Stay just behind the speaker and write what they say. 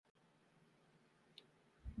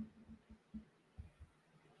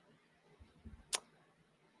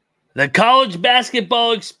The college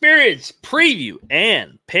basketball experience preview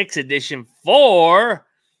and picks edition for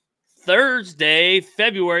Thursday,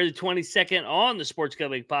 February the 22nd on the Sports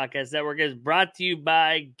Gambling Podcast Network is brought to you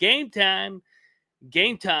by Game Time.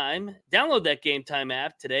 Game Time. Download that Game Time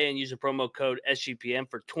app today and use the promo code SGPN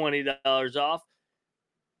for $20 off.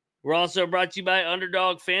 We're also brought to you by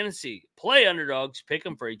Underdog Fantasy. Play Underdogs. Pick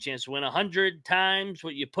them for a chance to win 100 times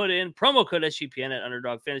what you put in. Promo code SGPN at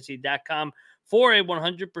UnderdogFantasy.com for a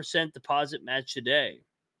 100% deposit match today.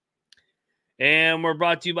 And we're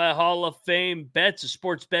brought to you by Hall of Fame Bets, a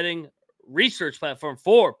sports betting research platform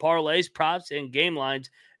for parlays, props, and game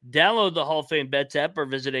lines. Download the Hall of Fame Bets app or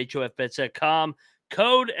visit HOFBets.com.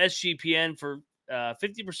 Code SGPN for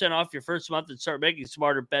 50% off your first month and start making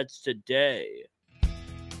smarter bets today.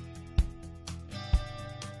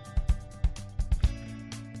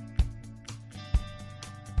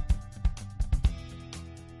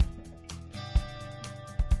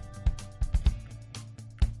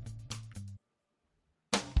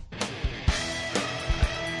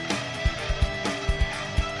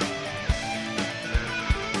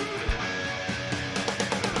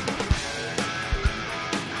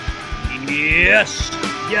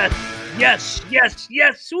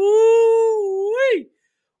 Yes. Woo-wee.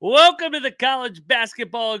 Welcome to the college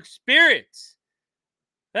basketball experience.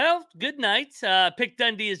 Well, good night. Pick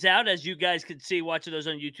Dundee is out, as you guys can see watching those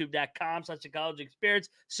on youtube.com/the college experience.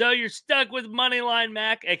 So you're stuck with Moneyline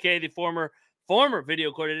Mac, aka the former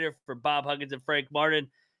video coordinator for Bob Huggins and Frank Martin.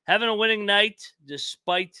 Having a winning night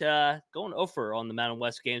despite going over on the Mountain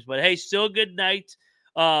West games. But hey, still a good night.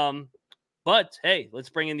 But, hey, let's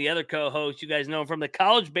bring in the other co-host. You guys know him from the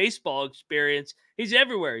college baseball experience. He's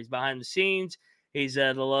everywhere. He's behind the scenes. He's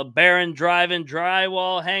at the LeBaron driving,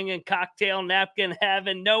 drywall hanging, cocktail napkin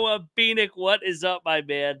having. Noah Beanick, what is up, my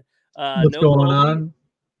man? What's going on?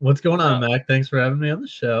 What's going on, Mac? Thanks for having me on the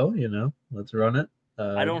show. Let's run it.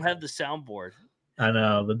 I don't have the soundboard. I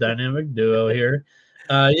know, the dynamic duo here.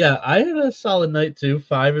 Yeah, I had a solid night, too,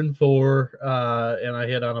 5-4, and I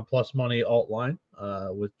hit on a plus money alt line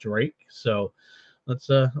with Drake. So let's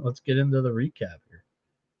get into the recap here.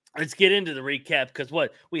 Let's get into the recap because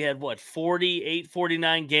we had 48,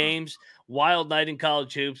 49 games, wild night in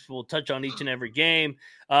college hoops. We'll touch on each and every game.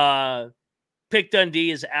 Pick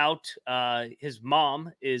Dundee is out. His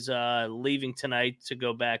mom is leaving tonight to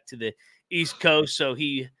go back to the East Coast, so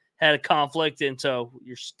he had a conflict, and so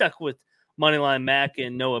you're stuck with Moneyline Mac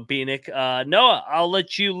and Noah Beanick. Noah, I'll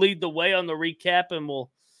let you lead the way on the recap, and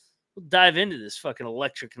we'll dive into this fucking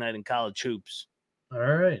electric night in college hoops. All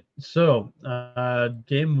right. So,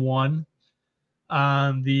 game one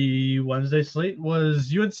on the Wednesday slate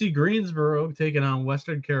was UNC Greensboro taking on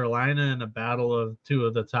Western Carolina in a battle of two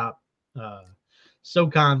of the top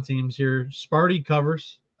SoCon teams here. Sparty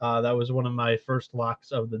covers. That was one of my first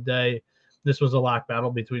locks of the day. This was a lock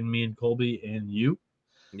battle between me and Colby and you.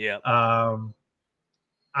 Yeah.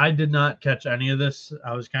 I did not catch any of this.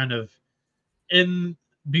 I was kind of in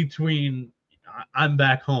between. I'm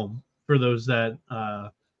back home for those that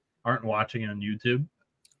aren't watching on YouTube.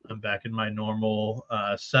 I'm back in my normal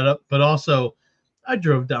setup, but also I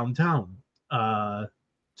drove downtown to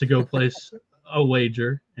go place a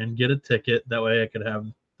wager and get a ticket. That way I could have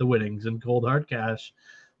the winnings in cold hard cash.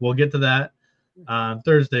 We'll get to that on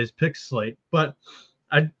Thursday's pick slate, but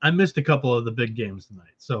I missed a couple of the big games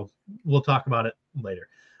tonight, so we'll talk about it later.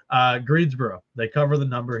 Greensboro, they cover the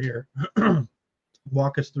number here.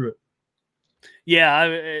 Walk us through it.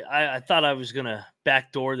 Yeah, I thought I was going to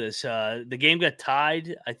backdoor this. The game got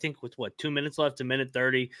tied, I think, with 2 minutes left, a minute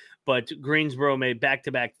 30, but Greensboro made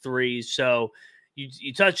back-to-back threes. So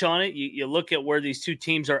you touch on it. You look at where these two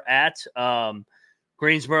teams are at.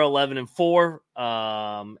 Greensboro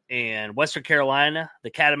 11-4, and Western Carolina,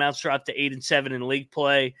 the Catamounts dropped to 8-7 in league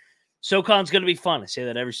play. SoCon's going to be fun. I say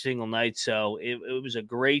that every single night. So it was a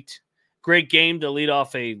great game to lead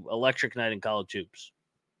off a electric night in college hoops.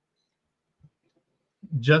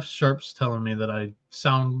 Jeff Sharp's telling me that I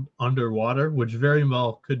sound underwater, which very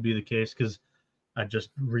well could be the case because I just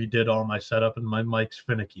redid all my setup and my mic's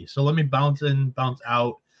finicky. So let me bounce in, bounce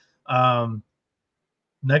out.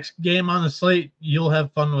 Next game on the slate, you'll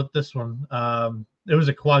have fun with this one. It was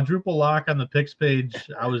a quadruple lock on the picks page.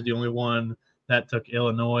 I was the only one that took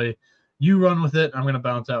Illinois. You run with it. I'm going to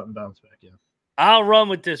bounce out and bounce back in. I'll run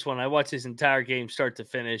with this one. I watched this entire game start to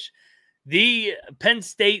finish. The Penn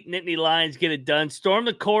State Nittany Lions get it done. Storm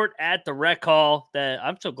the court at the Rec Hall.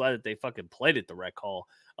 I'm so glad that they fucking played at the Rec Hall.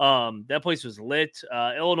 That place was lit.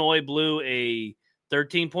 Illinois blew a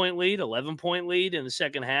 13-point lead, 11-point lead in the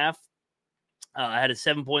second half. I had a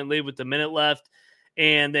 7-point lead with the minute left.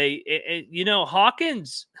 And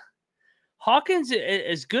Hawkins Hawkins,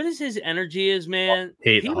 as good as his energy is, man,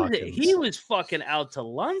 Hate he Hawkins. was fucking out to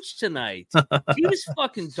lunch tonight. He was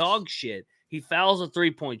fucking dog shit. He fouls a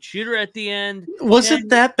 3-point shooter at the end. Wasn't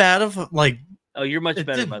that bad of like? Oh, you're much It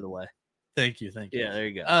better, didn't. by the way. Thank you. Yeah, there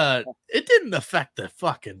you go. It didn't affect the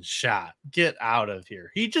fucking shot. Get out of here.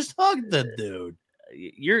 He just hugged the dude.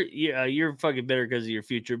 You're fucking bitter because of your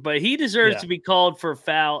future, but he deserves to be called for a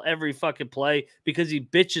foul every fucking play because he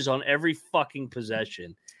bitches on every fucking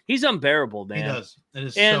possession. He's unbearable, man. He does. It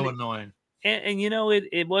is so annoying. And you know,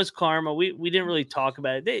 it was karma. We didn't really talk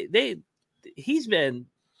about it.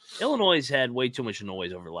 Illinois has had way too much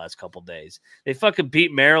noise over the last couple of days. They fucking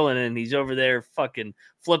beat Maryland, and he's over there fucking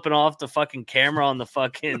flipping off the fucking camera on the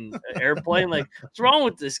fucking airplane. Like, what's wrong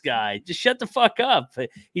with this guy? Just shut the fuck up.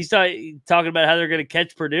 He's talking about how they're going to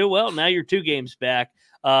catch Purdue. Well, now you're 2 games back.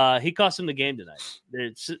 He cost him the game tonight.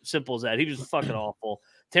 It's simple as that. He was fucking awful.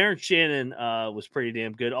 Terrence Shannon was pretty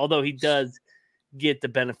damn good, although he does get the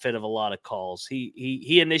benefit of a lot of calls.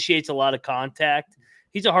 He initiates a lot of contact.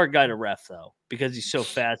 He's a hard guy to ref, though, because he's so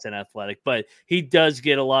fast and athletic. But he does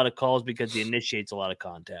get a lot of calls because he initiates a lot of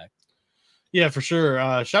contact. Yeah, for sure.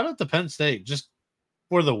 Shout out to Penn State just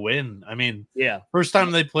for the win. I mean, yeah, first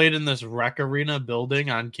time they played in this rec arena building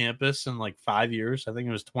on campus in like 5 years. I think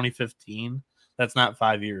it was 2015. That's not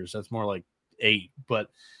 5 years. That's more like 8. But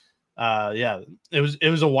yeah, it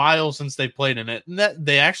was a while since they played in it, and that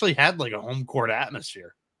they actually had like a home court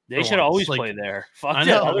atmosphere. They should always play there. Fuck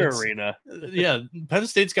the other arena. Yeah, Penn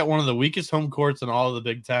State's got one of the weakest home courts in all of the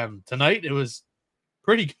Big Ten. Tonight, it was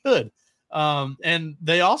pretty good. And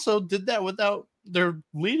they also did that without their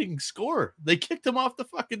leading scorer. They kicked him off the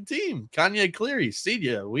fucking team. Kanye Cleary, see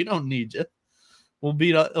ya. We don't need you. We'll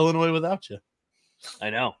beat Illinois without you. I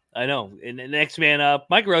know. And the next man up,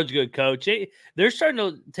 Mike Rhodes, good coach. They're starting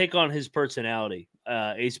to take on his personality.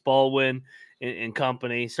 Ace Baldwin and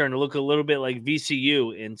company starting to look a little bit like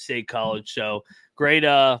VCU in State College. So great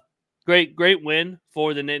win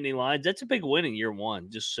for the Nittany Lions. That's a big win in year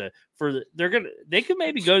one. Just they could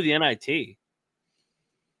maybe go to the NIT.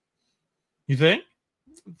 You think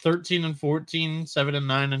 13-14,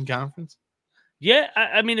 7-9 in conference? Yeah,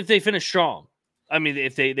 I mean if they finish strong. I mean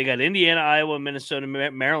if they got Indiana, Iowa, Minnesota,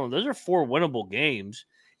 Maryland. Those are 4 winnable games.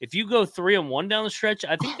 If you go 3-1 down the stretch,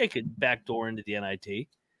 I think they could backdoor into the NIT.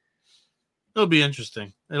 It'll be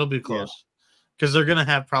interesting. It'll be close because they're going to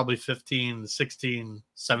have probably 15, 16,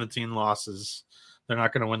 17 losses. They're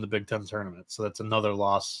not going to win the Big Ten tournament. So that's another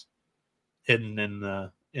loss hidden in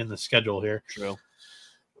the schedule here. True.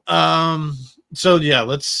 So yeah,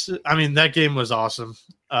 that game was awesome.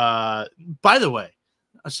 By the way,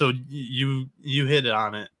 so you hit it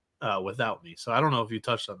on it without me. So I don't know if you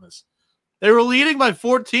touched on this. They were leading by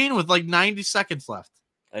 14 with like 90 seconds left.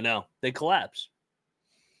 I know. They collapsed.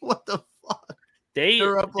 What the fuck?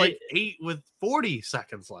 They're up like 8 with 40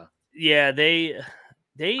 seconds left. Yeah, that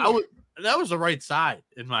was the right side,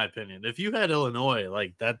 in my opinion. If you had Illinois,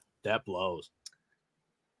 like that blows.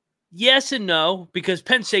 Yes and no, because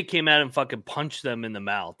Penn State came out and fucking punched them in the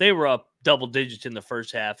mouth. They were up double digits in the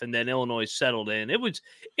first half, and then Illinois settled in.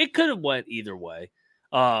 It could have went either way.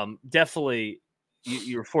 Definitely,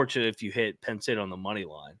 you were fortunate if you hit Penn State on the money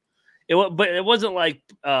line. But it wasn't like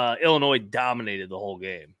Illinois dominated the whole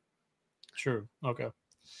game. True. Okay.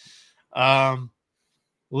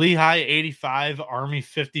 Lehigh 85, Army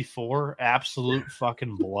 54, absolute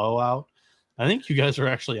fucking blowout. I think you guys are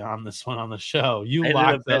actually on this one on the show. You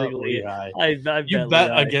locked up Lehigh. You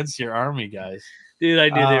bet against your Army guys. Dude, I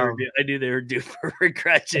knew they were due for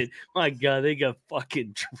regression. My God, they got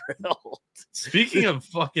fucking drilled. Speaking of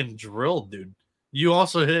fucking drilled, dude, you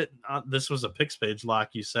also hit. This was a Picks page lock.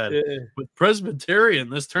 You said with Presbyterian,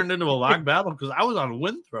 this turned into a lock battle because I was on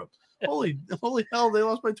Winthrop. Holy hell! They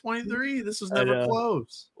lost by 23. This was never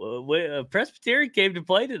close. Well, Presbyterian came to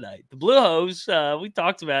play tonight. The Blue Hose. We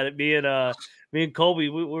talked about it. Me and Colby.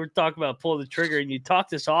 We were talking about pulling the trigger, and you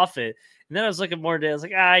talked us off it. And then I was looking more today. I was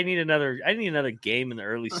like, I need another game in the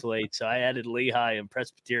early slate. So I added Lehigh and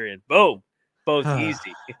Presbyterian. Boom, both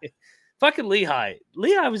easy. Fucking Lehigh.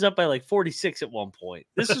 Lehigh was up by like 46 at one point.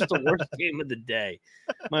 This is the worst game of the day.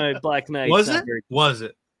 My Black Knight. Was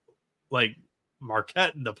it? Like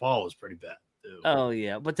Marquette and DePaul was pretty bad too. Oh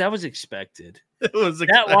yeah, but that was expected. It was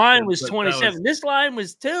that line was 27. This line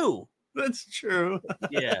was 2. That's true.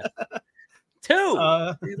 Yeah,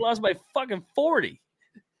 2. He lost by fucking 40.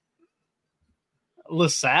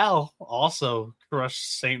 LaSalle also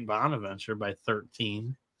crushed St. Bonaventure by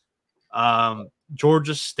 13.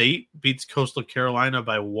 Georgia State beats Coastal Carolina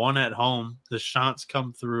by 1 at home. The shots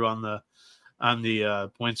come through on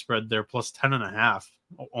the point spread there, plus 10.5.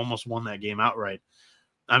 Almost won that game outright.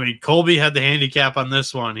 I mean, Colby had the handicap on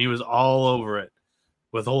this one. He was all over it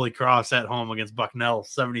with Holy Cross at home against Bucknell,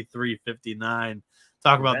 73-59.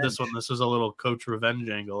 Talk about this one. This was a little coach revenge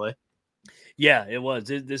angle, eh? Yeah, it was.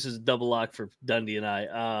 This is a double lock for Dundee and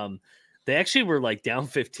I. They actually were like down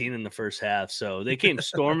 15 in the first half, so they came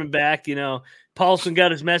storming back. Paulson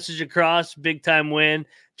got his message across, big time win.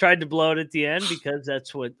 Tried to blow it at the end because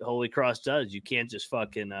that's what Holy Cross does. You can't just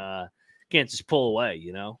fucking can't just pull away,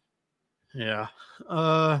 Yeah.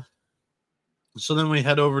 So then we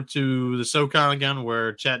head over to the SoCon again,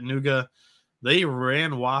 where Chattanooga, they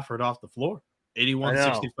ran Wofford off the floor,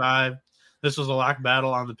 81-65. This was a lock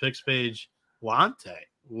battle on the picks page. Lante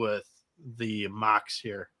with the mocks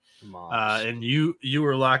here. And you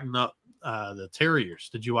were locking up the Terriers.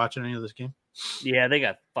 Did you watch any of this game? Yeah, they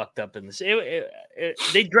got fucked up in this.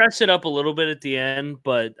 They dressed it up a little bit at the end,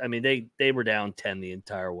 but I mean they were down 10 the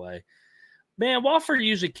entire way. Man, Wofford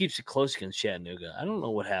usually keeps it close against Chattanooga. I don't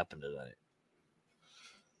know what happened tonight.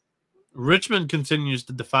 Richmond continues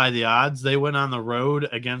to defy the odds. They went on the road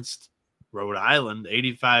against Rhode Island,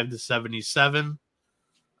 85-77.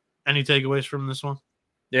 Any takeaways from this one?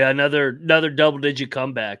 Yeah, another double-digit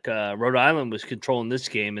comeback. Rhode Island was controlling this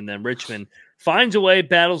game, and then Richmond finds a way,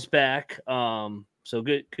 battles back. So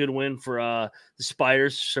good win for the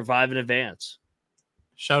Spiders, survive and advance.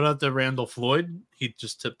 Shout out to Randall Floyd. He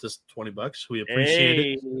just tipped us $20. We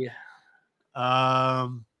appreciate it.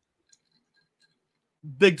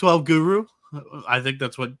 Big 12 guru. I think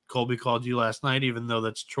that's what Colby called you last night, even though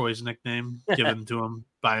that's Troy's nickname given to him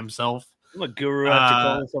by himself. I'm a guru after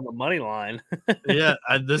calling us on the money line. Yeah,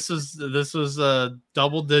 this was a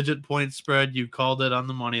double-digit point spread. You called it on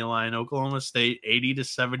the money line. Oklahoma State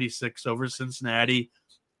 80-76 over Cincinnati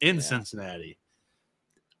in Cincinnati.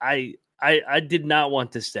 I did not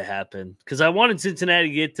want this to happen because I wanted Cincinnati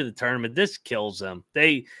to get to the tournament. This kills them.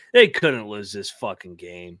 They couldn't lose this fucking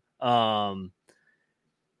game.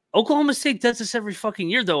 Oklahoma State does this every fucking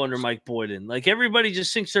year, though, under Mike Boyden. Like, everybody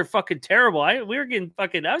just thinks they're fucking terrible. I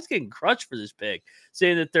was getting crushed for this pick,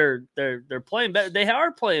 saying that they're playing better. They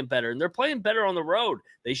are playing better, and they're playing better on the road.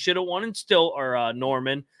 They should have won in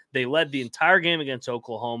Norman. They led the entire game against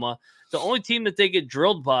Oklahoma. The only team that they get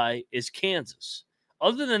drilled by is Kansas.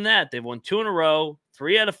 Other than that, they've won 2 in a row,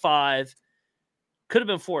 3 out of 5. Could have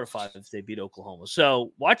been 4 out of 5 if they beat Oklahoma.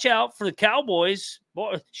 So watch out for the Cowboys.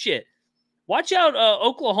 Boy, shit. Watch out,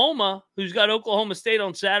 Oklahoma, who's got Oklahoma State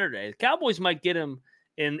on Saturday. The Cowboys might get him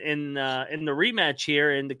in the rematch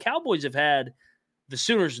here, and the Cowboys have had the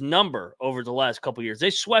Sooners' number over the last couple years. They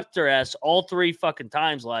swept their ass all 3 fucking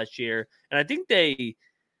times last year, and I think they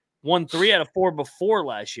won 3 out of 4 before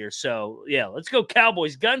last year. So yeah, let's go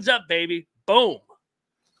Cowboys! Guns up, baby! Boom!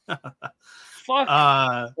 Fuck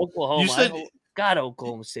Oklahoma! God,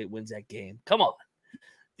 Oklahoma State wins that game. Come on.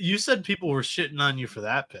 You said people were shitting on you for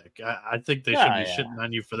that pick. I think they should be shitting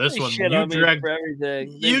on you for this one. You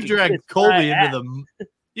dragged Colby into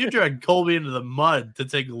the mud to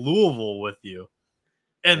take Louisville with you,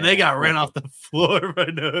 and they got ran off the floor by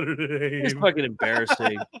Notre Dame. It's fucking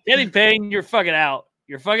embarrassing. Kenny Payne, you're fucking out.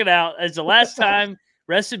 You're fucking out. It's the last time.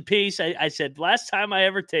 Rest in peace. I said last time I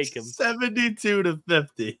ever take him.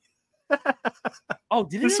 72-50. Oh,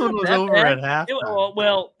 did this one was over at halftime?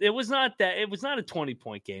 Well, it was not that. It was not a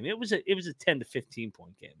 20-point game. It was a 10 to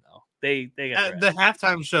 15-point game though. They got the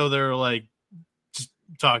halftime show. They were like just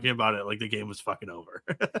talking about it like the game was fucking over.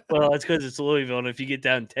 Well, that's because it's Louisville, and if you get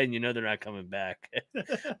down 10, they're not coming back.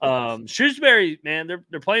 Shrewsbury, man, they're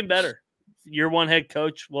playing better. Year 1 head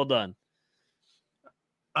coach, well done.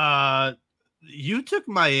 You took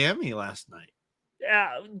Miami last night.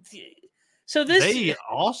 Yeah. So they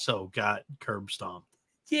also got curb stomped.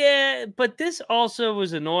 Yeah, but this also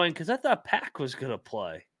was annoying because I thought Pack was going to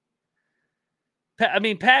play. Pack. I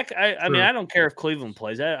mean, I don't care if Cleveland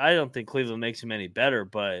plays. I don't think Cleveland makes him any better.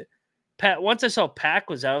 But once I saw Pack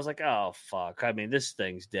was out, I was like, oh fuck. I mean, this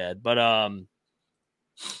thing's dead. But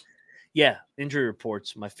yeah, injury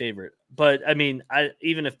reports my favorite. But I mean,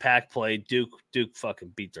 even if Pack played, Duke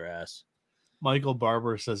fucking beat their ass. Michael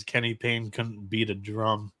Barber says Kenny Payne couldn't beat a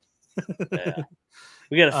drum. Yeah.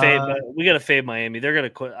 We gotta fade Miami. They're gonna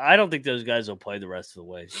quit. I don't think those guys will play the rest of the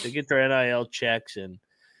way. They get their NIL checks, and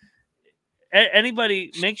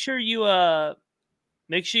anybody make sure you go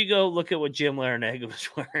look at what Jim Larinaga was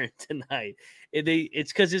wearing tonight.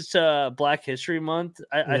 It's because it's Black History Month,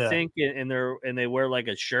 I think, and they wear like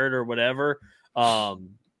a shirt or whatever.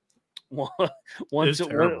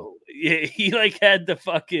 He like had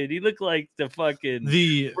he looked like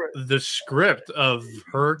the script of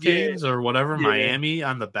Hurricanes or whatever Miami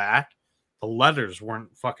on the back. The letters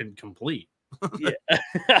weren't fucking complete. Yeah.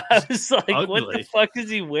 I was like, what the fuck is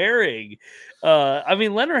he wearing? I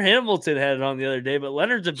mean, Leonard Hamilton had it on the other day, but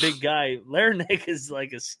Leonard's a big guy. Larinaga is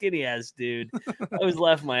like a skinny ass dude. I was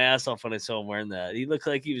laughing my ass off when I saw him wearing that. He looked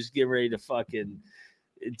like he was getting ready to fucking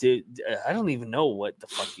dude. I don't even know what the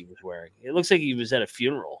fuck he was wearing. It looks like he was at a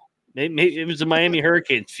funeral. Maybe it was a Miami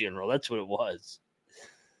Hurricanes funeral. That's what it was.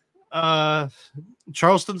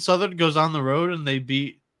 Charleston Southern goes on the road and they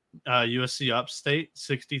beat USC Upstate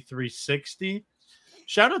 63-60.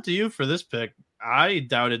 Shout out to you for this pick. I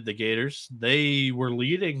doubted the Gators. They were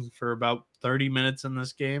leading for about 30 minutes in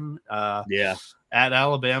this game. At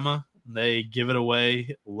Alabama. They give it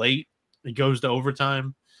away late. It goes to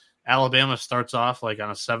overtime. Alabama starts off like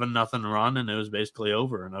on a 7-0 run, and it was basically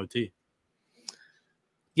over in OT.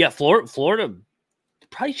 Yeah, Florida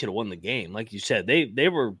probably should have won the game. Like you said, they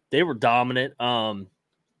were dominant.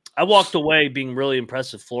 I walked away being really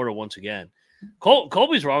impressed with Florida once again.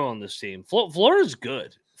 Colby's wrong on this team. Florida's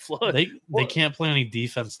good. They can't play any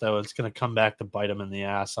defense, though. It's going to come back to bite them in the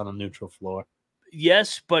ass on a neutral floor.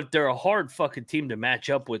 Yes, but they're a hard fucking team to match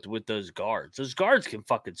up with those guards. Those guards can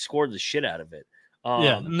fucking score the shit out of it.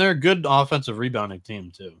 And they're a good offensive rebounding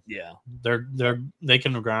team, too. Yeah. They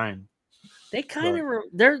can grind. They kind of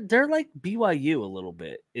they're like BYU a little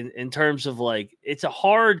bit in terms of like it's a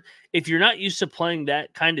hard if you're not used to playing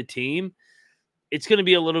that kind of team, it's going to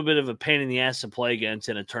be a little bit of a pain in the ass to play against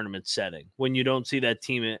in a tournament setting when you don't see that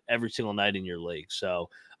team every single night in your league. So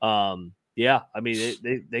yeah, I mean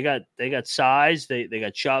they got size, they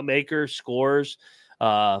got shot makers, scorers.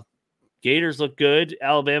 Gators look good.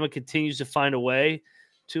 Alabama continues to find a way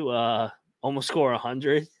to almost score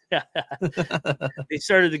 100. They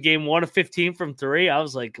started the game 1 of 15 from 3. I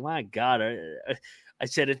was like, my God. I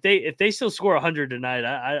said if they still score 100 tonight,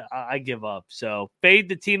 I give up. So fade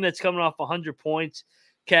the team that's coming off 100 points.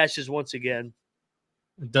 Cashes once again.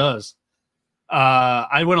 It does.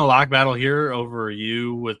 I win a lock battle here over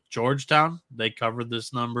you with Georgetown. They covered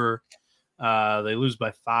this number. They lose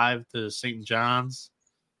by 5 to St. John's.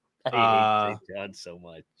 I hate St. John's so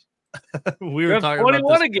much. We were talking 21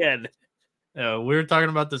 about this again. We were talking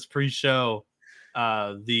about this pre-show.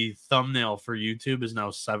 The thumbnail for YouTube is now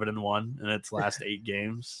 7-1 in its last 8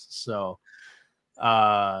 games. So,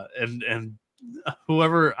 and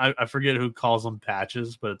whoever I forget who calls them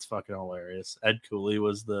patches, but it's fucking hilarious. Ed Cooley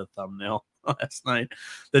was the thumbnail last night.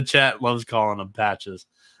 The chat loves calling them patches,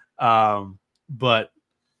 but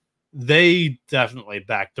they definitely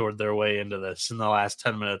backdoored their way into this in the last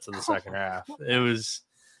 10 minutes of the second half. It was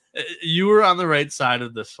you were on the right side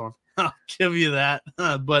of this one. I'll give you that.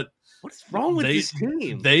 But what's wrong with this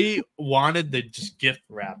team? They wanted to just gift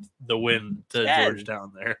wrap the win to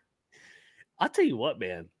Georgetown there. I'll tell you what,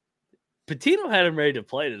 man. Pitino had them ready to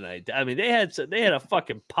play tonight. I mean, they had a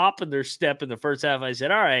fucking pop in their step in the first half. I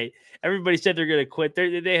said, all right. Everybody said they're going to quit.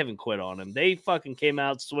 They haven't quit on him. They fucking came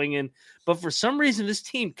out swinging. But for some reason, this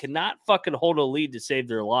team cannot fucking hold a lead to save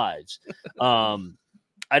their lives.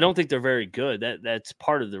 I don't think they're very good. That's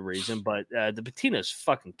part of the reason. But the Patinas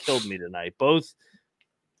fucking killed me tonight. Both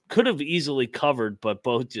could have easily covered, but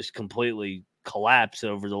both just completely collapsed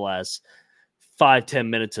over the last 5-10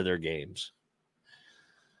 minutes of their games.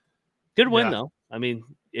 Good win, though. I mean,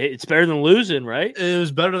 it's better than losing, right? It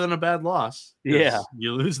was better than a bad loss. Yeah.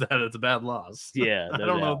 You lose that, it's a bad loss. Yeah. I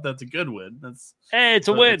don't know if that's a good win. It's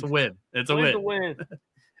a win. It's a win.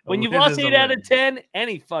 When you've lost 8 out of 10,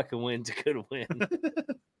 any fucking win's a good win.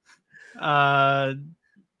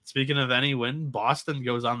 Speaking of any win, Boston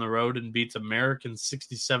goes on the road and beats American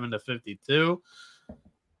 67-52.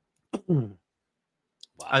 Wow.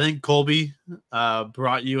 I think Colby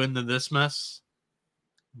brought you into this mess.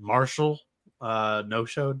 Marshall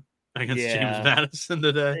no-showed against James Madison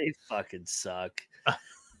today. They fucking suck.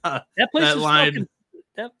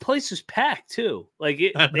 That place was packed too. Like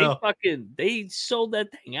they sold that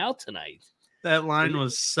thing out tonight. That line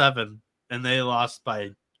was 7 and they lost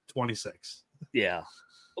by 26. Yeah.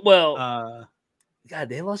 Well, God,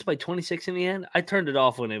 they lost by 26 in the end. I turned it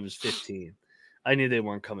off when it was 15. I knew they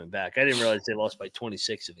weren't coming back. I didn't realize they lost by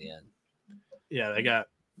 26 in the end. Yeah, they got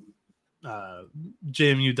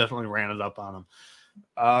JMU definitely ran it up on them.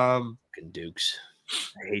 Fucking Dukes.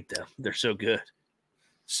 I hate them. They're so good.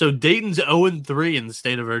 So Dayton's 0-3 in the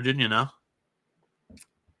state of Virginia now.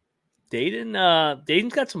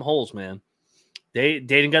 Dayton's got some holes, man.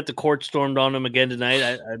 Dayton got the court stormed on them again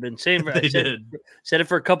tonight. I've been saying said it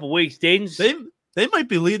for a couple weeks. Dayton's they might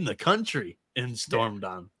be leading the country in stormed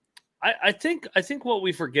on. I think what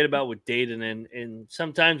we forget about with Dayton and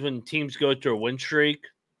sometimes when teams go through a win streak,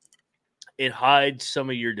 it hides some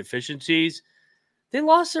of your deficiencies. They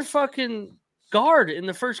lost their fucking guard in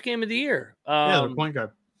the first game of the year. The point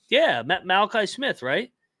guard. Yeah, Malachi Smith,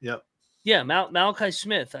 right? Yep. Yeah, Malachi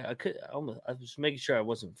Smith. I was making sure I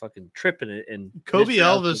wasn't fucking tripping it. And Kobe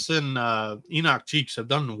Elvis and Enoch Cheeks have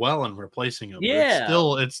done well in replacing him. Yeah,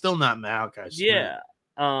 but it's still not Malachi Smith. Yeah,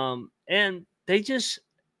 and they just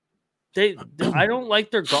I don't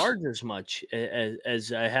like their guards as much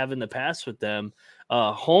as I have in the past with them.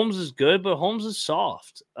 Holmes is good, but Holmes is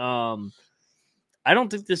soft. I don't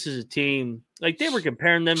think this is a team like they were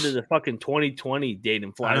comparing them to the fucking 2020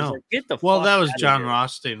 Dayton Flyers. Like, get the fuck that was outta John here.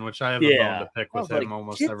 Rothstein, which I have a bone to pick with him like,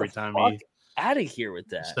 almost every time he out of here with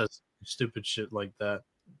that. Says stupid shit like that.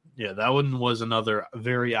 Yeah, that one was another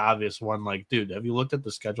very obvious one. Like, dude, have you looked at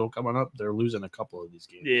the schedule coming up? They're losing a couple of these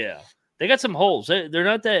games. Yeah, they got some holes. They're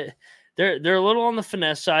not that. They're a little on the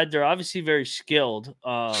finesse side. They're obviously very skilled.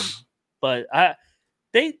 But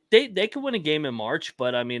they could win a game in March.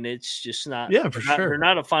 But I mean, it's just not. Yeah, for sure. They're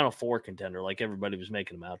not a Final Four contender like everybody was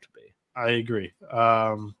making them out to be. I agree.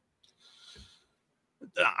 I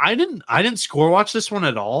didn't score watch this one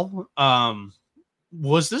at all.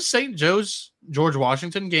 Was this St. Joe's George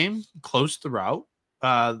Washington game close throughout?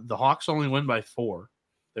 The Hawks only win by 4.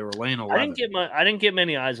 They were laying 11. I didn't get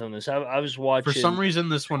many eyes on this. I was watching. For some reason,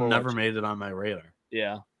 this one never made it on my radar.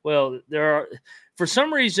 Yeah. Well, for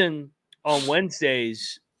some reason on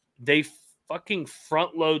Wednesdays they fucking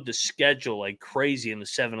front load the schedule like crazy in the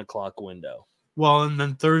 7:00 window. Well, and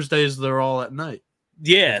then Thursdays they're all at night.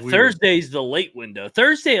 Yeah, Thursday's the late window.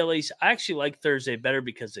 Thursday, at least, I actually like Thursday better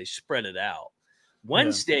because they spread it out.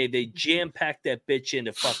 Wednesday, they jam-packed that bitch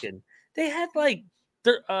into fucking – they had like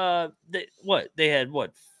they had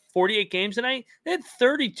 48 games tonight? They had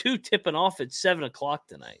 32 tipping off at 7:00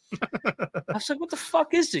 tonight. I was like, what the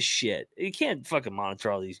fuck is this shit? You can't fucking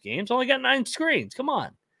monitor all these games. Only got 9 screens. Come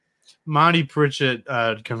on. Monty Pritchett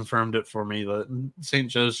confirmed it for me that St.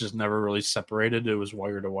 Joe's just never really separated. It was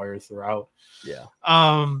wire to wire throughout. Yeah.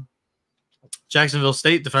 Jacksonville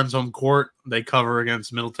State defends home court. They cover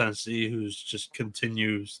against Middle Tennessee, who's just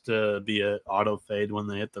continues to be an auto fade when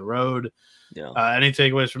they hit the road. Yeah. Any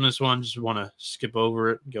takeaways from this one? Just want to skip over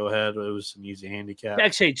it. Go ahead. It was an easy handicap.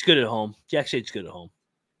 Jack State's good at home.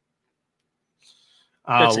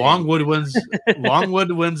 Longwood wins.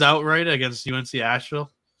 Longwood wins outright against UNC Asheville.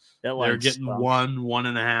 They're getting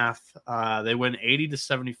 1.5. They win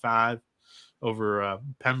 80-75 over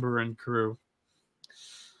Pember and crew.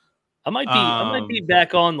 I might be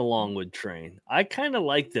back on the Longwood train. I kind of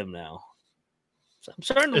like them now. So I'm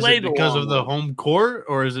starting to lay the because of the home court,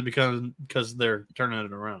 or is it because they're turning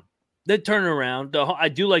it around? They turn it around. I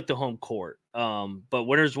do like the home court. But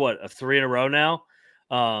winners a 3 in a row now.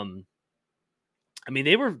 I mean,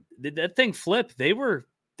 that thing flipped. They were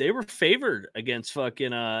favored against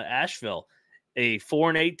fucking Asheville. A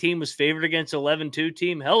 4-8 team was favored against 11-2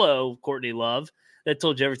 team. Hello, Courtney Love. That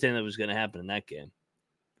told you everything that was going to happen in that game.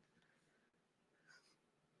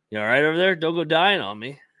 You all right over there? Don't go dying on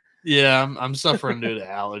me. Yeah, I'm suffering due to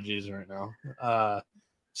allergies right now.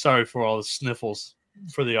 Sorry for all the sniffles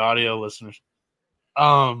for the audio listeners.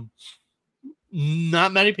 Not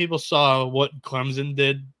many people saw what Clemson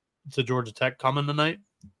did to Georgia Tech coming tonight.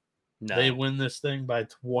 No. They win this thing by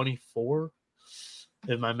 24,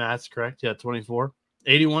 if my math's correct. Yeah, 24.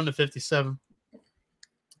 81-57.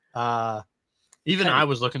 Even I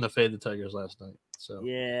was looking to fade the Tigers last night. So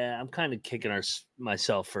yeah, I'm kind of kicking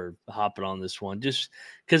myself for hopping on this one just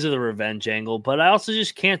because of the revenge angle. But I also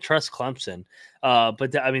just can't trust Clemson.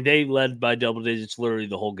 I mean, they led by double digits literally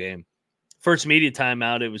the whole game. First media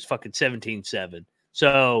timeout, it was fucking 17-7.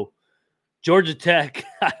 So Georgia Tech,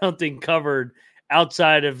 I don't think covered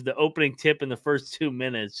outside of the opening tip in the first 2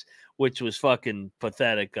 minutes, which was fucking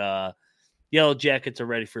pathetic. Yellow Jackets are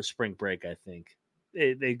ready for spring break, I think.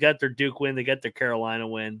 They got their Duke win. They got their Carolina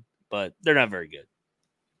win, but they're not very good.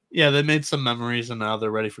 Yeah, they made some memories, and now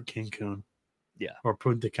they're ready for Cancun. Yeah. Or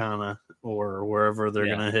Punta Cana or wherever they're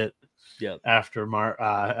going to hit after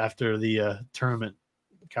the tournament,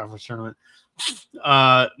 conference tournament.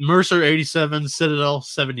 Mercer 87, Citadel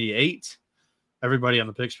 78. Everybody on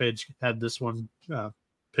the picks page had this one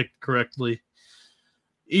picked correctly.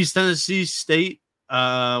 East Tennessee State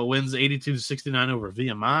wins 82-69 over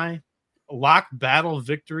VMI. Lock battle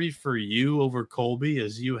victory for you over Colby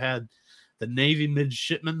as you had the Navy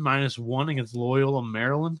midshipman -1 against Loyola,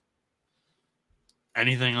 Maryland.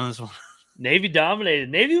 Anything on this one? Navy dominated.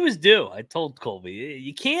 Navy was due. I told Colby,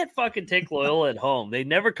 you can't fucking take Loyola at home. They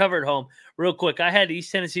never covered home. Real quick, I had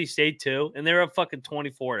East Tennessee State too, and they were up fucking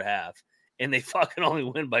 24 at half, and they fucking only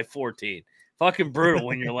win by 14. Fucking brutal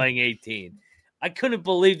when you're laying 18. I couldn't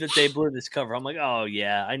believe that they blew this cover. I'm like, oh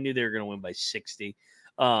yeah, I knew they were going to win by 60.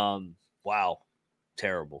 Wow,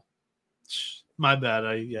 terrible. My bad.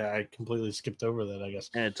 I completely skipped over that, I guess.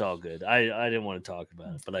 And it's all good. I didn't want to talk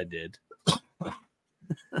about it, but I did. It's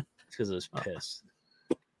because I was pissed.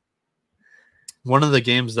 One of the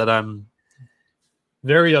games that I'm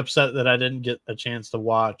very upset that I didn't get a chance to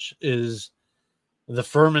watch is the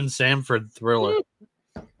Furman Samford thriller.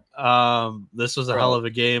 This was a hell of a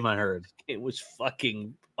game, I heard. It was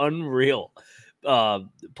fucking unreal.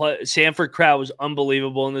 Samford crowd was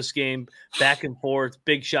unbelievable in this game. Back and forth,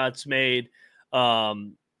 big shots made.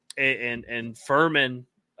 And Furman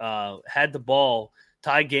had the ball,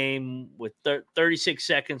 tie game with 36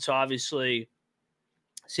 seconds. So obviously,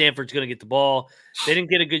 Samford's going to get the ball. They didn't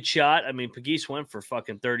get a good shot. I mean, Pegues went for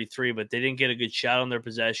fucking 33, but they didn't get a good shot on their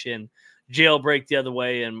possession. Jailbreak the other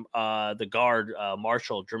way, and the guard,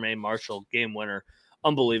 Jermaine Marshall, game winner.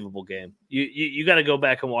 Unbelievable game. You got to go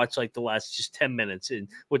back and watch like the last just 10 minutes and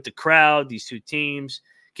with the crowd, these two teams.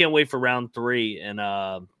 Can't wait for round 3 and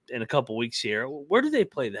in a couple weeks here. Where do they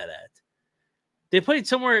play that at? They played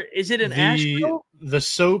somewhere. Is it in Asheville? The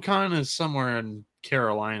SoCon is somewhere in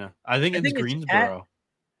Carolina. I think it's Greensboro.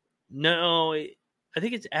 No, I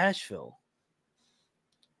think it's Asheville.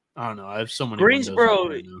 I don't know. I have so many.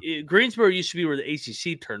 Greensboro. Greensboro used to be where the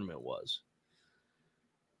ACC tournament was.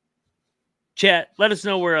 Chat, let us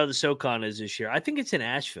know where the SoCon is this year. I think it's in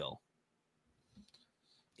Asheville.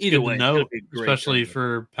 Either way, especially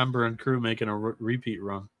for Pember and crew making a repeat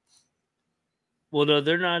run. Well, no,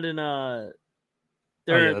 they're not in.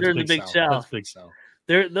 They're in the Big South. That's Big South.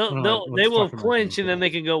 They will clinch and then they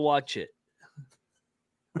can go watch it.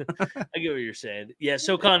 I get what you're saying. Yeah,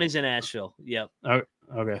 SoCon is in Asheville. Yep.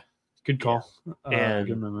 Okay. Good call. And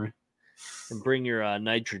good memory. And bring your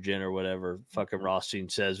nitrogen or whatever fucking Rothstein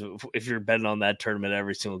says if you're betting on that tournament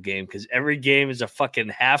every single game, because every game is a fucking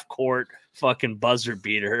half court fucking buzzer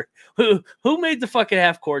beater. Who made the fucking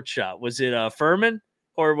half court shot? Was it Furman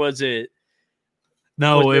or was it?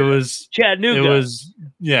 No, it was Chattanooga. It was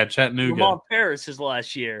Chattanooga. Lamont Paris his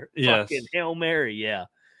last year. Yes. Fucking Hail Mary. Yeah.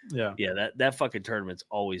 Yeah. That fucking tournament's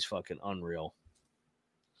always fucking unreal.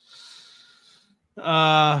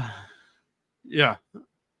 Yeah.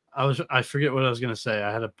 I forget what I was gonna say.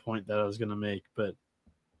 I had a point that I was gonna make, but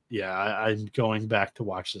yeah, I'm going back to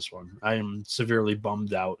watch this one. I am severely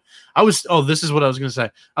bummed out. This is what I was gonna say.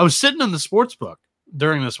 I was sitting in the sports book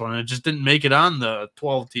during this one, and it just didn't make it on the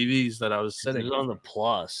 12 TVs that I was sitting. It was on the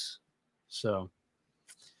plus. So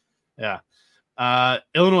yeah.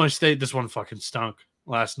 Illinois State, this one fucking stunk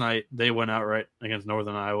last night. They went outright against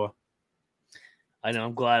Northern Iowa. I know.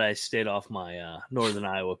 I'm glad I stayed off my Northern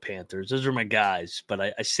Iowa Panthers. Those are my guys, but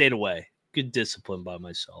I stayed away. Good discipline by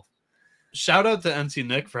myself. Shout out to NC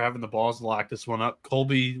Nick for having the balls to lock this one up.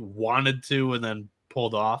 Colby wanted to and then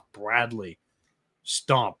pulled off. Bradley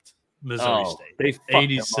stomped Missouri State. They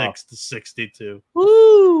 86-62.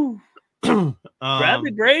 Woo!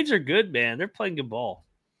 Bradley Braves are good, man. They're playing good ball.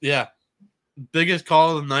 Yeah. Biggest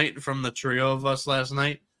call of the night from the trio of us last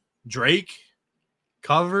night. Drake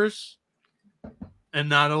covers. And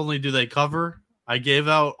not only do they cover, I gave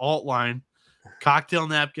out alt line. Cocktail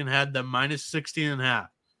Napkin had them minus 16.5. I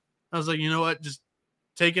was like, you know what? Just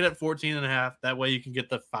take it at 14.5. That way you can get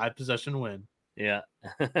the 5 possession win. Yeah.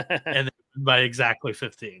 And by exactly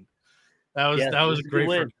 15. That was a great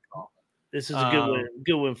win. Call. This is a good win.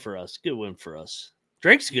 Good win for us. Good win for us.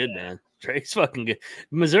 Drake's good, man. Drake's fucking good.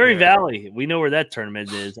 Missouri Valley, we know where that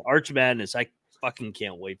tournament is. Arch Madness. I fucking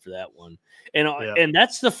can't wait for that one. And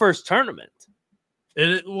that's the first tournament.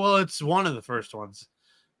 It's one of the first ones.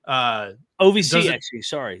 OVC, actually.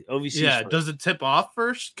 Sorry. OVC. Yeah. Does it tip off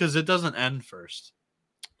first? Because it doesn't end first.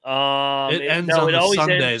 It ends on the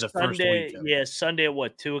Sunday, the first weekend. Yeah, Sunday at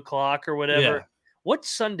what, 2:00 or whatever? Yeah. What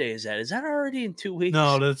Sunday is that? Is that already in 2 weeks?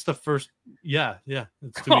 No, that's the first. Yeah.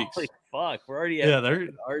 It's 2 weeks. Holy fuck. We're already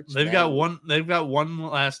they've got one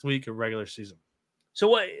last week of regular season. So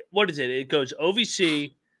what is it? It goes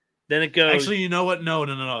OVC, then it goes. Actually, you know what?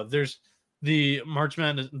 No. There's the March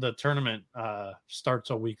Madness, the tournament starts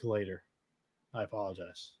a week later. I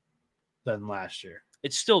apologize. Than last year.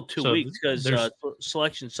 It's still 2 weeks because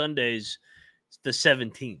Selection Sunday's the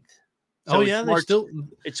 17th. So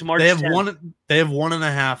it's March. They have 10th. They have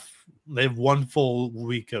 1.5. They have 1 full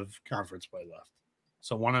week of conference play left.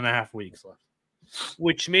 So 1.5 weeks left.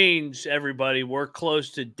 Which means everybody, we're close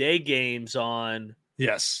to day games on.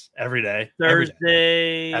 Yes, every day.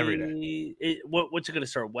 Thursday. Every day. What's it going to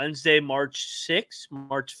start? Wednesday, March 6th,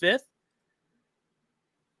 March 5th?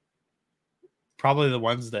 Probably the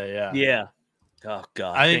Wednesday, yeah. Yeah. Oh,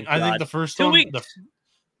 God. I think the first 2 one, weeks.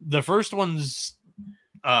 the first one's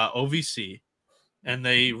OVC, and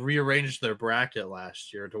they rearranged their bracket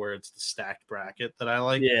last year to where it's the stacked bracket that I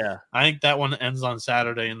like. Yeah. I think that one ends on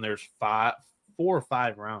Saturday, and there's 4 4 or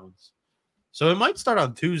 5 rounds. So it might start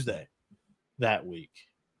on Tuesday that week.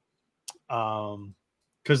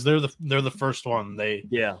 Because they're the first one. They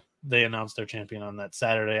announced their champion on that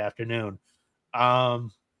Saturday afternoon.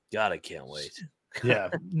 God, I can't wait. Yeah,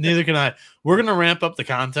 neither can I. We're gonna ramp up the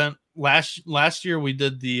content. Last year we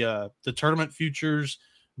did the tournament futures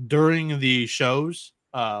during the shows,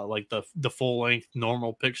 like the full length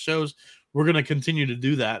normal pick shows. We're gonna continue to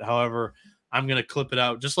do that. However, I'm gonna clip it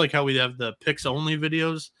out just like how we have the picks only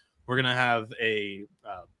videos. We're gonna have a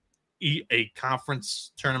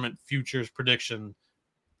conference tournament futures prediction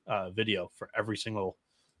video for every single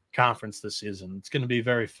conference this season. It's gonna be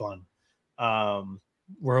very fun.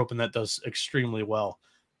 We're hoping that does extremely well.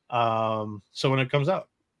 So when it comes out,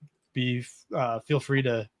 feel free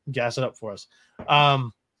to gas it up for us. I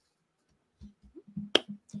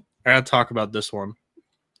gotta talk about this one.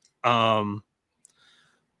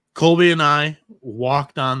 Colby and I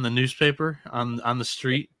walked on the newspaper on the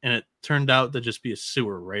street, and it turned out to just be a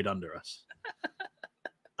sewer right under us.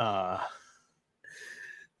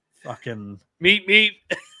 Fucking meat.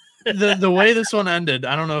 The way this one ended,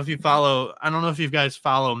 I don't know if you guys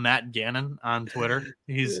follow Matt Gannon on Twitter.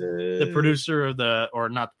 He's the producer of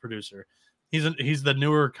not the producer. He's the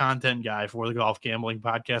newer content guy for the Golf Gambling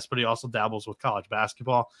Podcast, but he also dabbles with college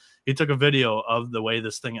basketball. He took a video of the way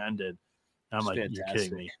this thing ended. And I'm like, fantastic. You're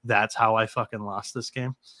kidding me. That's how I fucking lost this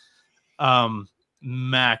game.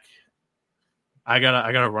 Mac, I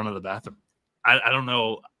gotta run to the bathroom. I don't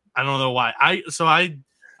know why.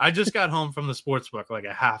 I just got home from the sportsbook like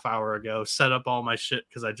a half hour ago, set up all my shit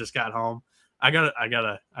because I just got home. I gotta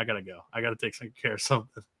go. I gotta take some care of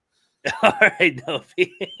something. All right, no,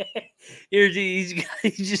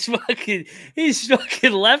 he's fucking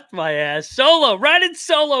left my ass solo, riding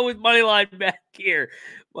solo with Moneyline back here.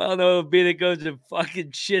 Well, no, Bennett goes and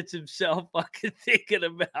fucking shits himself, fucking thinking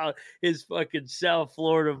about his fucking South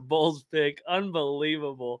Florida Bulls pick.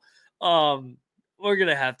 Unbelievable. We're going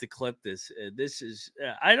to have to clip this. This is,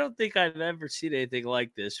 I don't think I've ever seen anything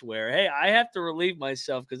like this where, hey, I have to relieve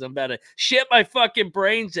myself because I'm about to shit my fucking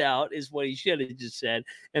brains out is what he should have just said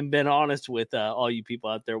and been honest with all you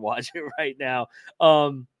people out there watching right now.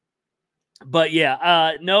 But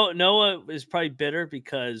yeah, Noah is probably bitter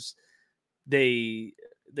because the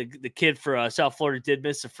kid for South Florida did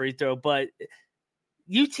miss a free throw, but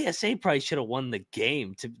UTSA probably should have won the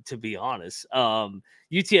game, to be honest.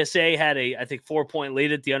 UTSA had I think 4-point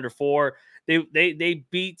lead at the under 4. They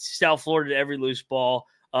beat South Florida to every loose ball.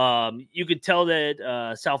 You could tell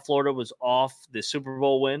that South Florida was off the Super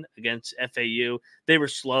Bowl win against FAU. They were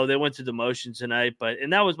slow. They went through the motions tonight,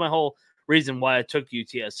 and that was my whole reason why I took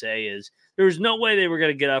UTSA is there was no way they were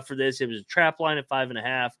going to get up for this. It was a trap line at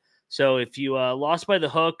 5.5. So if you lost by the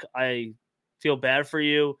hook, I feel bad for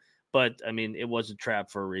you. But, I mean, it was a trap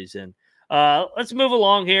for a reason. Let's move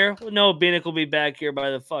along here. Noah Bennett will be back here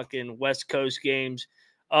by the fucking West Coast games.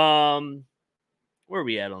 Where are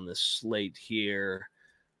we at on this slate here?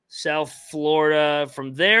 South Florida.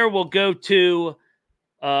 From there, we'll go to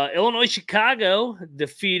Illinois. Chicago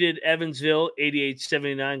defeated Evansville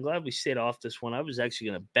 88-79. Glad we stayed off this one. I was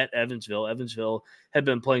actually going to bet Evansville. Evansville had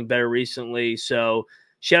been playing better recently, so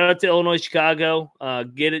shout out to Illinois, Chicago.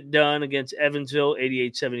 Get it done against Evansville,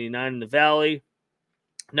 88-79 in the Valley.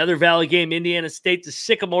 Another Valley game, Indiana State. The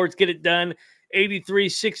Sycamores get it done,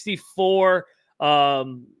 83-64.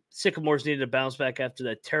 Sycamores needed to bounce back after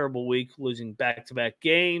that terrible week, losing back-to-back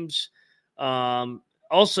games.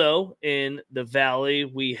 Also in the Valley,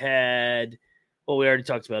 we had, we already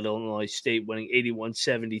talked about Illinois State winning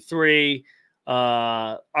 81-73.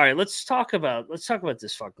 All right, let's talk about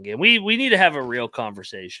this fucking game. We need to have a real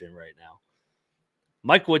conversation right now.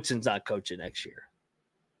 Mike Woodson's not coaching next year.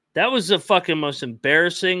 That was the fucking most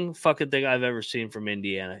embarrassing fucking thing I've ever seen from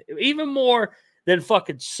Indiana. Even more than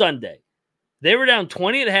fucking Sunday. They were down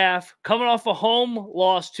 20.5, coming off a home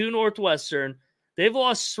loss to Northwestern. They've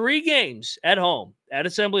lost 3 games at home at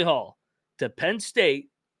Assembly Hall to Penn State,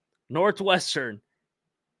 Northwestern,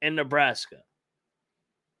 and Nebraska.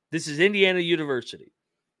 This is Indiana University.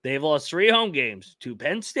 They've lost 3 home games to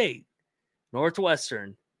Penn State,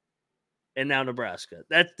 Northwestern, and now Nebraska.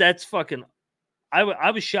 That's fucking.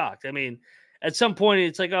 I was shocked. I mean, at some point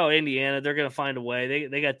it's like, oh, Indiana, they're gonna find a way.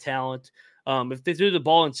 They got talent. If they threw the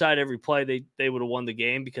ball inside every play, they would have won the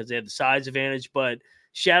game because they had the size advantage. But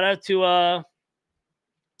shout out to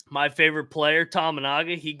my favorite player, Tom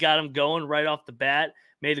Anaga. He got him going right off the bat.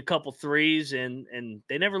 Made a couple threes, and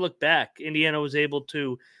they never looked back. Indiana was able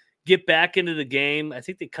to get back into the game. I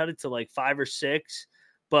think they cut it to like 5 or 6,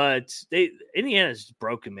 but Indiana's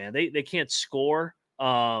broken, man. They can't score.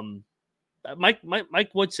 Mike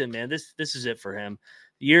Woodson, man, this is it for him.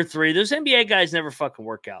 year 3. Those NBA guys never fucking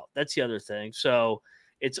work out. That's the other thing. So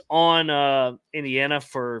it's on Indiana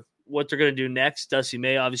for what they're going to do next. Dusty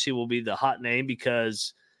May obviously will be the hot name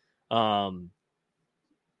because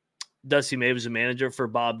Dusty May was a manager for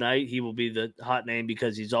Bob Knight. He will be the hot name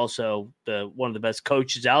because he's also one of the best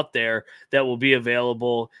coaches out there that will be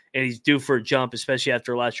available, and he's due for a jump, especially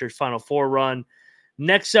after last year's Final Four run.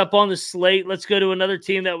 Next up on the slate, let's go to another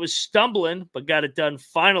team that was stumbling but got it done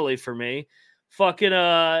finally for me. Fucking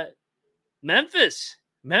Memphis.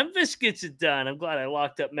 Memphis gets it done. I'm glad I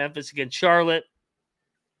locked up Memphis against Charlotte.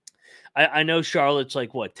 I know Charlotte's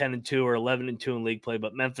like, 10-2 or 11-2 in league play,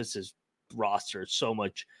 but Memphis's roster is so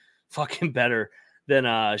much fucking better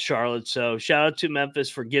than Charlotte. So shout out to Memphis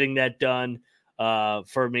for getting that done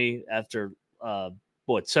for me after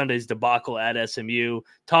Sunday's debacle at SMU.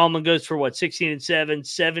 Tomlin goes for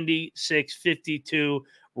 16-7, 76-52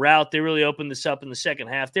 route. They really opened this up in the second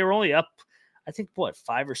half. They were only up, I think,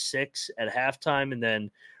 5 or 6 at halftime, and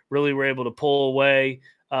then really were able to pull away.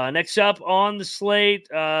 Next up on the slate,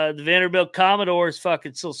 the Vanderbilt Commodores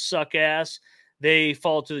fucking still suck ass. They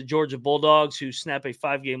fall to the Georgia Bulldogs, who snap a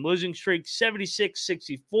 5-game losing streak,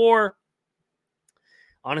 76-64.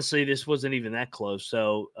 Honestly, this wasn't even that close.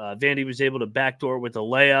 So Vandy was able to backdoor with a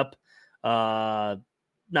layup.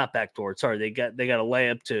 Not backdoor, sorry. They got a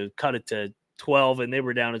layup to cut it to 12, and they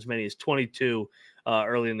were down as many as 22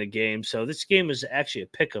 early in the game. So this game was actually a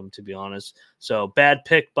pick 'em, to be honest. So bad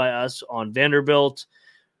pick by us on Vanderbilt.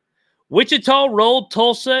 Wichita rolled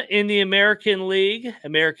Tulsa in the American League,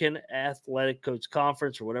 American Athletic Coach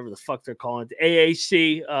Conference, or whatever the fuck they're calling it,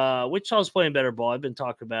 AAC. Wichita's playing better ball. I've been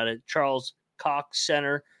talking about it. Charles Koch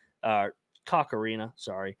Center, Koch Arena,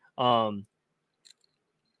 sorry. God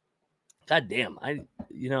damn, I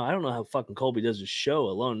don't know how fucking Colby does his show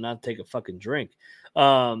alone, not take a fucking drink.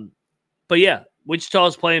 But yeah,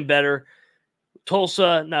 Wichita's playing better.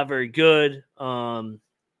 Tulsa, not very good.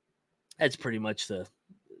 That's pretty much the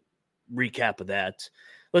recap of that.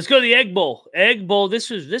 Let's go to the Egg Bowl. Egg Bowl. This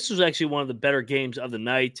was actually one of the better games of the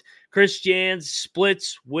night. Chris Jans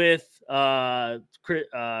splits with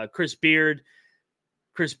Chris Beard.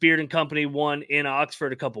 Chris Beard and company won in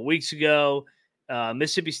Oxford a couple weeks ago.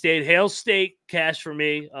 Mississippi State, Hail State cash for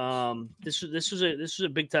me. This was a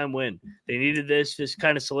big time win. They needed this. This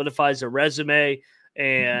kind of solidifies their resume,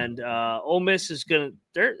 and Ole Miss is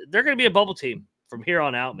they're gonna be a bubble team from here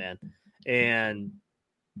on out, man. And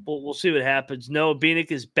we'll see what happens. Noah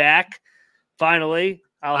Beanick is back finally.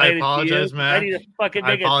 I apologize, man. Ready to fucking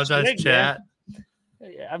make I apologize, drink, chat. Man.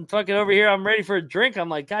 I'm fucking over here. I'm ready for a drink. I'm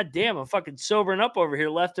like, God damn, I'm fucking sobering up over here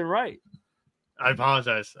left and right. I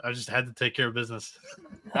apologize. I just had to take care of business.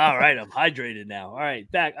 All right, I'm hydrated now. All right,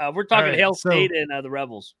 back. We're talking Hail State and the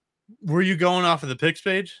Rebels. Were you going off of the picks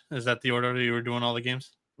page? Is that the order you were doing all the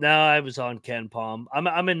games? No, I was on Ken Palm.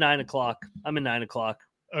 I'm in 9 o'clock.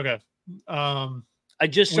 Okay. I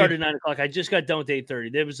just started 9 o'clock. I just got done with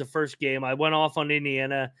 8:30. That was the first game. I went off on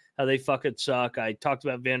Indiana, how they fucking suck. I talked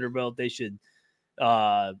about Vanderbilt. They should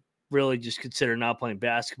really just consider not playing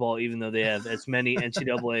basketball, even though they have as many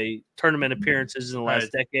NCAA tournament appearances in the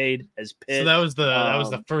last decade as Pitt. So that was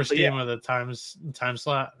the first game of the time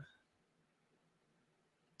slot.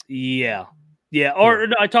 Yeah. Or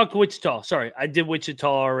no, I talked to Wichita. Sorry, I did Wichita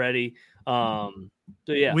already. So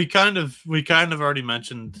yeah, we kind of already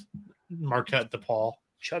mentioned Marquette DePaul.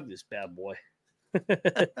 Chug this bad boy. We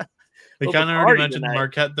kind of already mentioned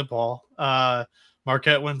Marquette DePaul.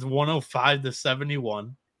 Marquette wins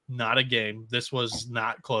 105-71. Not a game. This was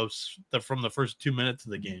not close from the first 2 minutes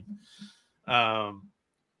of the game.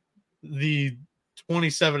 The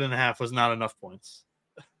 27.5 was not enough points.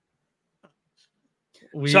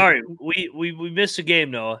 Sorry, we missed a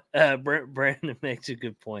game, Noah. Brandon makes a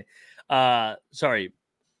good point. Sorry.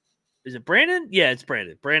 Is it Brandon? Yeah, it's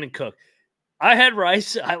Brandon. Brandon Cook. I had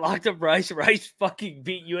Rice. I locked up Rice. Rice fucking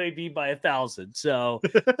beat UAB by 1,000. So,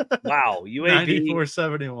 wow. UAB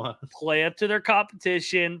 94-71. Play up to their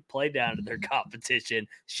competition. Play down to their competition.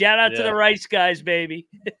 Shout out to the Rice guys, baby.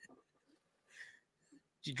 Did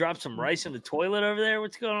you drop some rice in the toilet over there?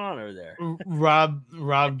 What's going on over there?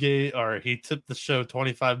 Rob gave, or he tipped the show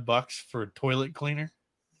 $25 for a toilet cleaner.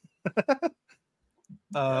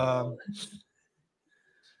 So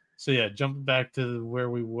yeah, jumping back to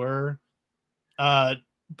where we were.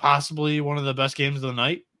 Possibly one of the best games of the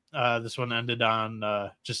night. This one ended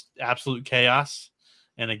on just absolute chaos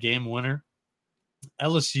and a game winner.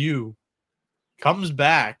 LSU comes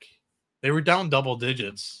back. They were down double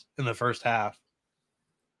digits in the first half.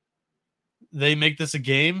 They make this a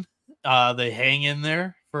game. They hang in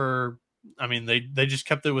there they just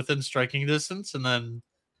kept it within striking distance. And then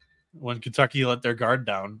when Kentucky let their guard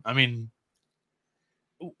down,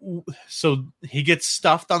 so he gets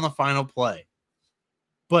stuffed on the final play,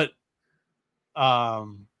 but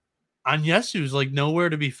Onyesu's like nowhere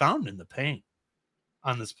to be found in the paint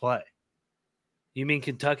on this play. You mean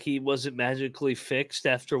Kentucky wasn't magically fixed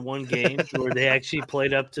after one game where they actually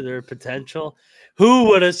played up to their potential?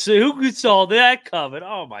 Who saw that coming?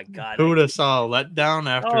 Oh my God! Who would have saw a letdown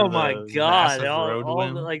after? Oh my God! Road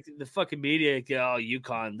win? Like the fucking media,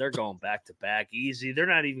 UConn, they're going back to back easy. They're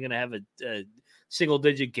not even going to have a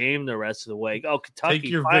single-digit game the rest of the way. Oh, Kentucky,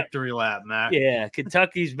 take your victory lap, Matt. Yeah,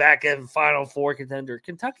 Kentucky's back at Final Four contender.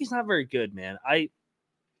 Kentucky's not very good, man.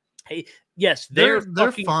 Yes, they're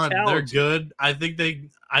fun. Talented. They're good.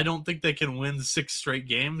 I don't think they can win 6 straight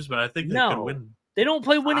games, but I think they could win. They don't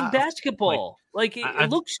play winning basketball. It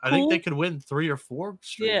looks cool. I think they could win 3 or 4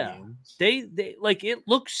 straight games. They like it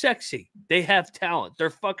looks sexy. They have talent. Their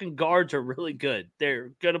fucking guards are really good.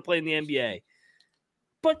 They're gonna play in the NBA.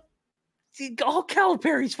 But all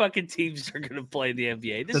Calipari's fucking teams are gonna play in the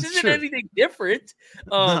NBA. This isn't anything different.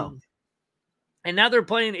 No. And now they're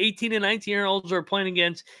playing 18 and 19-year-olds are playing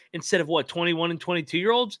against, instead of 21 and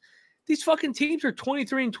 22-year-olds. These fucking teams are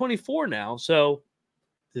 23 and 24 now. So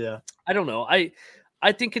yeah, I don't know. I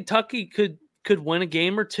think Kentucky could win a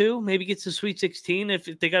game or two, maybe get to Sweet 16 if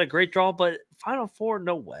they got a great draw, but Final Four,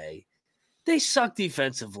 no way. They suck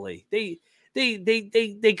defensively. They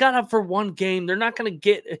got up for one game. They're not going to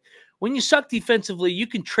get – when you suck defensively, you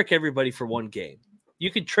can trick everybody for one game.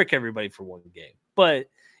 But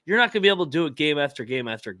 – you're not going to be able to do it game after game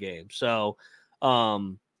after game. So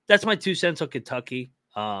that's my 2 cents on Kentucky.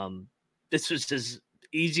 This was as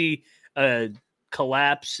easy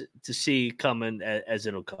collapse to see coming as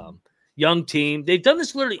it'll come. Young team. They've done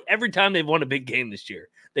this literally every time they've won a big game this year.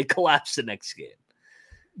 They collapse the next game.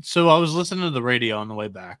 So I was listening to the radio on the way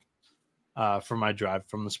back for my drive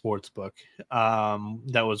from the sports book.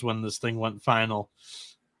 That was when this thing went final.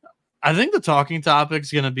 I think the talking topic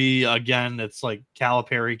is going to be, again, it's like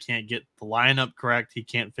Calipari can't get the lineup correct. He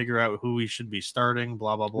can't figure out who he should be starting,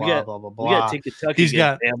 blah, blah, blah, blah, blah, blah. We got to take Kentucky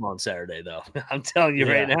Bam on Saturday, though. I'm telling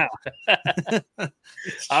you right now.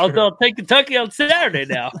 I'll take Kentucky on Saturday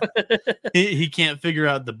now. he can't figure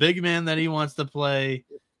out the big man that he wants to play.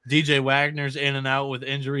 DJ Wagner's in and out with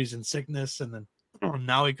injuries and sickness, and then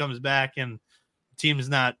now he comes back and the team's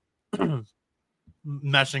not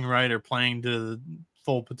meshing right or playing to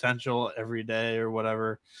full potential every day or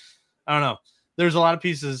whatever. I don't know. There's a lot of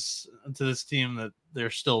pieces to this team that they're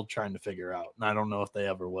still trying to figure out, and I don't know if they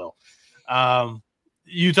ever will.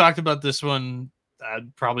 You talked about this one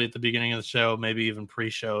probably at the beginning of the show, maybe even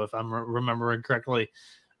pre-show, if I'm remembering correctly.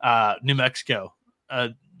 New Mexico.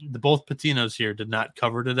 Both Patinos here did not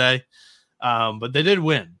cover today, but they did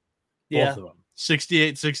win. Both of them.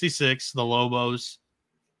 68-66, the Lobos.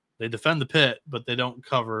 They defend the pit, but they don't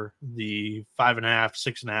cover the 5.5,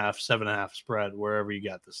 6.5, 7.5 spread wherever you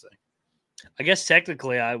got this thing. I guess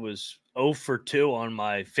technically I was 0 for 2 on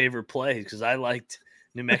my favorite plays because I liked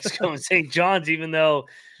New Mexico and St. John's, even though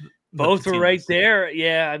both were right there.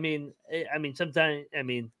 Yeah, I mean, sometimes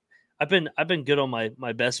I've been good on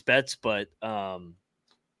my best bets, but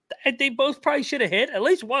they both probably should have hit. At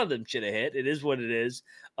least one of them should have hit. It is what it is.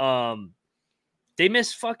 They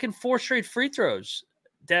missed fucking 4 straight free throws.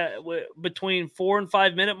 That between 4 and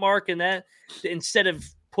 5 minute mark, and that instead of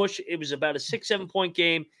it was about a 6-7 point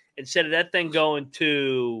game. Instead of that thing going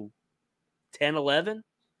to 10-11,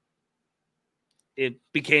 it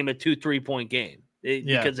became a 2-3 point game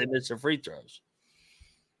because they missed their free throws.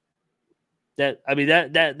 That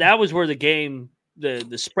was where the game,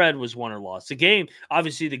 the spread was won or lost. The game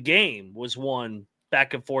was won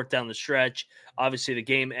back and forth down the stretch. Obviously, the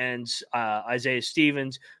game ends. Isaiah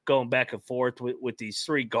Stevens going back and forth with these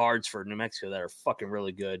 3 guards for New Mexico that are fucking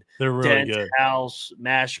really good. They're really good. House,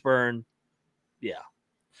 Mashburn. Yeah.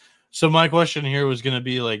 So my question here was going to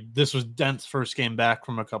be like, this was Dent's first game back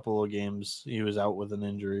from a couple of games. He was out with an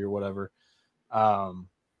injury or whatever. The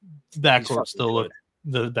backcourt still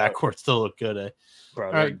look good. Eh?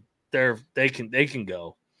 Bro, right. They can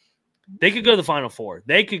go. They could go to the Final Four.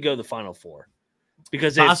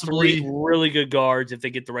 Because they have 3 really good guards if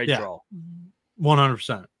they get the right draw.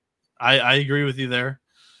 100%. I agree with you there.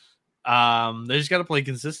 They just got to play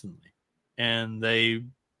consistently, and they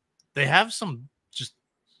have some just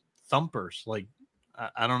thumpers. Like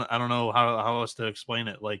I don't know how else to explain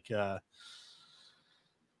it. Like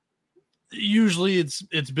usually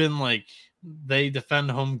it's been like they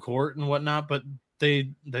defend home court and whatnot, but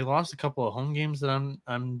they lost a couple of home games that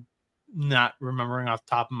I'm not remembering off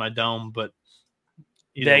the top of my dome, but.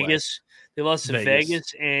 Vegas. They lost to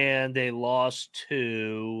Vegas, and they lost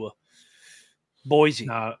to Boise.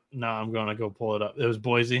 No, I'm going to go pull it up. It was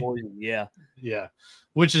Boise. Boise, yeah. Yeah,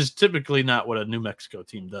 which is typically not what a New Mexico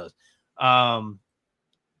team does.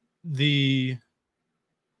 They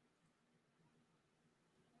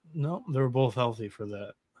were both healthy for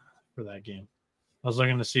that game. I was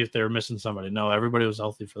looking to see if they were missing somebody. No, everybody was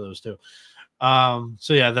healthy for those two.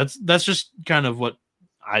 So yeah, that's just kind of what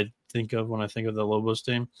I think of when I think of the Lobos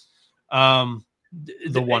team.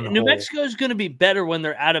 New Mexico is going to be better when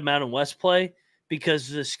they're out of Mountain West play because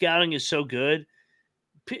the scouting is so good.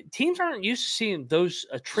 Teams aren't used to seeing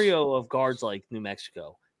a trio of guards like New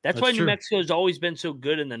Mexico. That's why New Mexico has always been so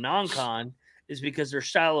good in the non-con, is because their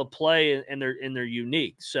style of play and they're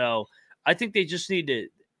unique. So I think they just need to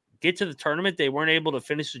get to the tournament. They weren't able to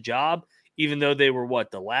finish the job, even though they were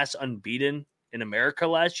the last unbeaten in America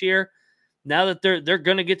last year. Now that they're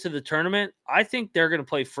going to get to the tournament, I think they're going to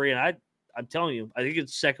play free. And I'm telling you, I think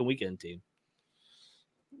it's the second weekend team.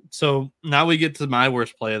 So now we get to my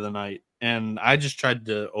worst play of the night. And I just tried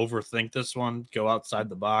to overthink this one, go outside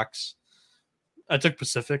the box. I took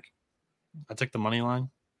Pacific. I took the money line.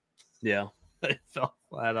 Yeah. They fell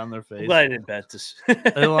flat on their face. I'm glad I didn't bet this.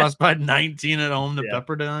 They lost by 19 at home to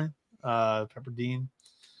Pepperdine.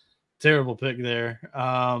 Terrible pick there.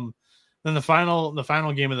 Then the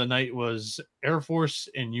final game of the night was Air Force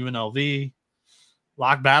and UNLV.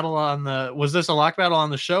 Lock battle was this a lock battle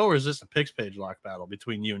on the show, or is this a picks page lock battle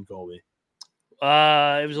between you and Colby?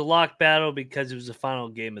 It was a lock battle because it was the final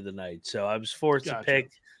game of the night. So I was forced to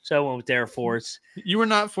pick. So I went with Air Force. You were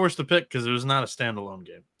not forced to pick because it was not a standalone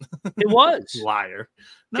game. It was. Liar.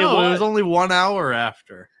 No, it was only 1 hour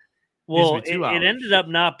after. Well, it ended up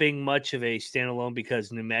not being much of a standalone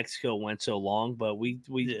because New Mexico went so long. But we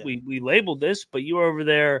labeled this. But you were over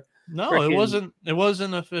there. No, it wasn't. It was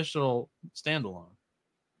an official standalone.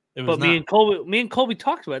 Me and Colby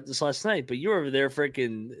talked about this last night, but you were over there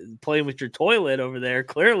freaking playing with your toilet over there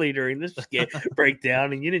clearly during this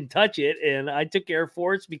breakdown, and you didn't touch it. And I took Air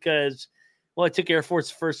Force because, I took Air Force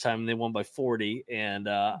the first time and they won by 40, and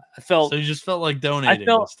I felt. So you just felt like donating.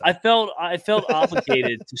 I felt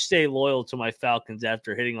obligated to stay loyal to my Falcons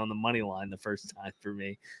after hitting on the money line the first time for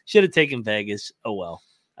me. Should have taken Vegas. Oh well,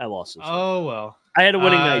 I lost. Oh well, I had a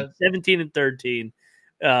winning night, 17-13.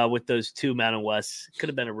 With those two Mountain Wests. Could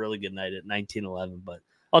have been a really good night at 19-11, but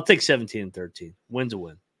I'll take 17-13. Win's a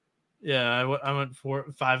win. Yeah, I went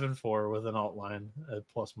 5-4 with an alt line at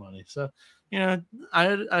plus money. So, I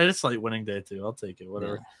had a slight winning day too. I'll take it,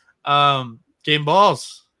 whatever. Yeah. Game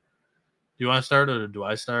balls. Do you want to start or do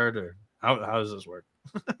I start, or how does this work?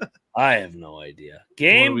 I have no idea.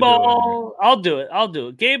 Game ball. I'll do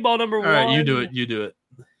it. Game ball number 1. All right, you do it.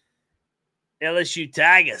 LSU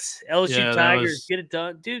Tigers. Tigers get it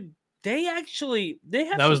done, dude. They have.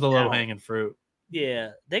 That was the low hanging fruit.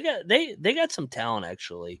 Yeah, they got some talent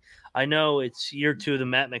actually. I know it's year 2 of the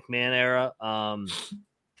Matt McMahon era.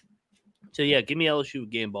 So yeah, give me LSU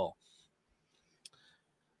game ball.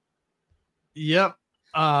 Yep,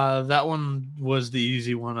 that one was the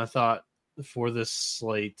easy one I thought for this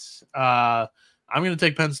slate. I'm going to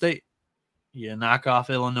take Penn State. You knock off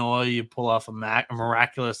Illinois, you pull off a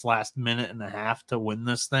miraculous last minute and a half to win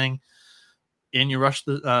this thing, and you rush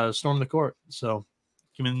the storm the court. So,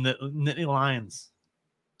 give me the Nittany Lions.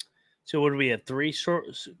 So, what do we have? 3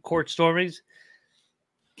 court stormings?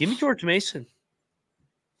 Give me George Mason.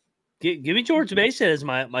 Give me George Mason as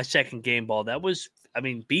my second game ball. That was,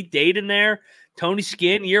 beat Dayton there. Tony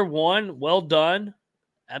Skinn, year 1. Well done.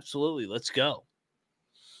 Absolutely. Let's go.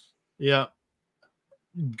 Yeah.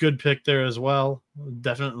 Good pick there as well.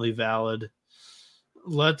 Definitely valid.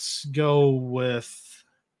 Let's go with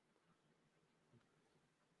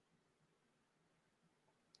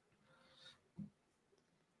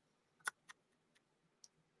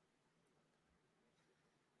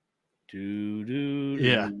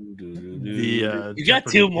Yeah. You got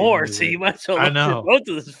Jeopardy 2 more, music. so you might as well look both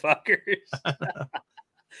of those fuckers.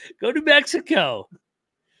 Go to Mexico.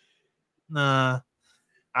 Nah.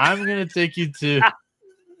 I'm gonna take you to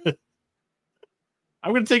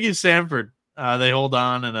I'm going to take you to Sanford. They hold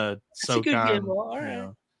on in a SoCon, all right.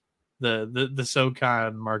 The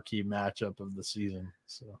SoCon marquee matchup of the season.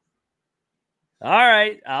 So, all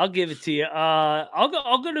right, I'll give it to you. I'll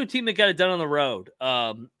go to a team that got it done on the road,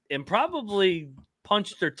 and probably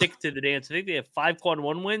punched their ticket to the dance. I think they have 5 quad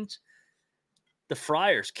 1 wins. The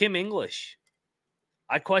Friars, Kim English.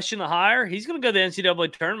 I question the hire. He's going to go to the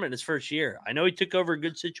NCAA tournament his first year. I know he took over a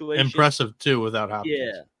good situation. Impressive too, without Hopkins.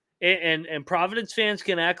 Yeah. And Providence fans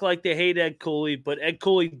can act like they hate Ed Cooley, but Ed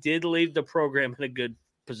Cooley did leave the program in a good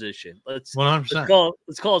position. Let's 100%.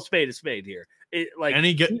 Let's call a spade here.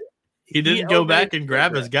 He didn't go back and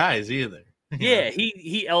grab his guys either. Yeah,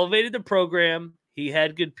 he elevated the program. He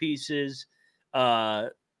had good pieces.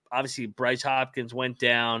 Obviously Bryce Hopkins went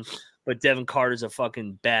down, but Devin Carter's a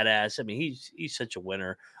fucking badass. I mean, he's such a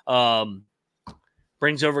winner.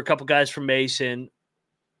 Brings over a couple guys from Mason.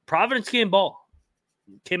 Providence game ball.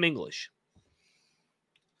 Kim English.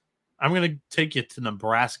 I'm going to take you to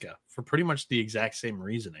Nebraska for pretty much the exact same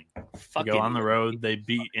reasoning. They go on the road. They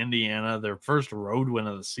beat Indiana, their first road win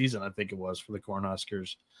of the season, I think it was, for the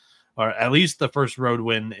Cornhuskers. Or at least the first road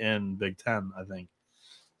win in Big Ten, I think.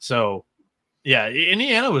 So, yeah,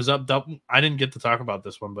 Indiana was up double. I didn't get to talk about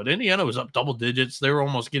this one, but Indiana was up double digits. They were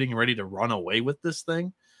almost getting ready to run away with this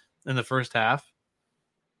thing in the first half.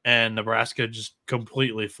 And Nebraska just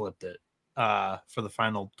completely flipped it for the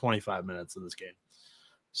final 25 minutes of this game.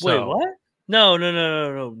 So, wait, what? No.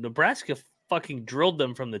 Nebraska fucking drilled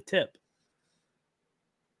them from the tip.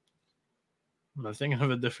 Am I thinking of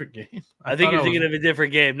a different game? I think you're thinking of a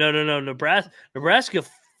different game. No. Nebraska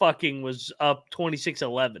fucking was up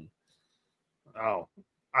 26-11. Oh,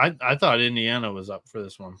 I thought Indiana was up for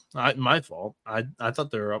this one. My fault. I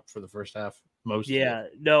thought they were up for the first half. Indiana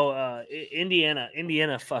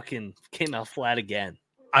fucking came out flat again.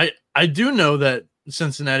 I do know that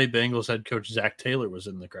Cincinnati Bengals head coach Zach Taylor was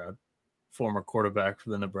in the crowd, former quarterback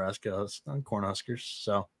for the Nebraska Cornhuskers.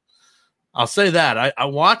 So I'll say that I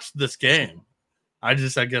watched this game. I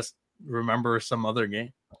guess remember some other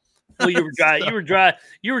game. Well, you were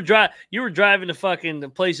driving to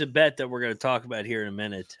fucking place a bet that we're going to talk about here in a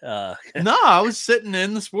minute. No, I was sitting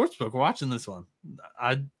in the sportsbook watching this one.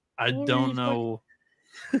 I don't know.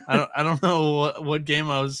 I don't know what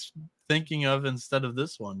game I was thinking of instead of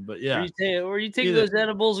this one, but yeah. Were you taking those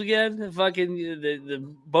edibles again? The fucking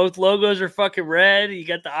the both logos are fucking red. You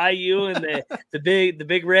got the IU and the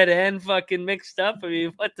big red N fucking mixed up. I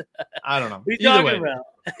mean, what the? I don't know. What are you talking about?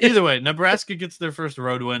 Either way, Nebraska gets their first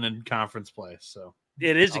road win in conference play. So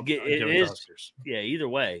it is yeah. Either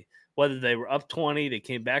way, whether they were up 20, they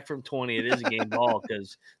came back from 20. It is a game ball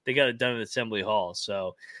because they got it done at Assembly Hall.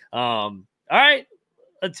 So, all right,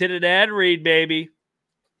 let's hit an ad read, baby.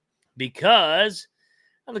 Because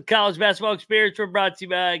on the College Basketball Experience, we're brought to you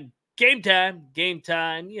by Game Time. Game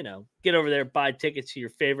Time, get over there, buy tickets to your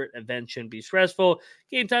favorite event. Shouldn't be stressful.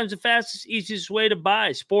 Game Time's the fastest, easiest way to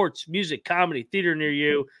buy sports, music, comedy, theater near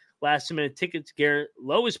you. Last-minute tickets,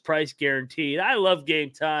 lowest price guaranteed. I love Game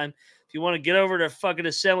Time. If you want to get over to fucking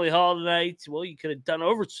Assembly Hall tonight, well, you could have done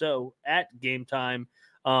over so at Game Time.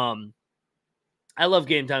 I love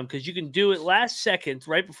Game Time because you can do it last second,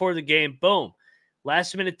 right before the game. Boom.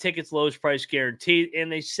 Last-minute tickets, lowest price guaranteed,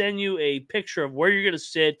 and they send you a picture of where you're going to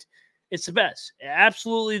sit. It's the best.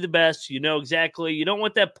 Absolutely the best. You know exactly. You don't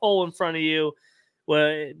want that pole in front of you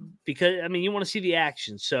because, you want to see the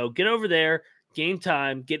action. So get over there, Game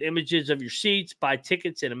Time, get images of your seats, buy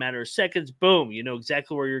tickets in a matter of seconds. Boom. You know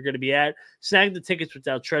exactly where you're going to be at. Snag the tickets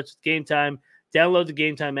without stress with Game Time. Download the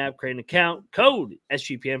Game Time app, create an account, code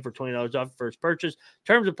SGPN for $20 off first purchase.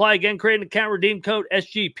 Terms apply. Again, create an account, redeem code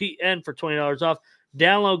SGPN for $20 off.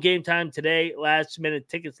 Download Game Time today. Last-minute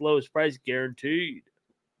tickets, lowest price guaranteed.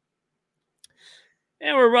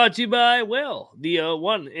 And we're brought to you by, the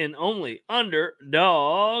one and only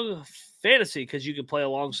Underdog Fantasy, because you can play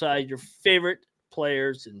alongside your favorite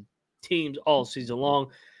players and teams all season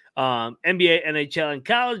long. NBA, NHL, and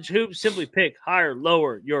college hoops. Simply pick higher,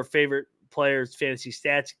 lower your favorite players' fantasy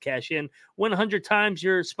stats, cash in, win 100 times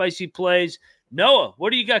your spicy plays. Noah, what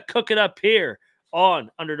do you got cooking up here on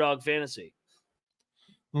Underdog Fantasy?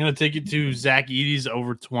 I'm going to take you to Zach Edey's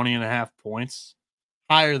over 20.5 points,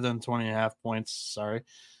 higher than 20.5 points. Sorry.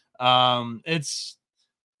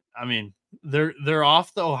 They're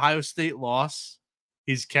off the Ohio State loss.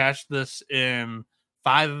 He's cashed this in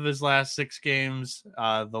 5 of his last 6 games.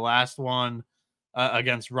 The last one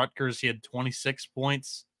against Rutgers, he had 26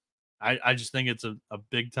 points. I just think it's a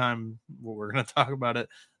big time. We're going to talk about it.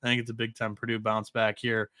 I think it's a big time Purdue bounce back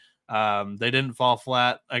here. They didn't fall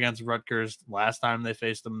flat against Rutgers last time they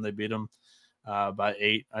faced them. They beat them by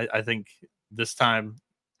 8. I think this time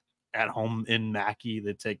at home in Mackey,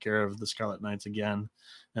 they take care of the Scarlet Knights again,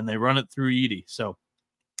 and they run it through Edey. So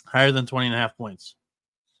higher than 20.5 points.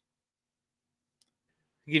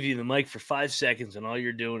 Give you the mic for 5 seconds, and all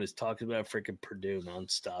you're doing is talking about freaking Purdue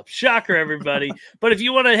nonstop. Shocker, everybody. But if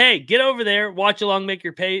you want to, get over there, watch along, make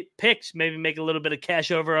your picks, maybe make a little bit of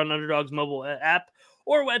cash over on Underdog's mobile app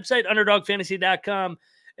or website, underdogfantasy.com.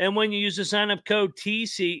 And when you use the sign-up code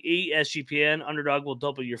TCESGPN, Underdog will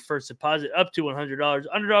double your first deposit up to $100.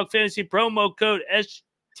 Underdog Fantasy promo code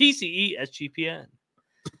TCESGPN.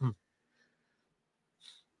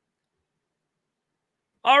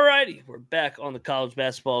 All righty, we're back on the College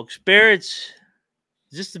Basketball Experience.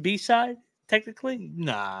 Is this the B-side? technically?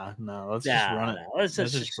 No. Let's just run it. Let's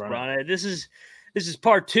just run it. This is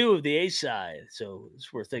part 2 of the A side. So this is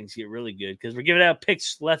where things get really good because we're giving out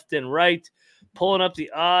picks left and right, pulling up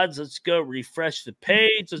the odds. Let's go refresh the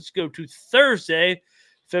page. Let's go to Thursday,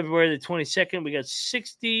 February the 22nd. We got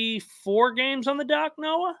 64 games on the dock,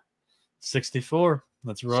 Noah? 64.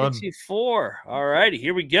 Let's run. 64. All righty,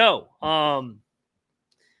 here we go.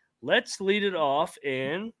 Let's lead it off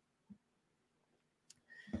in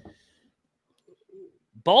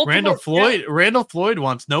Baltimore. Randall Floyd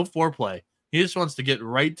wants no foreplay. He just wants to get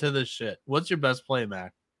right to this shit. What's your best play,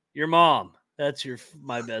 Mac? Your mom. That's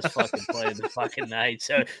my best fucking play of the fucking night.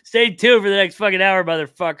 So stay tuned for the next fucking hour,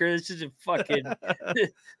 motherfucker. This isn't fucking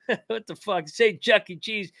what the fuck? Say Chuck E.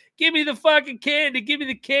 Cheese. Give me the fucking candy. Give me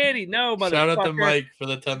the candy. No, motherfucker. Shout out to Mike for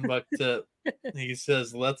the $10 tip. He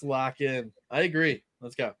says, let's lock in. I agree.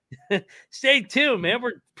 Let's go. Stay tuned, man.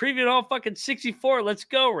 We're previewing all fucking 64. Let's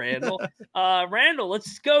go, Randall. Randall,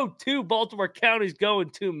 let's go to Baltimore County's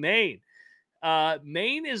going to Maine.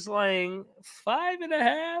 Maine is laying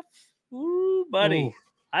 5.5. Ooh, buddy. Ooh.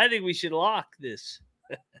 I think we should lock this.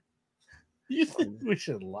 You think we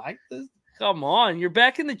should lock this? Come on. You're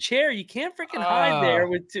back in the chair. You can't freaking hide there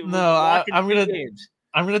with two. No, I'm gonna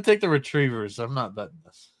take the Retrievers. I'm not betting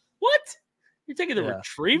this. What? You're taking the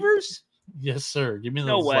Retrievers? Yes, sir. Give me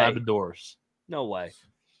those Labradors. No way.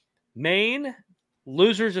 Maine,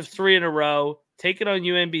 losers of 3 in a row, taking on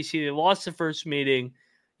UMBC. They lost the first meeting.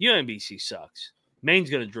 UMBC sucks.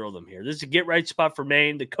 Maine's going to drill them here. This is a get-right spot for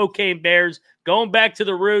Maine. The Cocaine Bears going back to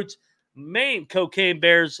the roots. Maine Cocaine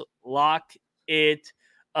Bears lock it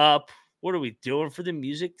up. What are we doing for the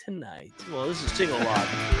music tonight? Well, this is single lock.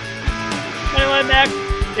 Anyway, back,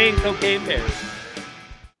 Maine Cocaine Bears.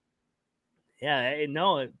 Yeah,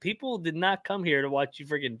 no, people did not come here to watch you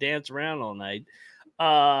freaking dance around all night.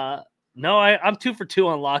 No, I'm 2 for 2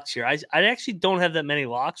 on locks here. I actually don't have that many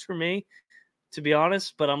locks for me, to be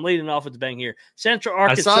honest, but I'm leading off with the bang here. Central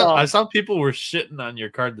Arkansas. I saw people were shitting on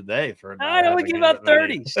your card today for. I only give out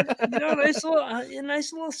 30s.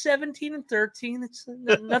 Nice little 17 and 13. It's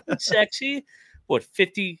nothing sexy. What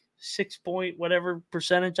 56 point whatever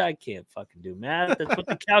percentage? I can't fucking do math. That's what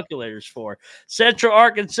the calculator's for. Central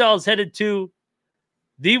Arkansas is headed to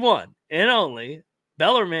the one and only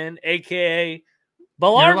Bellarmine, aka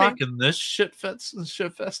Bellarmine. You're locking this shit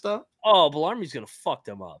fest up. Oh, Bellarmine's gonna fuck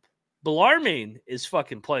them up. Bellarmine is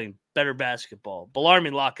fucking playing better basketball.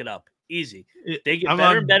 Bellarmine, lock it up. Easy. They get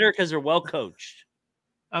better and better because they're well coached.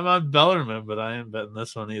 I'm on Bellarmine, but I ain't betting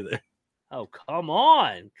this one either. Oh, come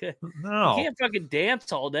on. No. You can't fucking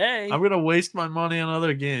dance all day. I'm going to waste my money on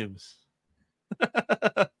other games.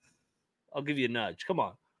 I'll give you a nudge. Come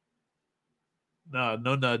on.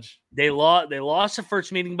 No nudge. They lost the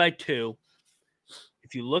first meeting by 2.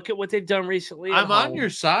 If you look at what they've done recently, I'm on your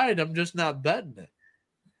side. I'm just not betting it.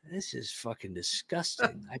 This is fucking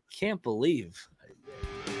disgusting. I can't believe.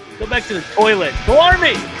 Go back to the toilet.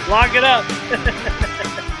 Bellarmine, lock it up.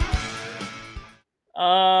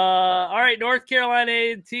 All right, North Carolina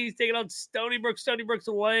A&T taking on Stony Brook. Stony Brook's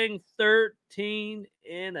laying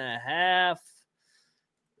 13.5.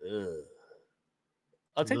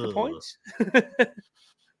 I'll take the points.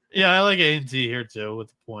 Yeah, I like A&T here too with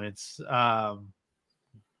the points.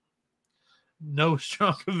 No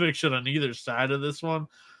strong conviction on either side of this one.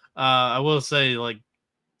 I will say, like,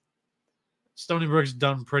 Stony Brook's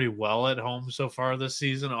done pretty well at home so far this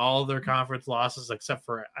season. All of their conference losses, except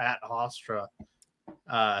for at Hofstra,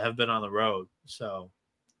 have been on the road. So,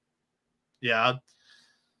 yeah.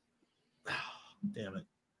 Damn it.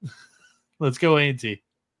 Let's go A&T.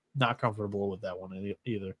 Not comfortable with that one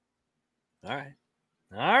either. All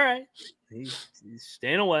right. He's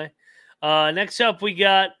staying away. Next up,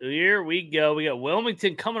 here we go. We got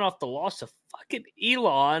Wilmington coming off the loss to fucking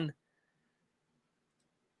Elon.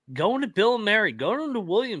 Going to Bill and Mary. Going to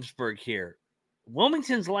Williamsburg here.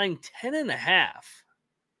 Wilmington's laying 10.5.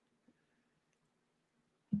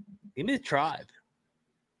 Give me the Tribe.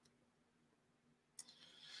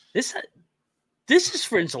 This is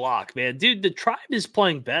Fringe Lock, man. Dude, the Tribe is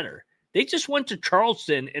playing better. They just went to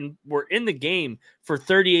Charleston and were in the game for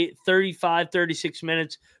 38, 35, 36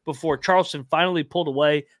 minutes before Charleston finally pulled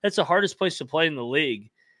away. That's the hardest place to play in the league.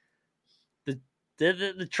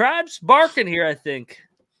 The Tribe's barking here, I think.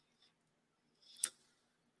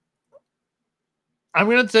 I'm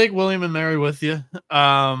going to take William and Mary with you.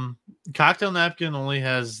 Cocktail Napkin only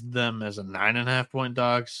has them as a 9.5 point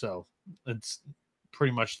dog, so it's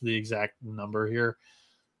pretty much the exact number here.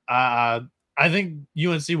 I think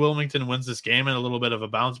UNC Wilmington wins this game in a little bit of a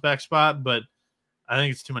bounce back spot, but I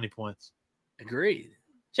think it's too many points. Agreed.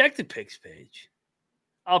 Check the picks page.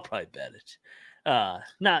 I'll probably bet it.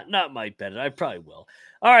 Not might bet it. I probably will.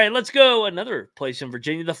 All right, let's go. Another place in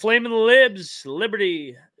Virginia. The Flamin' Libs,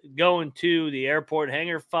 Liberty going to the airport.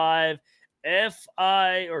 Hangar 5.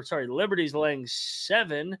 Liberty's laying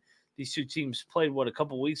 7. These two teams played a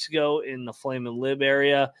couple weeks ago in the Flamin' Lib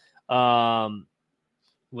area.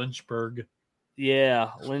 Lynchburg.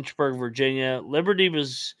 Yeah, Lynchburg, Virginia. Liberty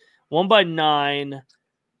was won by 9.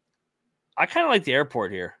 I kind of like the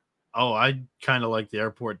airport here. Oh, I kind of like the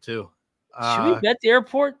airport too. Should we bet the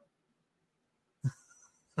airport?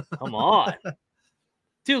 Come on.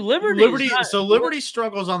 Dude, Liberty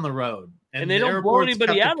struggles on the road. And they don't blow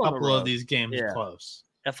anybody out on the road. A couple of these games close.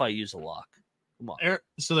 FIU's a lock. Come on.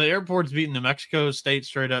 So the airport's beating New Mexico State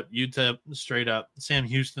straight up, UTEP straight up, Sam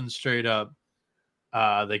Houston straight up.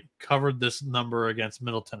 They covered this number against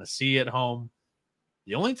Middle Tennessee at home.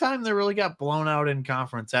 The only time they really got blown out in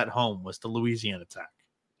conference at home was the Louisiana Tech,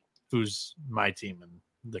 who's my team in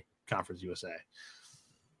the Conference USA.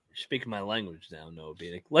 You're speaking my language now, Noah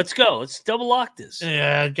Beanick. Let's go. Let's double lock this.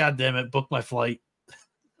 Yeah, God damn it. Book my flight.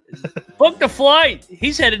 Book the flight.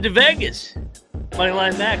 He's headed to Vegas.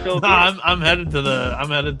 Moneyline Mac. No, I'm headed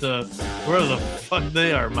to where the fuck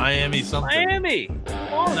they are. Miami something. Miami.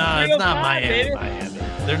 No, it's not Miami. Miami.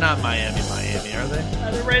 They're not Miami, are they?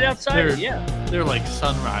 They're right outside. They're like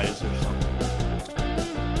Sunrise or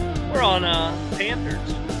something. We're on Panthers.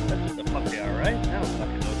 That's what the fuck they are, right? I don't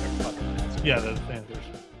fucking know what they're fucking is. Yeah, the Panthers.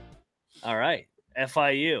 All right.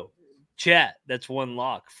 FIU. Chat. That's one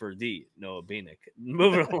lock for the Noah Beanick.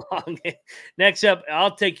 Moving along. Next up,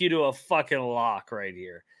 I'll take you to a fucking lock right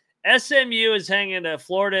here. SMU is hanging to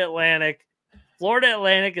Florida Atlantic. Florida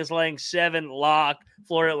Atlantic is laying 7 lock.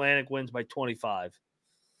 Florida Atlantic wins by 25.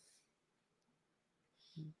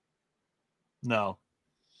 No.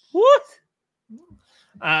 What?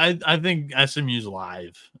 I think SMU's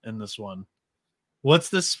live in this one. What's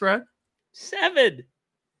this spread? 7.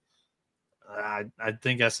 I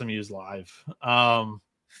think SMU's live.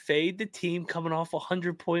 Fade the team coming off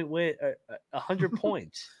 100-point win, 100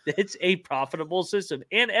 points. It's a profitable system,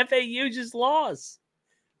 and FAU just lost.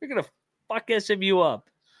 They're gonna fuck SMU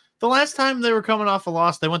up. The last time they were coming off a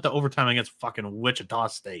loss, they went to overtime against fucking Wichita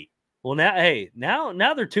State. Well,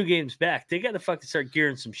 now they're 2 games back. They got to fucking start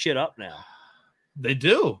gearing some shit up now. They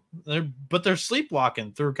do. They're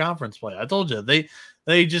sleepwalking through conference play. I told you they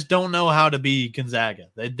just don't know how to be Gonzaga.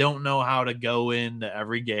 They don't know how to go into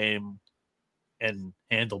every game and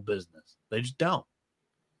handle business. They just don't.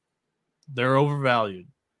 They're overvalued.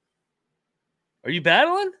 Are you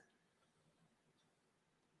battling?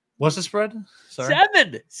 What's the spread? Sorry.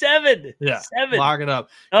 7. Yeah. 7. Lock it up.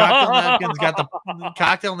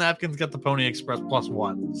 Cocktail napkins got the Pony Express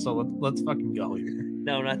 +1. So let's fucking go here.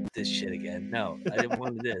 No, not this shit again. No, I didn't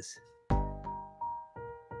want this.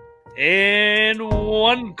 In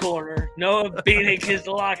one corner, Noah Beanick is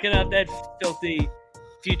locking up that filthy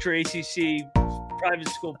future ACC private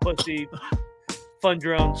school pussy. Fund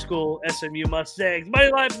your own school, SMU Mustangs.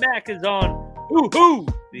 Moneyline Mac is on. Hoo-hoo!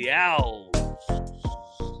 The Owls.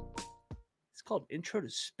 It's called Intro to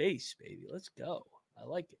Space, baby. Let's go. I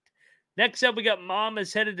like it. Next up, we got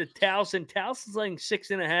Mama's headed to Towson. Towson's laying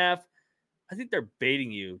 6.5. I think they're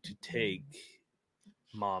baiting you to take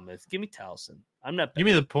Monmouth. Give me Towson. I'm not. Give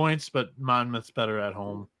me the points, but Monmouth's better at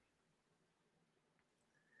home.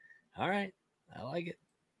 All right. I like it.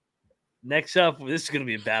 Next up, this is going to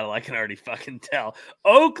be a battle. I can already fucking tell.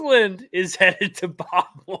 Oakland is headed to Bob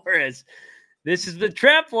Morris. This is the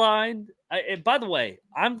trap line. And by the way,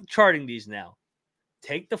 I'm charting these now.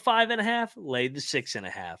 Take the 5.5, lay the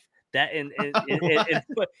 6.5. That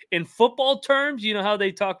in football terms, you know how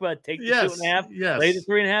they talk about take the 2.5, lay the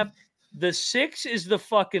 3.5. The 6 is the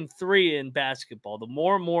fucking 3 in basketball. The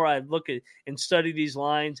more and more I look at and study these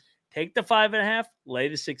lines, take the 5.5, lay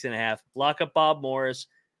the 6.5, lock up Bob Morris.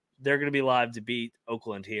 They're going to be live to beat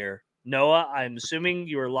Oakland here. Noah, I'm assuming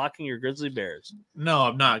you are locking your Grizzly Bears. No,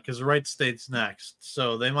 I'm not, because Wright State's next.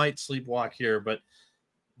 So they might sleepwalk here, but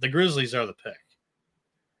the Grizzlies are the pick.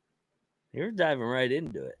 You're diving right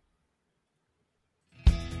into it.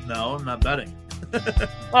 No, I'm not betting.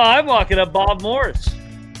 I'm locking up Bob Morris.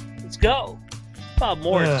 Let's go. Bob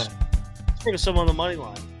Morris. Let's bring some on the money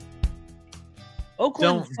line.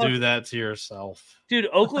 Oakland, don't do that to yourself. Dude,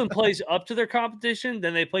 Oakland plays up to their competition,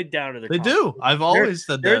 then they play down to their competition. They do. I've always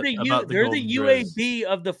said that. They're the UAB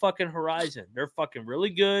of the fucking horizon. They're fucking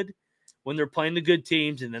really good when they're playing the good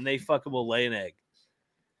teams, and then they fucking will lay an egg.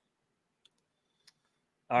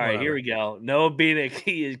 All right, here we go. Noah Beanick,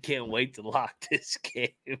 he can't wait to lock this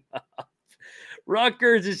game up.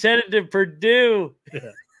 Rutgers is headed to Purdue.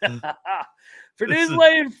 Yeah. Purdue's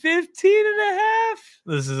laying 15.5.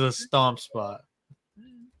 This is a stomp spot.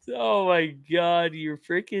 Oh my God, you're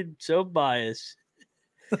freaking so biased.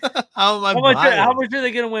 How am I How much are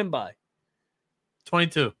they going to win by?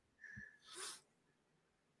 22.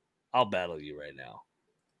 I'll battle you right now.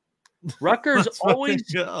 Rutgers always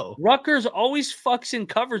fucks in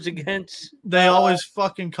covers against. They always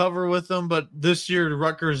fucking cover with them, but this year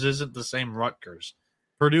Rutgers isn't the same Rutgers.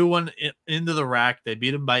 Purdue went into the rack. They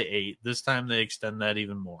beat them by 8. This time they extend that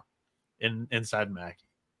even more inside Mackey.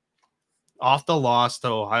 Off the loss to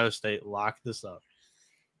Ohio State, lock this up.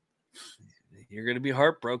 You're going to be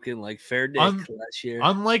heartbroken like Fair Dick last year.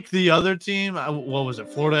 Unlike the other team, what was it,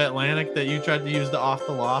 Florida Atlantic, that you tried to use the off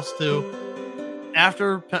the loss to?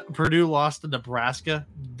 After Purdue lost to Nebraska,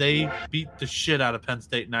 they beat the shit out of Penn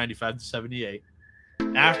State 95-78.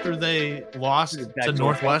 After they lost to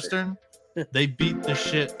Northwestern, they beat the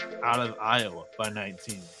shit out of Iowa by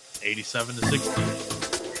 19,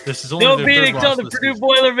 87-16. This is only no their beating third till loss the this Purdue season.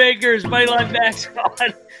 Boilermakers. Mighty Linebacks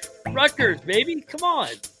on Rutgers, baby. Come on.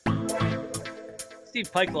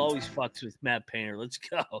 Steve Peichel always fucks with Matt Painter. Let's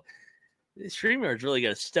go. The StreamYard's really got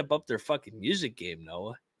to step up their fucking music game,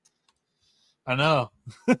 Noah. I know.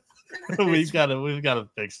 we've got to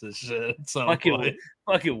fix this shit at some point.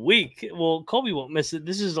 Fucking week. Well, Colby won't miss it.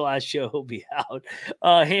 This is the last show he'll be out.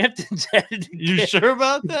 Hampton's headed. You sure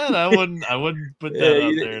about that? I wouldn't put that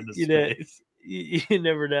out there in the space. You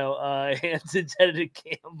never know. Hampton's headed to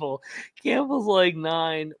Campbell. Campbell's like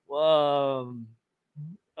 9.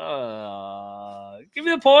 Give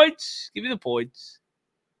me the points. Give me the points.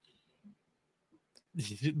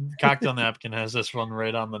 Cocktail Napkin has this one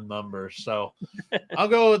right on the number, so I'll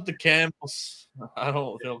go with the Campbells. I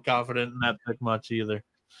don't feel confident in that pick much either.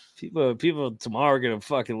 People tomorrow are gonna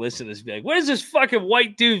fucking listen to this and be like, what is this fucking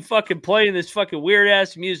white dude fucking playing this fucking weird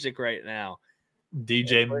ass music right now?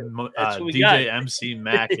 DJ MC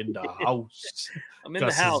Mac in the house. I'm in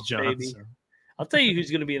the house, baby. I'll tell you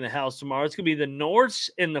who's gonna be in the house tomorrow. It's gonna be the Norse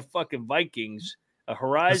and the fucking Vikings, a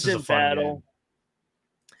Horizon battle. Game.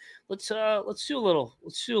 Let's do a little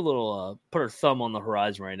put our thumb on the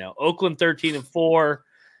horizon right now. Oakland 13-4.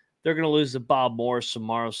 They're gonna lose to Bob Morris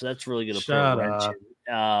tomorrow, so that's really gonna put a wrench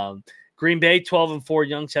in. Green Bay 12-4,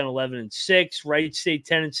 Youngstown 11-6, Wright State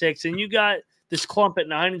 10-6, and you got this clump at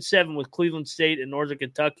 9-7 with Cleveland State and Northern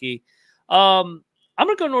Kentucky. I'm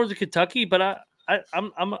gonna go Northern Kentucky, but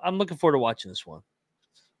I'm looking forward to watching this one.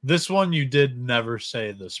 This one you did never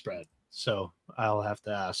say the spread, so I'll have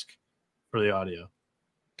to ask for the audio.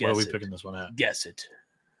 What are we picking this one at? Guess it.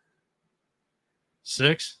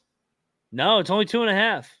 6? No, it's only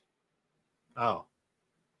 2.5. Oh.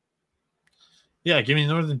 Yeah, give me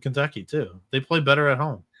Northern Kentucky too. They play better at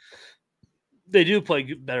home. They do play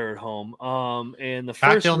better at home. And the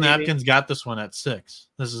Cocktail Napkins got this one at 6.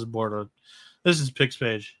 This is border. This is Picks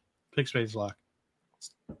Page. Picks Page lock.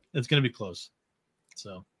 It's going to be close.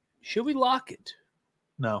 So, should we lock it?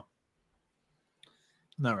 No.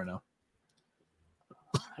 Not right now.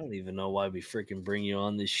 I don't even know why we freaking bring you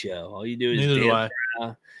on this show. All you do is Neither do I.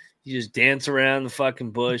 around. You just dance around the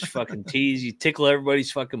fucking bush, fucking tease. You tickle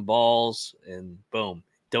everybody's fucking balls, and boom,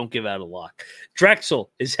 don't give out a lock.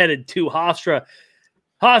 Drexel is headed to Hofstra.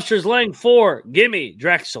 Hofstra's laying 4. Gimme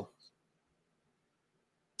Drexel.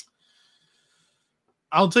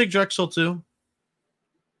 I'll take Drexel too.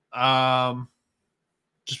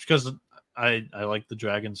 Just because I like the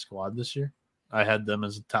Dragon squad this year. I had them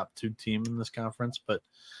as a top 2 team in this conference, but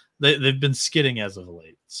they've been skidding as of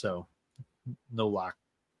late, so no lock.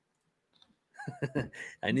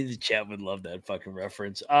 I knew the chat would love that fucking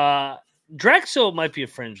reference. Drexel might be a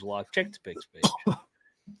fringe lock. Check the picks page.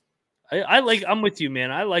 I'm with you,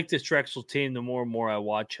 man. I like this Drexel team the more and more I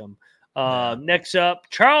watch them. Next up,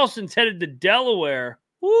 Charleston's headed to Delaware.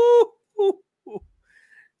 Woo!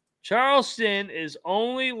 Charleston is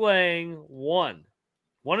only laying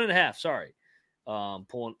 1.5. Sorry.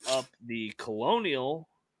 Pulling up the Colonial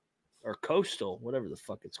or Coastal, whatever the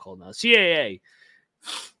fuck it's called now. CAA.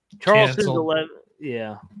 Charleston's 11.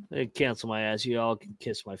 Yeah, they cancel my ass. You all can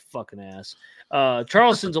kiss my fucking ass.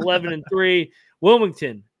 Charleston's 11-3.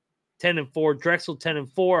 Wilmington 10-4. Drexel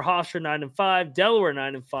 10-4. Hofstra 9-5. Delaware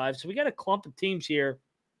 9-5. So we got a clump of teams here.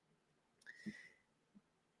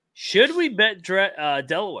 Should we bet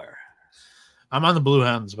Delaware? I'm on the Blue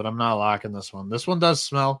Hens, but I'm not locking this one. This one does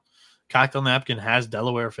smell. Cocktail Napkin has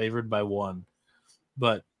Delaware favored by 1,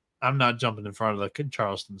 but I'm not jumping in front of the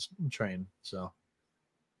Charleston's train. So,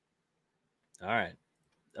 all right.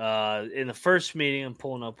 In the first meeting, I'm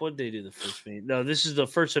pulling up. What did they do the first meeting? No, this is the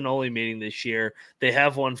first and only meeting this year. They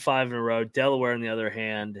have won 5 in a row. Delaware, on the other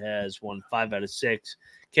hand, has won 5 out of 6.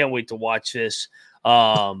 Can't wait to watch this.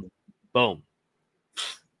 Boom.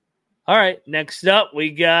 All right, next up we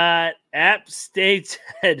got App State's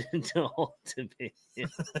heading to Old Dominion.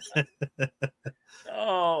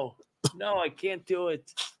 Oh no, I can't do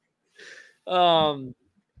it.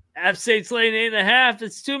 App State's laying 8.5.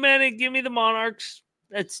 That's too many. Give me the Monarchs.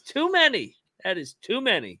 That's too many. That is too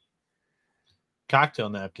many. Cocktail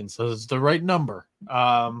napkins. So it's the right number.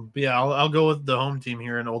 But yeah, I'll go with the home team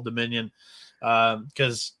here in Old Dominion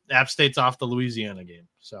because App State's off the Louisiana game.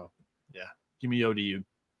 So yeah, give me ODU.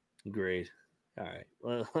 Great. All right.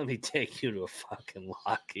 Well, let me take you to a fucking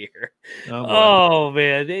lock here. Oh,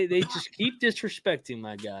 man. They just keep disrespecting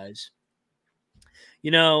my guys.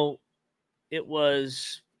 You know, it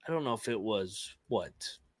was, I don't know if it was,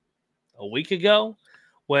 a week ago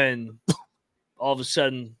when all of a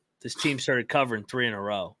sudden this team started covering 3 in a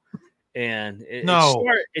row. And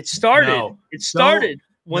it started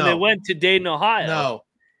when they went to Dayton, Ohio. No.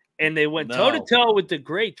 And they went toe-to-toe with the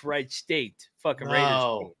great Wright State fucking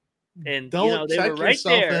Raiders team. And don't they check were right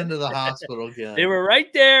yourself there. into the hospital again. They were right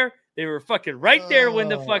there. They were fucking right there to win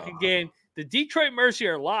the fucking game. The Detroit Mercy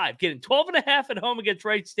are live, getting 12.5 at home against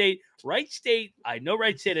Wright State. Wright State, I know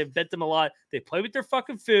Wright State. I've bet them a lot. They play with their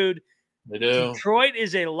fucking food. They do. Detroit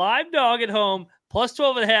is a live dog at home, plus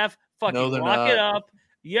 12.5. Fucking lock it up.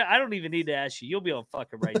 Yeah, I don't even need to ask you. You'll be on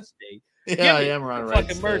fucking Wright State. Yeah, I am on Wright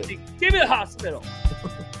State. Mercy. Give me the hospital.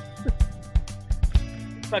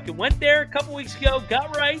 Fucking went there a couple weeks ago,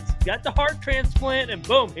 got right, got the heart transplant, and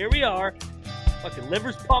boom, here we are. Fucking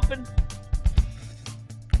liver's pumping.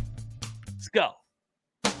 Let's go.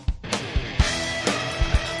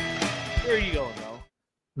 Where are you going, bro?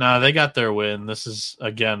 Nah, they got their win. This is,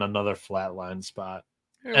 again, another flatline spot.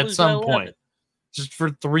 At some point, just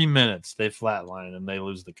for 3 minutes, they flatline and they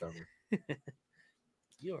lose the cover.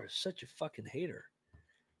 You are such a fucking hater.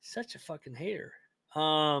 Such a fucking hater.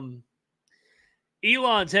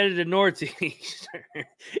 Elon's headed to Northeastern.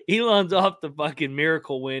 Elon's off the fucking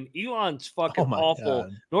miracle win. Elon's fucking awful.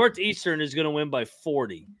 God. Northeastern is going to win by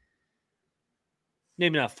 40.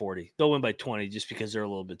 Maybe not 40. They'll win by 20 just because they're a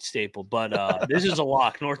little bit staple. But this is a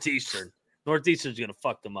lock. Northeastern. Northeastern's going to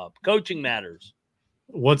fuck them up. Coaching matters.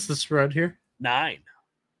 What's the spread here? 9.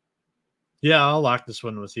 Yeah, I'll lock this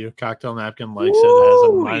one with you. Cocktail Napkin likes it. Has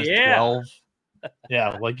a minus 12. Yeah,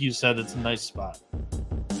 like you said, it's a nice spot.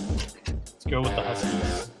 Let's go with the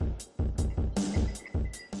Huskies.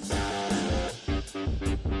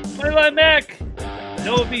 Moneyline Mac.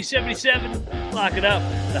 Noah B77. Lock it up.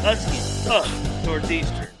 The Huskies.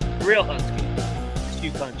 Northeastern. The real Huskies.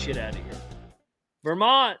 UConn shit out of here.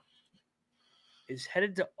 Vermont is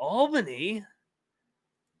headed to Albany.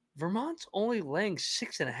 Vermont's only laying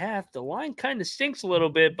 6.5. The line kind of stinks a little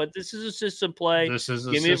bit, but this is a system play.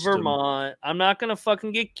 Give me Vermont. I'm not going to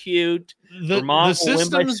fucking get cute. The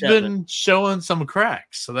system's been showing some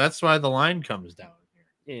cracks, so that's why the line comes down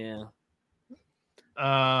here.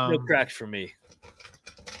 Yeah. No cracks for me.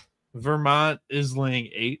 Vermont is laying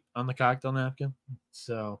 8 on the Cocktail Napkin.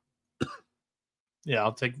 So, yeah,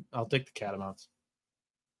 I'll take the Catamounts.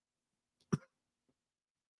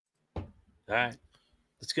 All right.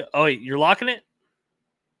 Let's go. Oh, wait, you're locking it?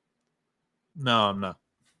 No, I'm not.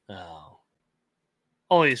 Oh.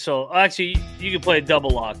 Only so. Actually, you can play a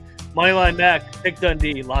double lock. Moneyline Mac, pick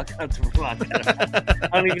Dundee, lock out the Vermont Catamounts.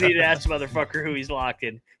 I don't even need to ask the motherfucker who he's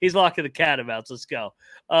locking. He's locking the Catamounts. Let's go.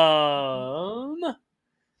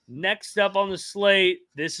 Next up on the slate,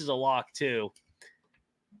 this is a lock too.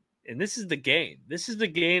 And this is the game. This is the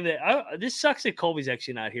game that this sucks that Colby's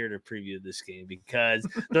actually not here to preview this game because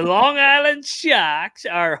the Long Island Sharks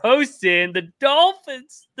are hosting the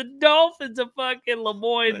Dolphins. The Dolphins of fucking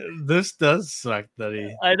Lemoyne. This does suck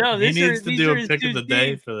that I know. He needs to do a pick of the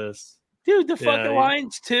day for this. Dude, the fucking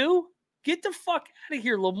Lions too? Get the fuck out of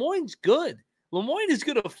here. Lemoyne's good. Lemoyne is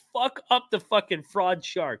going to fuck up the fucking fraud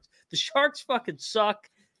Sharks. The Sharks fucking suck.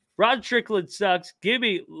 Rod Strickland sucks. Give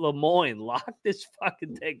me Lemoyne. Lock this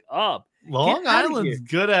fucking thing up. Long Island's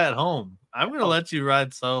good at home. I'm going to let you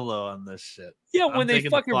ride solo on this shit. Yeah, when they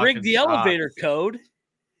fucking rigged the elevator code.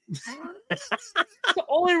 That's the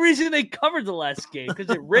only reason they covered the last game,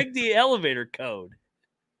 because it rigged the elevator code.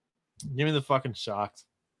 Give me the fucking Sharks.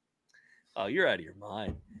 Oh, you're out of your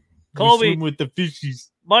mind. Colby with the fishies.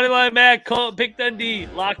 Moneyline Mac, pick Dundee,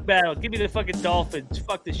 lock battle. Give me the fucking Dolphins.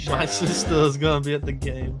 Fuck this shit. My sister is gonna be at the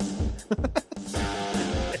game.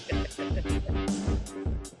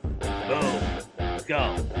 Boom. Let's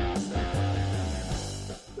go.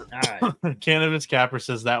 All right. Cannabis Capper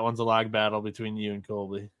says that one's a log battle between you and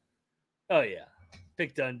Colby. Oh yeah.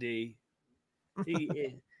 Pick Dundee.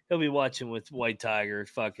 He'll be watching with White Tiger.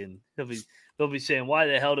 Fucking, they'll be saying, "Why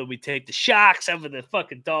the hell did we take the Sharks over the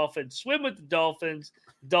fucking Dolphins? Swim with the Dolphins.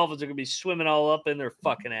 The Dolphins are gonna be swimming all up in their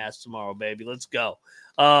fucking ass tomorrow, baby. Let's go."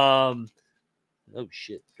 Oh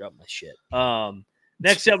shit, dropped my shit.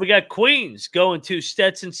 Next up, we got Queens going to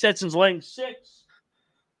Stetson. Stetson's laying 6.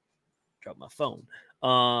 Drop my phone.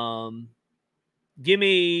 Give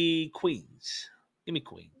me Queens. Give me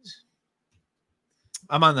Queens.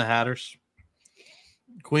 I'm on the Hatters.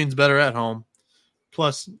 Queen's better at home.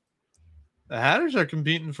 Plus, the Hatters are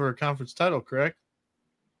competing for a conference title, correct?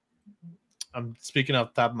 I'm speaking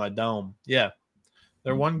off the top of my dome. Yeah.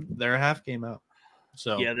 They're a half game out.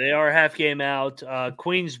 So yeah, they are a half game out.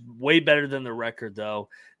 Queens way better than the record, though.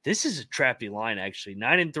 This is a trappy line, actually.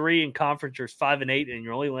 9-3 in conference, or 5-8, and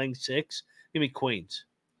you're only laying 6. Give me Queens.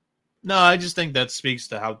 No, I just think that speaks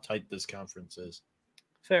to how tight this conference is.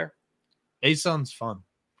 Fair. ASUN's fun.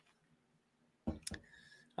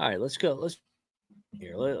 All right, let's go. Let's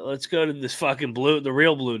go to this fucking the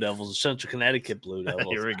real Blue Devils, the Central Connecticut Blue Devils.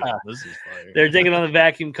 Here we go. This is fire. They're taking on the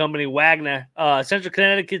vacuum company Wagner. Central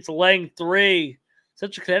Connecticut's laying 3.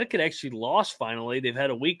 Central Connecticut actually lost finally. They've had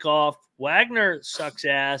a week off. Wagner sucks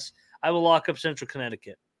ass. I will lock up Central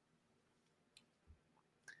Connecticut.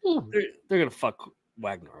 They're gonna fuck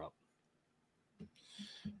Wagner up.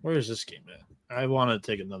 Where is this game at? I want to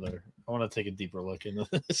take a deeper look into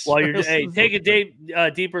this. While you're take a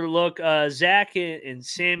deeper look. Zach and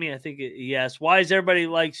Sammy, I think yes. Why is everybody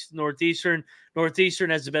likes Northeastern? Northeastern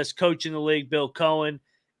has the best coach in the league, Bill Cohen,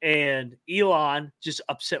 and Elon just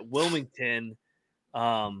upset Wilmington.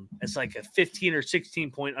 It's like a 15 or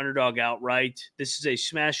 16 point underdog outright. This is a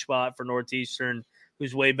smash spot for Northeastern,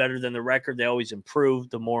 who's way better than the record. They always improve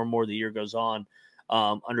the more and more the year goes on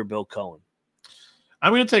under Bill Cohen.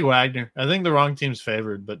 I'm going to take Wagner. I think the wrong team's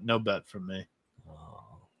favored, but no bet from me.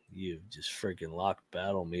 Oh, you just freaking lock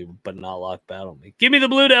battle me, but not lock battle me. Give me the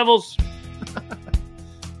Blue Devils.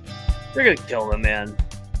 They're going to kill them, man.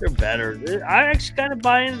 They're better. I actually kind of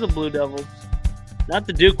buy into the Blue Devils, not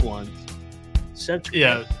the Duke ones.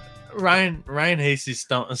 Yeah, Ryan Hasty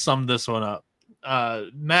summed this one up.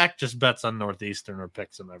 Mac just bets on Northeastern or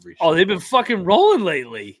picks them every show. Oh, they've been fucking rolling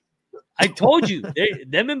lately. I told you,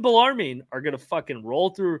 them and Bellarmine are going to fucking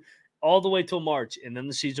roll through all the way till March, and then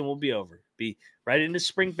the season will be over. Be right into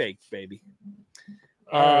spring break, baby.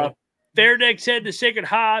 Right. Fairdeck said the Sacred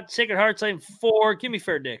Heart's laying 4. Give me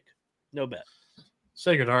Fairdeck. No bet.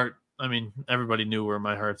 Sacred Heart. I mean, everybody knew where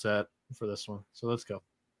my heart's at for this one, so let's go.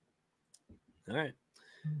 All right.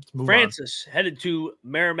 Move Francis headed to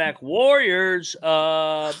Merrimack Warriors.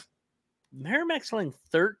 Merrimack's laying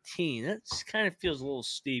 13. That kind of feels a little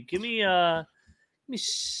steep. Give me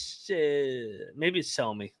maybe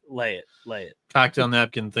sell me. Lay it. Cocktail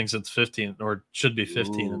Napkin thinks it's 15 or should be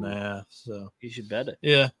 15 and a half. So you should bet it.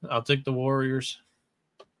 Yeah, I'll take the Warriors.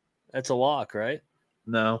 That's a lock, right?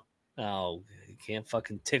 No. Oh, you can't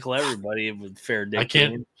fucking tickle everybody with fair dick.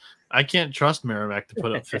 I can't trust Merrimack to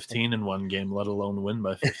put up 15 in one game, let alone win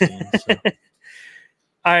by 15. So.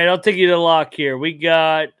 All right, I'll take you to lock here. We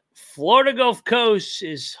got Florida Gulf Coast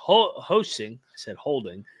is hosting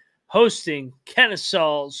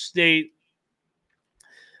Kennesaw State.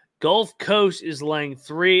 Gulf Coast is laying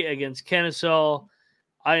 3 against Kennesaw.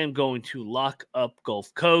 I am going to lock up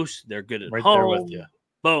Gulf Coast. They're good at right home. There with you.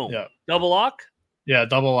 Boom. Yeah. Double lock? Yeah,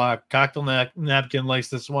 double lock. Cocktail Napkin likes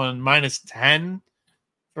this one. -10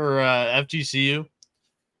 for FGCU.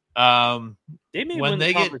 They may win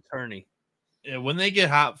the conference tourney. Yeah, when they get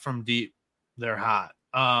hot from deep, they're hot.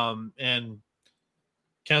 And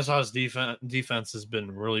Kennesaw's defense has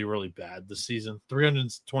been really, really bad this season.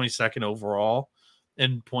 322nd overall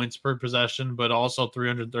in points per possession, but also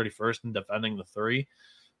 331st in defending the 3.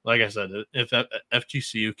 Like I said, if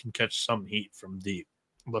FGCU can catch some heat from deep,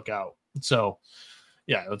 look out. So,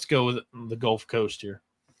 yeah, let's go with the Gulf Coast here.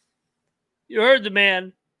 You heard the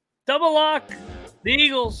man. Double lock. The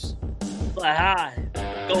Eagles fly high.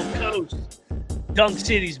 Gulf Coast. Dunk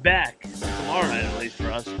City's back. Tomorrow night, at least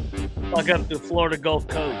for us. Lock up to Florida Gulf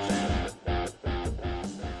Coast.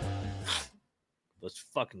 Let's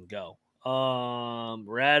fucking go.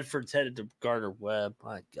 Radford's headed to Gardner Webb.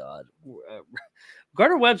 My God.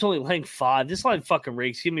 Gardner Webb's only laying 5. This line fucking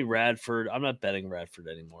reeks. Give me Radford. I'm not betting Radford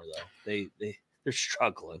anymore, though. They're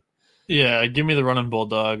struggling. Yeah, give me the running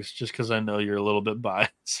Bulldogs just because I know you're a little bit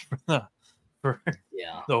biased for the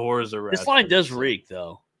horrors of Radford. This line does reek,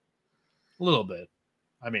 though. A little bit.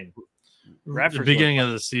 I mean, Radford's the beginning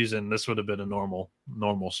of the season, this would have been a normal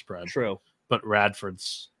spread. True. But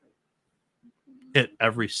Radford's hit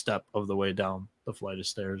every step of the way down the flight of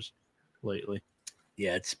stairs lately.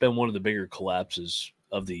 Yeah, it's been one of the bigger collapses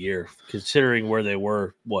of the year, considering where they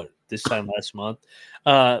were, this time last month.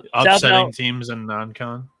 Upsetting teams in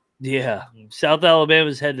non-con. Yeah. South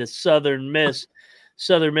Alabama's headed to Southern Miss.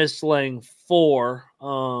 Southern Miss laying 4.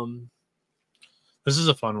 This is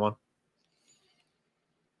a fun one.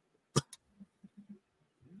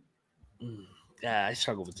 Yeah, I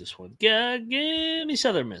struggle with this one. Give me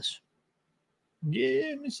Southern Miss.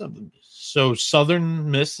 Give me something. So Southern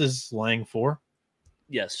Miss is laying 4?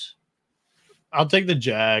 Yes. I'll take the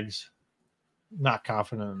Jags. Not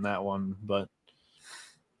confident in that one, but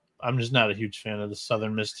I'm just not a huge fan of the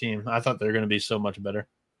Southern Miss team. I thought they were going to be so much better.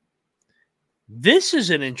 This is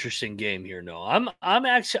an interesting game here. No, I'm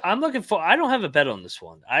looking for. I don't have a bet on this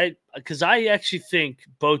one. Because I actually think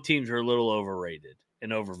both teams are a little overrated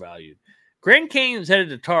and overvalued. Grand Canyon's headed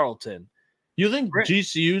to Tarleton. You think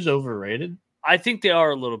GCU's overrated? I think they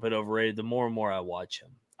are a little bit overrated. The more and more I watch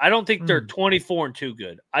them, I don't think they're 24-2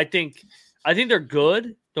 good. I think they're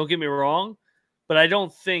good. Don't get me wrong, but I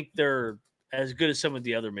don't think they're as good as some of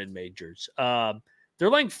the other mid majors. They're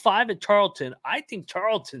laying 5 at Tarleton. I think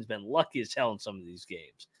Tarleton's been lucky as hell in some of these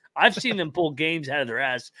games. I've seen them pull games out of their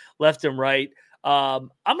ass left and right. I'm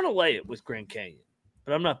going to lay it with Grand Canyon,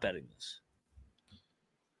 but I'm not betting this.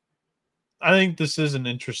 I think this is an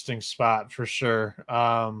interesting spot for sure.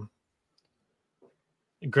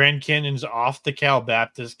 Grand Canyon's off the Cal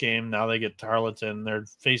Baptist game. Now they get Tarleton. They're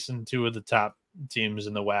facing 2 of the top teams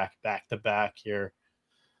in the WAC back-to-back here.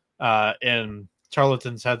 And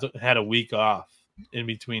Tarleton's had a week off in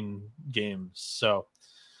between games. So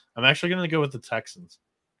I'm actually going to go with the Texans.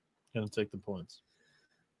 Going to take the points.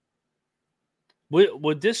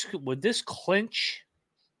 Would this clinch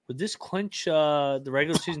the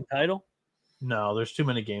regular season title? No, there's too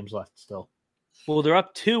many games left still. Well, they're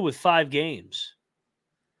up 2 with 5 games.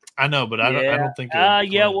 I know, but I don't think.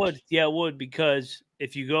 It would. Yeah, it would, because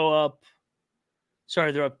if you go up,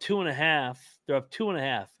 they're up 2.5. They're up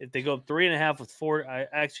 2.5. If they go up 3.5 with 4,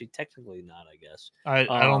 technically not. I guess. I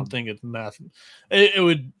don't think it's math. It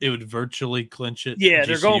would virtually clinch it. Yeah,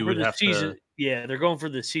 they're going for the season. They're going for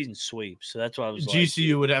the season sweep. So that's why I was.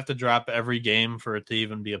 GCU would have to drop every game for it to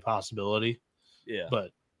even be a possibility. Yeah,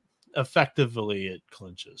 but effectively it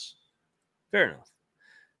clinches. Fair enough.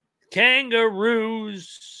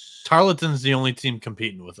 Kangaroos. Tarleton's the only team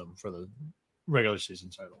competing with them for the regular season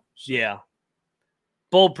title. So. Yeah.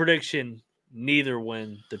 Bold prediction: neither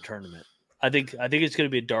win the tournament. I think it's going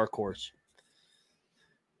to be a dark horse.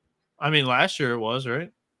 I mean, last year it was,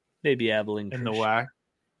 right? Maybe Abilene in the WAC.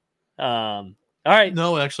 All right.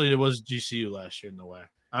 No, actually, it was GCU last year in the WAC.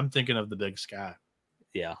 I'm thinking of the Big Sky.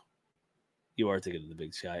 Yeah. You are thinking of the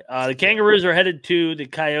Big Sky. The Kangaroos are headed to the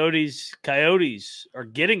Coyotes. Coyotes are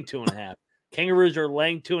getting 2.5. Kangaroos are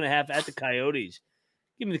laying 2.5 at the Coyotes.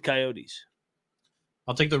 Give me the Coyotes.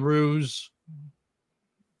 I'll take the Roos.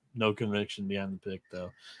 No conviction behind the pick,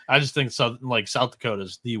 though. I just think South Dakota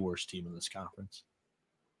is the worst team in this conference.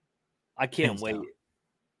 I can't wait. Down.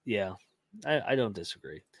 Yeah, I don't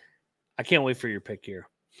disagree. I can't wait for your pick here.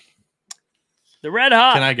 The Red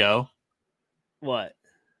Hot. Can I go? What?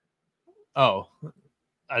 Oh,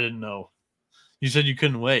 I didn't know. You said you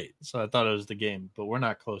couldn't wait, so I thought it was the game, but we're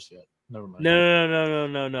not close yet. Never mind.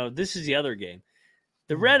 No. This is the other game.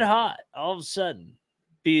 The Red Hot, all of a sudden,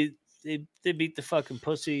 they beat the fucking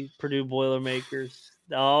pussy Purdue Boilermakers.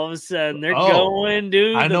 All of a sudden, they're going,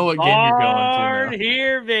 dude. I know what game you're going to now.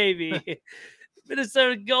 Here, baby.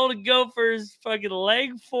 Minnesota Golden Gophers fucking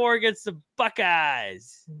leg 4 against the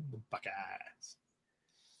Buckeyes.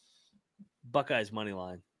 Buckeyes money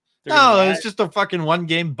line. It's just a fucking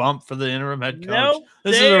 1-game bump for the interim head coach. Nope,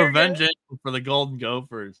 this is a revenge for the Golden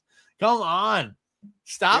Gophers. Come on.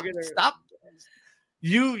 Stop.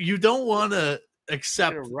 You don't want to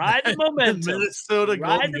accept ride the momentum. The Minnesota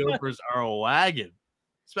Golden Gophers are a wagon.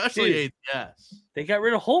 Especially ATS. They got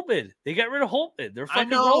rid of Holtman. They're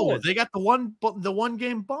fucking rolling. They got the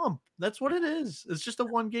 1-game bump. That's what it is. It's just a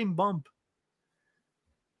 1-game bump.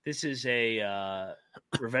 This is a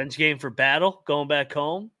revenge game for Battle going back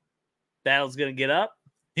home. Battle's gonna get up.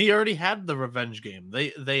 He already had the revenge game.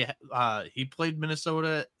 He played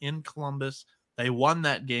Minnesota in Columbus. They won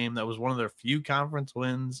that game. That was one of their few conference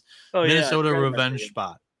wins. Minnesota revenge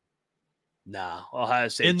spot. Nah, Ohio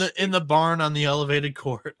State in the barn on the elevated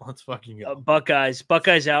court. Let's fucking go.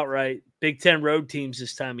 Buckeyes outright. Big Ten road teams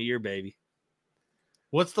this time of year, baby.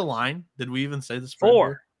 What's the line? Did we even say this?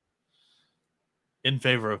 4. In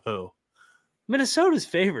favor of who? Minnesota's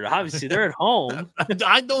favored. Obviously, they're at home.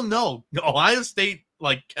 I don't know. Ohio State,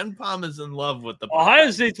 Ken Palm is in love with the Ohio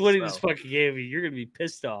State's winning this fucking game. You're gonna be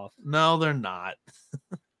pissed off. No, they're not.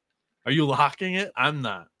 Are you locking it? I'm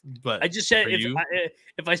not. But I just said for you?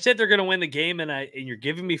 if I said they're going to win the game and you're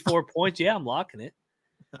giving me 4 points, yeah, I'm locking it.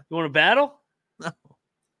 You want to battle? No.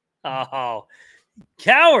 Oh,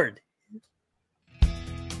 coward.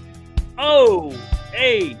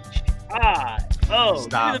 O-H-I-O. Give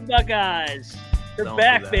Stop. me the Buckeyes. They're Don't do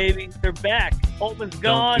back, that. baby. They're back. Holtman's Don't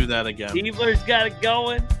gone. do that again. Diebler's got it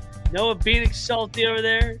going. Noah Phoenix salty over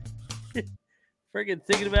there. Freaking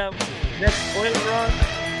thinking about next toilet run.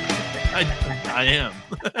 I am.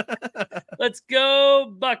 Let's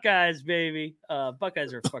go Buckeyes, baby.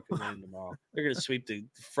 Buckeyes are fucking winning tomorrow. They're going to sweep the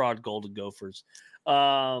fraud Golden Gophers.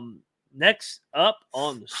 Next up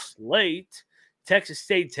on the slate, Texas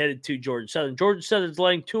State's headed to Georgia Southern. Georgia Southern's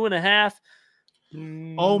laying 2.5.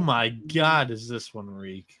 Oh my God, is this one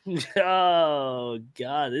Reek? Oh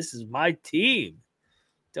God, this is my team.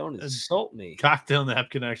 Don't insult me. Cocktail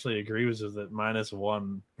Napkin actually agrees with it.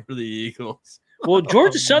 -1 for the Eagles. Well,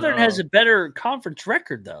 Georgia Oh, Southern no. has a better conference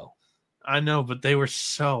record, though. I know, but they were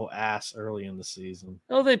so ass early in the season.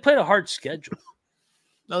 Oh, they played a hard schedule.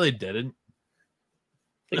 No, they didn't.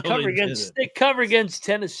 They No, cover they against didn't. they cover against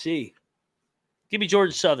Tennessee. Give me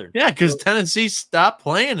Georgia Southern. Yeah, because Tennessee stopped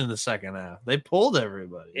playing in the second half. They pulled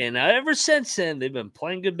everybody. And ever since then, they've been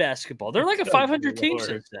playing good basketball. They're like a Good 500 team Lord.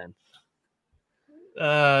 since then.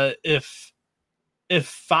 If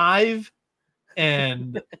 5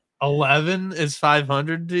 and 11 is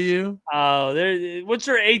 500 to you, Oh, what's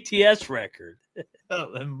their ATS record?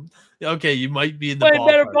 okay, you might be in the Play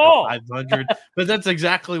better ballpark ball. of 500, but that's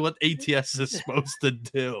exactly what ATS is supposed to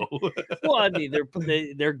do. Well, I mean,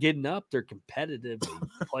 they're getting up. They're competitive.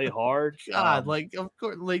 They play hard. God, like of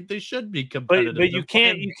course, like they should be competitive. but you They're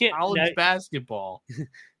can't- playing you can't- college now- basketball.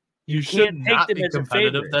 You can't should take not them be as a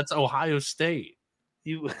competitive. favorite. That's Ohio State.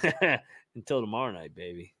 You until tomorrow night,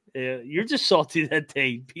 baby. You're just salty that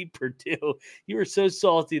they beat Purdue. You were so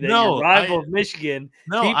salty that No, your rival of Michigan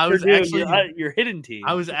No, beat I was Purdue, actually your hidden team.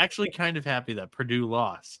 I was actually kind of happy that Purdue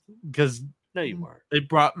lost because No, you weren't. it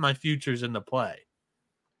brought my futures into play.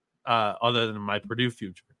 Other than my Purdue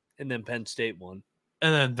future. And then Penn State won.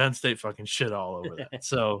 And then Penn State fucking shit all over that.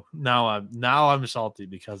 So now I'm salty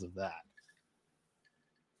because of that.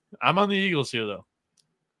 I'm on the Eagles here though.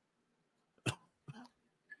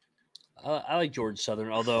 I like Georgia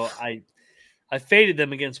Southern, although I faded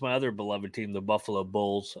them against my other beloved team, the Buffalo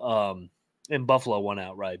Bulls. And Buffalo won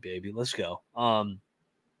outright, baby. Let's go.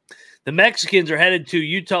 The Mexicans are headed to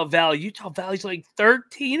Utah Valley. Utah Valley's like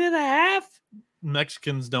 13.5.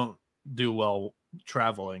 Mexicans don't do well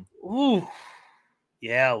traveling. Ooh.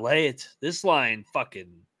 Yeah, lay it. This line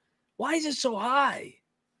fucking. Why is it so high?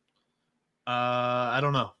 I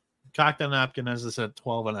don't know. Cocktail Napkin has this at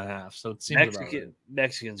 12.5. So it seems about right.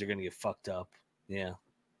 Mexicans are going to get fucked up. Yeah,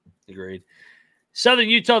 agreed. Southern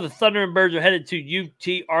Utah, the Thundering Birds are headed to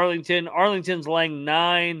UT Arlington. Arlington's laying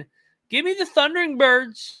 9. Give me the Thundering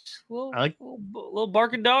Birds. Little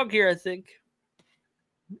barking dog here, I think.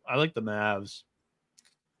 I like the Mavs.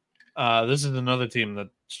 This is another team that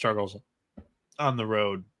struggles on the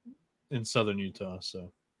road in Southern Utah.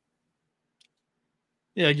 So,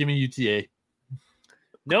 yeah, give me UTA.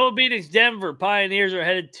 Noah Phoenix, Denver Pioneers are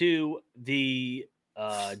headed to the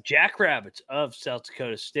Jackrabbits of South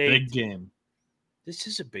Dakota State. Big game. This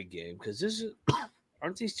is a big game because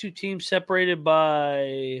aren't these two teams separated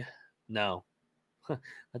by? No, I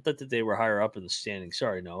thought that they were higher up in the standing.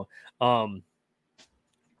 Sorry, Noah.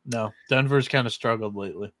 No, Denver's kind of struggled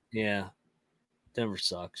lately. Yeah, Denver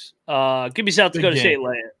sucks. Give me South Dakota State.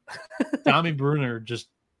 Lay it. Tommy Bruner just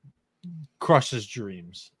crushes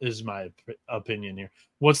dreams, is my opinion here.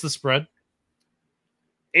 What's the spread?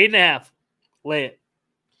 8.5. Lay it.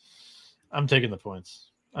 I'm taking the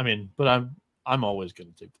points. I mean, but I'm always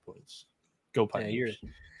going to take the points. Go Pioneers. Yeah,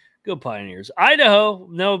 go Pioneers. Idaho,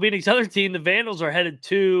 no, Phoenix other team. The Vandals are headed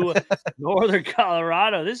to Northern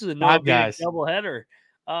Colorado. This is a Noah Phoenix doubleheader.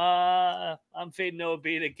 I'm fading Noah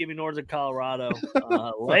Phoenix. Give me Northern Colorado.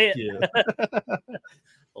 Lay it.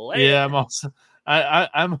 Lay it.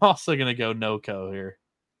 I'm also going to go NoCo here.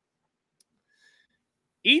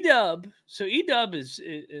 Edub. So Edub is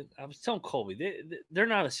I was telling Colby, they're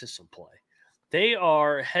not a system play. They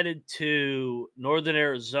are headed to Northern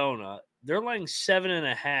Arizona. They're laying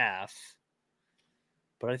 7.5.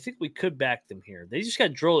 But I think we could back them here. They just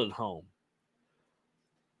got drilled at home.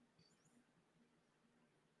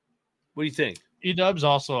 What do you think? Edub's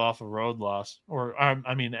also off a road loss. Or,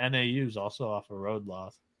 NAU's also off a road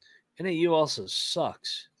loss. NAU also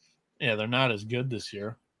sucks. Yeah, they're not as good this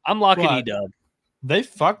year. I'm locking Edub. They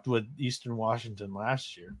fucked with Eastern Washington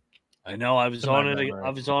last year. I know. I was on it. I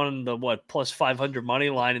was on the plus 500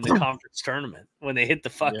 money line in the conference tournament when they hit the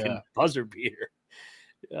fucking buzzer beater.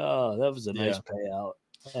 Oh, that was a nice Yeah.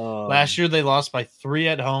 payout. Last year they lost by 3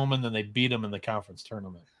 at home, and then they beat them in the conference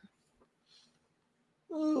tournament.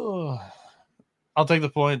 Ugh. I'll take the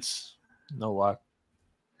points. No luck.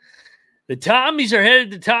 The Tommies are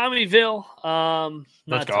headed to Tommyville.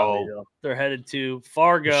 Let's Not go. Tommyville. They're headed to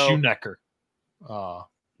Fargo. Shoenecker.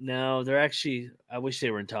 No, they're actually. I wish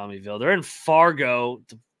they were in Tommyville. They're in Fargo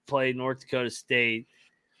to play North Dakota State,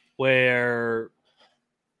 where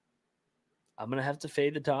I'm gonna have to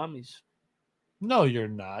fade the Tommies. No, you're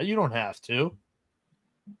not. You don't have to.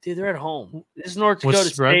 Dude, they're at home. This is North What's Dakota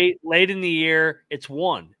the spread? State. Late in the year, it's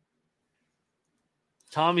 1.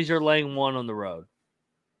 Tommies are laying 1 on the road.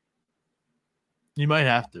 You might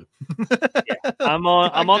have to. I'm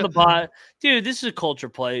on the bye. Dude, this is a culture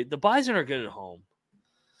play. The Bison are good at home.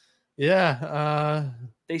 Yeah,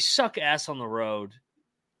 They suck ass on the road.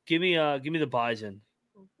 Give me the Bison.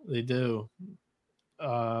 they do.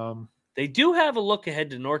 They do have a look ahead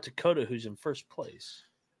to North Dakota, who's in first place.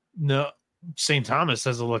 No, St. Thomas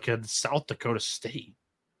has a look at South Dakota State.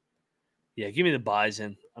 Yeah, give me the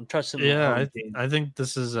Bison. I'm trusting. Yeah, I think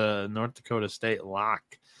this is a North Dakota State lock.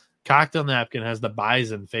 Cocktail Napkin has the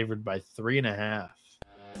Bison favored by 3.5.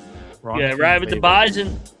 Yeah, right with the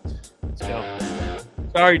Bison. Let's go.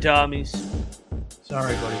 Sorry, Tommies.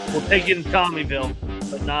 Sorry, buddy. We'll take you in Tommyville,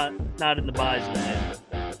 but not in the Bison. Man.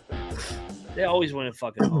 They always win at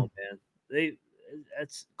fucking home, man.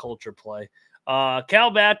 That's culture play.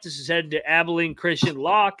 Cal Baptist is headed to Abilene Christian.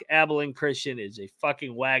 Lock. Abilene Christian is a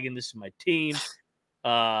fucking wagon. This is my team.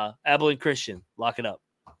 Abilene Christian. Lock it up.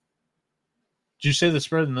 Did you say the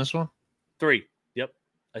spread in this one? 3. Yep.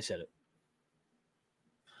 I said it.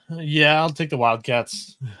 Yeah, I'll take the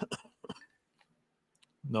Wildcats.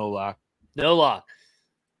 No lock. No lock.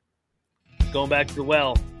 Going back to the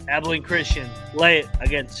well. Abilene Christian. Lay it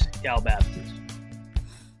against Cal Baptist.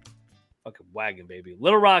 Fucking wagon, baby.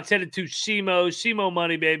 Little Rock's headed to SEMO. SEMO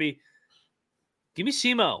money, baby. Give me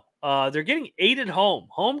SEMO. They're getting 8 at home.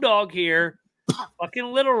 Home dog here. Fucking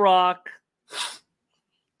Little Rock.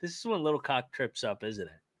 This is when Little Cock trips up, isn't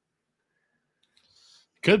it?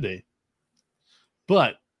 Could be.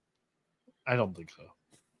 But I don't think so.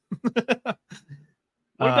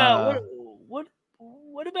 What about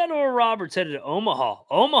what about Oral Roberts headed to Omaha?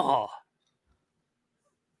 Omaha.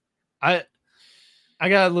 I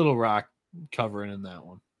got a Little Rock covering in that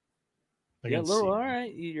one. Yeah, all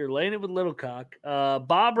right. You're laying it with Little Cock.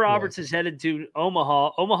 Bob Roberts is headed to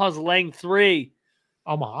Omaha. Omaha's laying 3.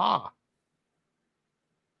 Omaha.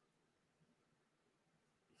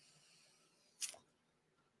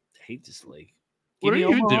 I hate this league. What are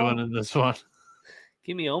you doing in this one?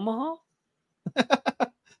 Give me Omaha.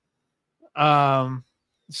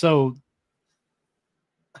 So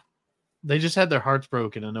they just had their hearts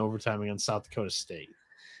broken in overtime against South Dakota State.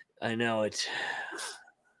 I know it.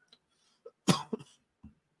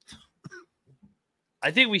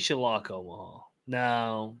 I think we should lock Omaha.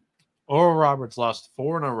 No. Oral Roberts lost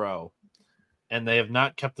 4 in a row, and they have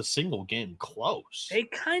not kept a single game close. They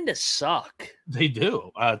kind of suck. They do.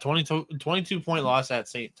 22-point loss at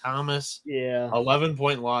St. Thomas. Yeah.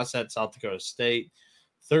 11-point loss at South Dakota State.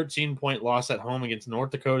 13-point loss at home against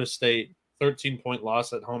North Dakota State. 13-point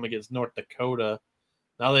loss at home against North Dakota.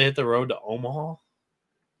 Now they hit the road to Omaha.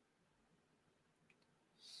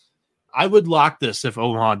 I would lock this if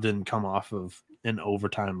Omaha didn't come off of an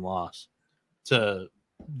overtime loss to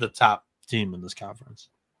the top team in this conference,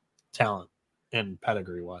 talent and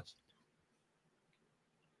pedigree wise.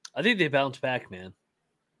 I think they bounce back, man.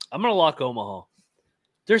 I'm going to lock Omaha.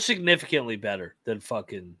 They're significantly better than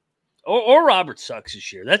fucking or Roberts sucks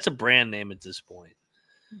this year. That's a brand name at this point.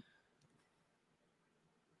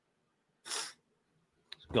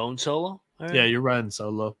 Going solo? All right. Yeah, you're riding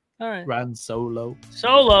solo. All right. Riding solo.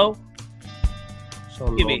 Solo.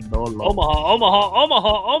 Solo. Give me Solo.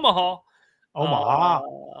 Omaha. Omaha.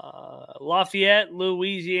 Lafayette,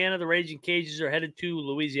 Louisiana. The Raging Cajuns are headed to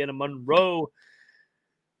Louisiana Monroe.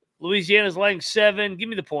 Louisiana's laying 7. Give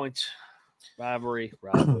me the points. Rivalry.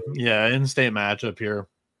 Yeah, in-state matchup here.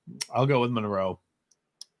 I'll go with Monroe.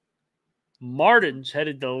 Martin's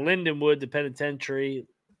headed to Lindenwood, the penitentiary.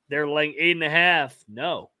 They're laying 8.5.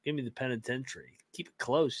 No, give me the penitentiary. Keep it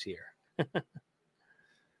close here.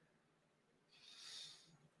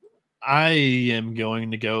 I am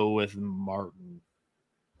going to go with Martin.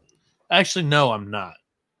 Actually, no, I'm not.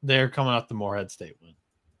 They're coming off the Morehead State win.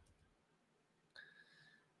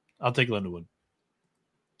 I'll take Lindenwood.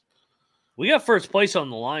 We got first place on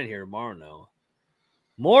the line here tomorrow, Noah.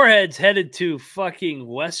 Morehead's headed to fucking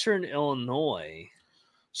Western Illinois.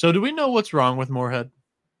 So do we know what's wrong with Morehead?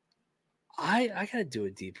 I got to do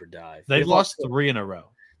a deeper dive. They've lost 3 in a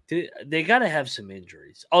row. They got to have some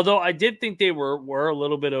injuries. Although I did think they were a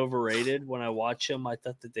little bit overrated when I watched them. I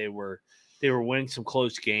thought that they were winning some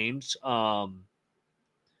close games. What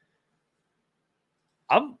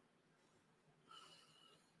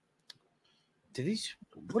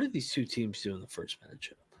did these two teams do in the first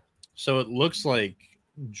matchup? So it looks like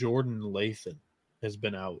Jordan Lathan has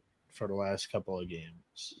been out for the last couple of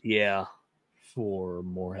games. Yeah. For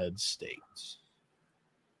Morehead State.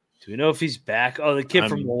 Do we know if he's back? Oh, the kid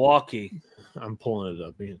from Milwaukee. I'm pulling it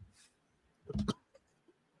up again.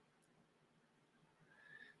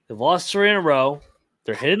 They've lost 3 in a row.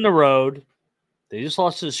 They're hitting the road. They just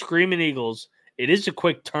lost to the Screaming Eagles. It is a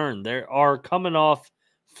quick turn. They are coming off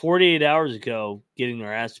 48 hours ago getting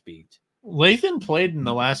their ass beat. Lathan played in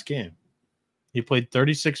the last game. He played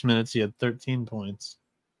 36 minutes. He had 13 points.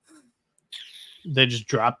 They just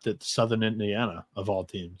dropped it to Southern Indiana, of all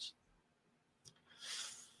teams.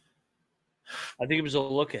 I think it was a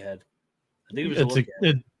look ahead.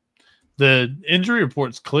 The injury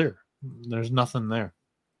report's clear. There's nothing there.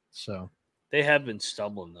 So they have been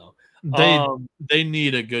stumbling, though. They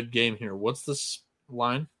need a good game here. What's this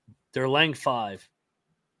line? They're laying 5.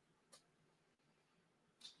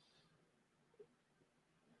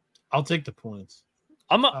 I'll take the points.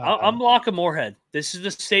 I'm locking Morehead. This is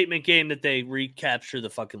the statement game that they recapture the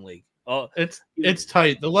fucking league. Oh, it's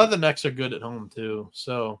tight. The Leathernecks are good at home too,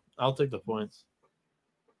 so I'll take the points.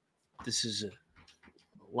 This is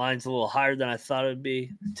line's a little higher than I thought it would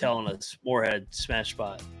be. Telling us Morehead smash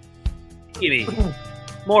spot. Give me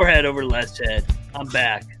Morehead over Less Head. I'm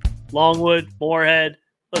back. Longwood, Morehead.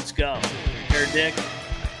 Let's go. Fair dick.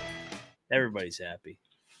 Everybody's happy.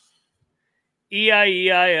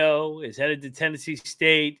 EIEIO is headed to Tennessee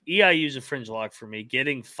State. EIU is a fringe lock for me.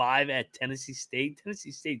 Getting 5 at Tennessee State.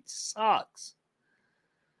 Tennessee State sucks.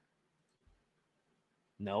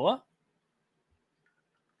 Noah?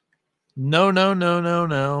 No.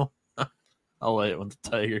 I'll lay it with the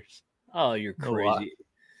Tigers. Oh, you're crazy.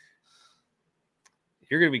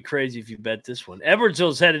 You're going to be crazy if you bet this one.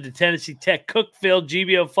 Edwardsville's headed to Tennessee Tech. Cookville,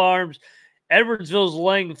 GBO Farms. Edwardsville's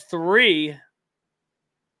laying 3.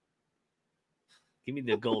 Give me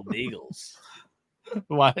the Golden Eagles.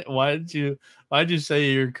 Why'd you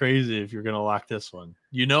say you're crazy if you're gonna lock this one?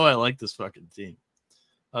 You know I like this fucking team.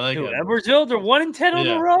 I like Edwardsville. They're 1-10 on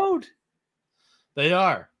the road. They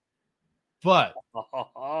are, but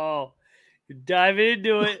you're diving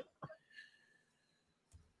into it.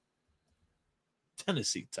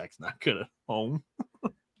 Tennessee Tech's not good at home.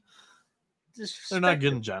 They're not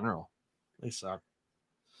good in general. They suck.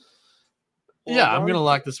 I'm gonna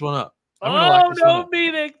lock this one up. Don't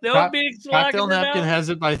beat it. Don't beat it. Cocktail Napkin has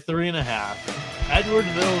it by 3.5.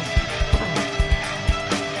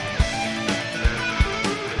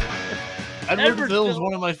 Edwardsville is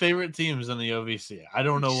one of my favorite teams in the OVC. I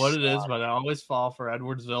don't know what it is, but I always fall for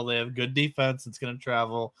Edwardsville. They have good defense. It's going to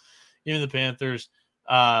travel. Even the Panthers.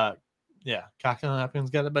 Cocktail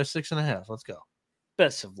Napkin's got it by 6.5. Let's go.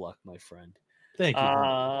 Best of luck, my friend. Thank you.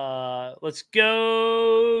 Let's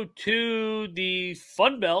go to the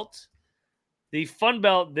Fun Belt. The Fun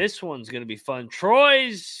Belt, this one's going to be fun.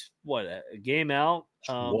 Troy's, a game out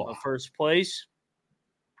of first place.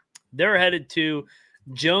 They're headed to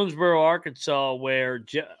Jonesboro, Arkansas, where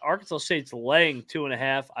Arkansas State's laying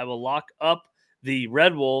 2.5. I will lock up the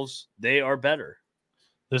Red Wolves. They are better.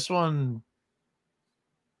 This one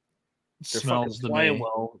smells to me.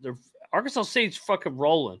 Well. Arkansas State's fucking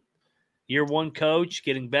rolling. Year 1 coach,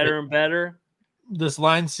 getting better and better. This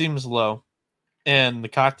line seems low. And the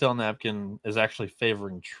Cocktail Napkin is actually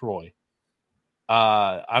favoring Troy.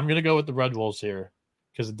 I'm going to go with the Red Wolves here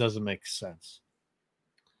because it doesn't make sense.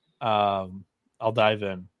 I'll dive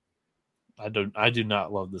in. I do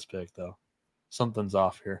not love this pick, though. Something's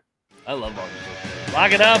off here. I love all this.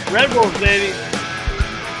 Lock it up. Red Wolves, baby.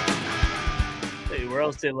 Hey, where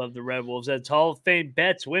else they love the Red Wolves? That's Hall of Fame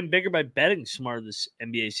bets. Win bigger by betting smarter this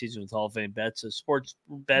NBA season with Hall of Fame bets. A sports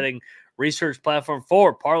betting research platform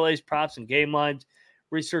for parlays, props, and game lines.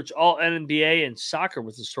 Research all NBA and soccer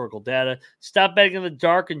with historical data. Stop betting in the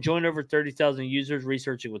dark and join over 30,000 users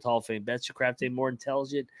researching with Hall of Fame bets to craft a more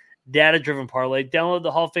intelligent, data-driven parlay. Download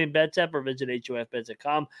the Hall of Fame bets app or visit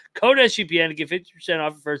HOFbets.com. Code SGPN to get 50%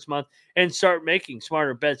 off your first month and start making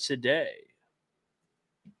smarter bets today.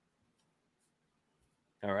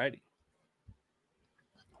 All righty.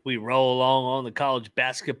 We roll along on the college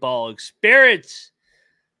basketball experience.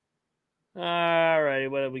 All right,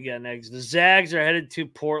 what do we got next? The Zags are headed to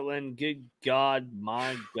Portland. Good God,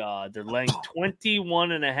 my God. They're laying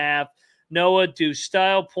 21.5. Noah, do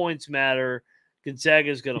style points matter?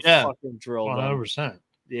 Gonzaga's going to fucking drill them. 100%.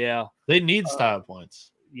 Yeah. They need style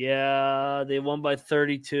points. Yeah, they won by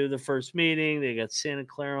 32 the first meeting. They got Santa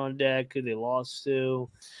Clara on deck, who they lost to.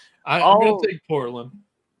 I'm going to take Portland.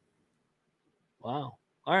 Wow.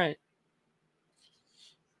 All right.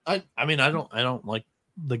 I mean, I don't like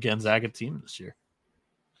the Gonzaga team this year.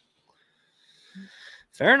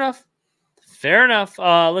 Fair enough.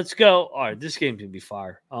 Let's go. All right, this game's gonna be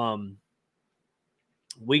fire.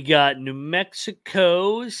 We got New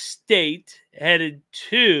Mexico State headed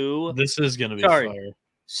to. This is gonna be fire.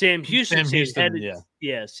 Sam Houston headed.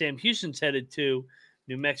 Yeah. Sam Houston's headed to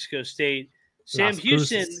New Mexico State. Sam Las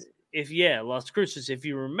Houston, Cruces. Las Cruces. If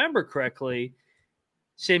you remember correctly,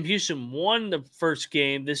 Sam Houston won the first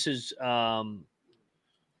game. This is why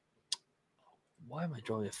am I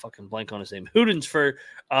drawing a fucking blank on his name? Hooten's for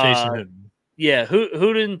Jason Hooten. Yeah,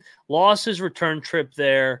 Hooten lost his return trip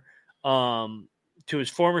there to his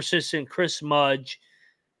former assistant Chris Mudge.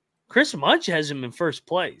 Chris Mudge has him in first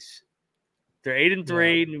place. They're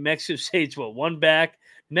 8-3. Yeah. New Mexico State's one back.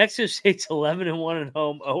 New Mexico State's 11-1 at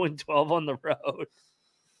home, 0-12 on the road.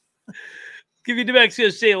 Give you New Mexico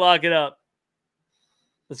State, lock it up.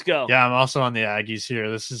 Let's go. Yeah, I'm also on the Aggies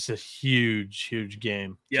here. This is a huge, huge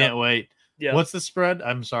game. Yep. Can't wait. Yeah. What's the spread?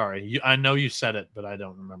 I'm sorry. I know you said it, but I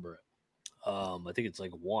don't remember it. I think it's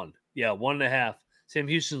like 1. Yeah, 1.5. Sam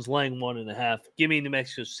Houston's laying 1.5. Give me New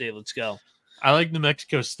Mexico State. Let's go. I like New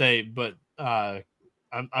Mexico State, but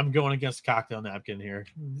I'm going against Cocktail Napkin here.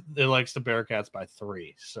 It likes the Bearcats by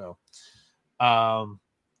 3. So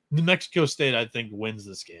New Mexico State, I think, wins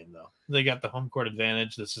this game, though. They got the home court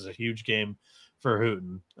advantage. This is a huge game for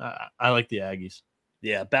Hooten. I like the Aggies.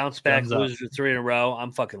 Yeah, bounce back, lose for 3 in a row.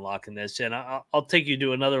 I'm fucking locking this. And I'll take you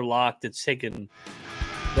to another lock that's taken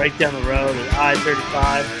right down the road at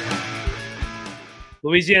I-35.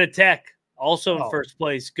 Louisiana Tech, also in first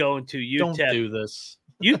place, going to UTEP. Don't do this.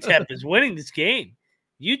 UTEP is winning this game.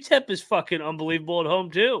 UTEP is fucking unbelievable at home,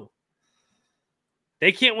 too.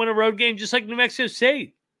 They can't win a road game just like New Mexico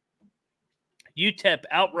State. UTEP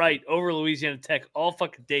outright over Louisiana Tech all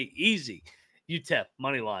fucking day. Easy. UTEP,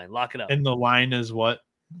 money line. Lock it up. And the line is what?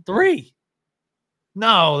 3.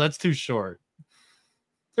 No, that's too short.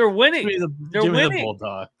 They're winning. They're winning. The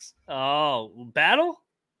Bulldogs. Oh, battle?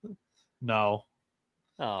 No.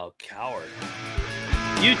 Oh, coward.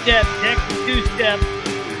 UTEP, Texas 2-step.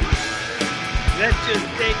 Mexico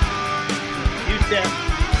State, UTEP.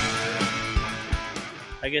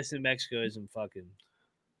 I guess New Mexico isn't fucking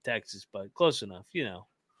Texas, but close enough. You know,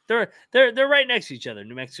 they're right next to each other.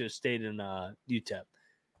 New Mexico State and UTEP,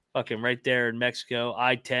 fucking right there in Mexico.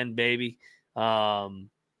 I-10 baby. Let's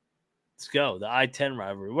go. The I-10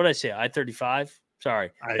 rivalry. What did I say? I-35.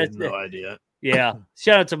 Sorry, I had no idea. Yeah,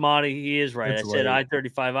 shout out to Monty. He is right. It's I said late.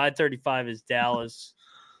 I-35. I-35 is Dallas.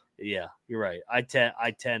 Yeah, you're right.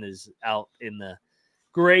 I-10 is out in the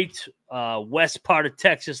great west part of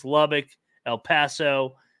Texas, Lubbock, El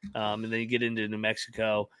Paso, and then you get into New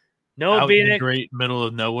Mexico. Out in the great middle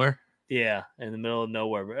of nowhere. Yeah, in the middle of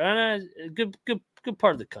nowhere. But, good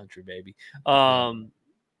part of the country, baby.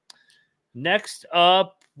 Next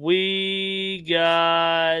up, we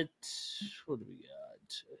got what do we got?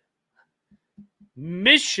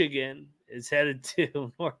 Michigan is headed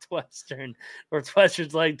to Northwestern.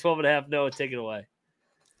 Northwestern's like 12.5. Noah, take it away.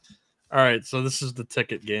 All right, so this is the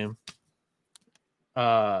ticket game.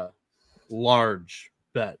 Large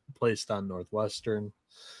bet placed on Northwestern.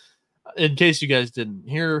 In case you guys didn't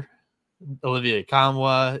hear, Olivier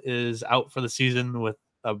Kamwa is out for the season with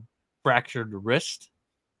a fractured wrist.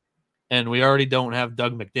 And we already don't have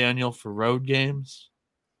Doug McDaniel for road games.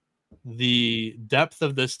 The depth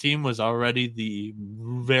of this team was already the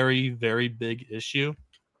very, very big issue.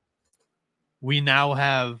 We now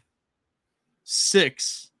have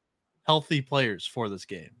 6 healthy players for this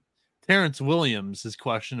game. Terrence Williams is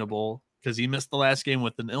questionable because he missed the last game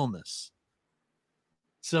with an illness.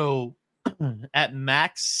 So at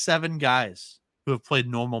max, 7 guys who have played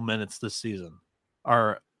normal minutes this season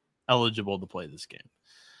are eligible to play this game.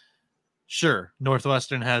 Sure,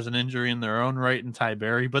 Northwestern has an injury in their own right in Ty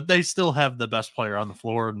Berry, but they still have the best player on the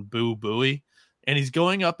floor in Boo Buie, and he's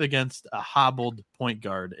going up against a hobbled point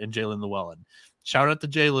guard in Jalen Llewellyn. Shout out to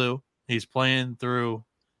J. Lou. He's playing through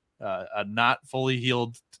a not fully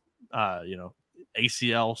healed,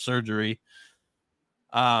 ACL surgery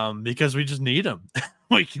because we just need him.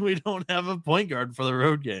 we don't have a point guard for the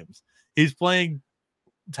road games. He's playing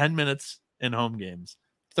 10 minutes in home games,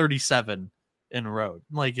 37 in road.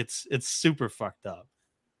 Like it's super fucked up.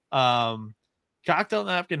 Cocktail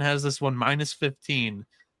Napkin has this one -15,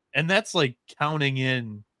 and that's like counting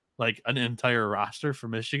in like an entire roster for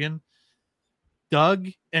Michigan. Doug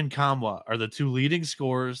and Kamwa are the two leading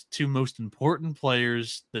scorers, two most important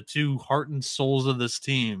players, the two heart and souls of this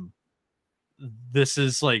team. This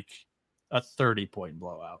is like a 30-point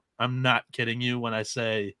blowout. I'm not kidding you when I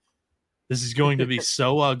say this is going to be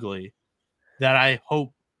so ugly that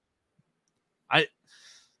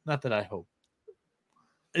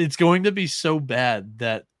it's going to be so bad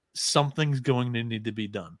that something's going to need to be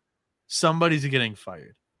done. Somebody's getting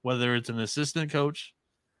fired, whether it's an assistant coach,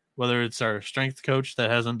 whether it's our strength coach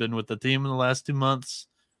that hasn't been with the team in the last 2 months,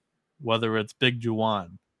 whether it's Big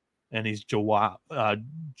Juwan and he's Jew out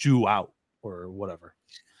or whatever.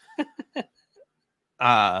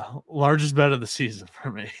 Largest bet of the season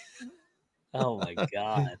for me. Oh my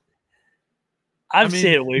God. I'm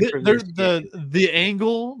staying away from this. The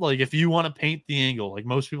angle, like if you want to paint the angle, like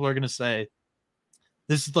most people are going to say,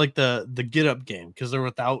 this is like the get up game because they're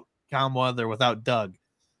without Kamwa, they're without Doug.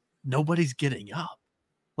 Nobody's getting up.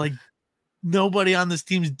 Like nobody on this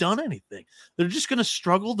team's done anything. They're just going to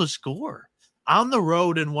struggle to score on the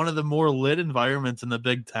road in one of the more lit environments in the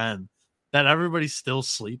Big Ten that everybody's still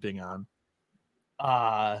sleeping on.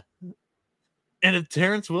 And if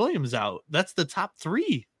Terrence Williams out, that's the top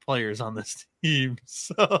 3 players on this team.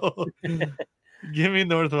 So give me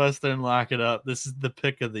Northwestern, lock it up. This is the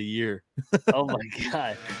pick of the year. Oh my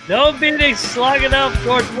God. No Phoenix slugging up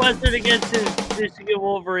Northwestern against the Michigan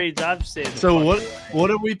Wolverines. I'm saying. So what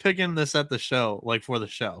are we picking this at the show? Like for the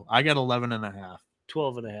show? I got 11.5.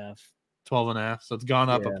 12.5. 12.5. So it's gone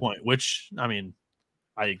up a point, which I mean,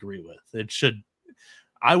 I agree with. It should.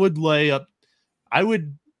 I would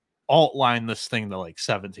alt line this thing to like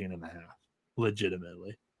 17.5.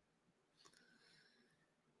 Legitimately.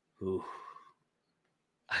 Ooh.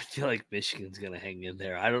 I feel like Michigan's going to hang in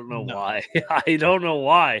there. I don't know why. I don't know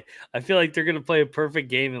why. I feel like they're going to play a perfect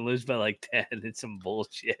game and lose by like 10. It's some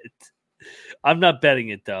bullshit. I'm not betting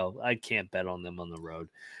it, though. I can't bet on them on the road.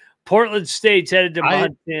 Portland State's headed to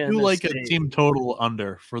Montana. I do like a team total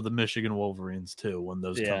under for the Michigan Wolverines, too, when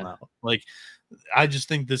those come out. Like, I just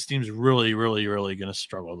think this team's really, really, really going to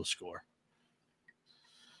struggle to score.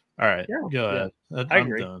 All right. Go ahead. I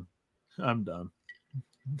agree. I'm done.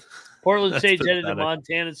 Portland State's headed to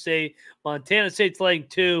Montana State. Montana State's laying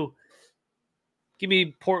 2. Give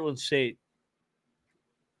me Portland State.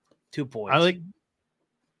 2 points.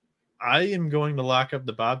 I am going to lock up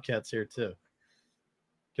the Bobcats here too.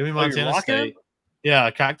 Give me Montana State.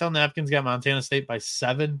 Yeah, Cocktail Napkins got Montana State by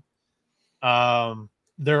 7.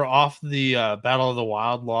 They're off the Battle of the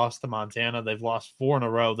Wild loss to Montana. They've lost 4 in a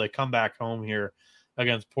row. They come back home here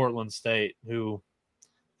against Portland State, who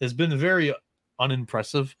has been very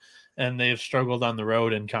unimpressive, and they have struggled on the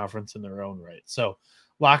road in conference in their own right. So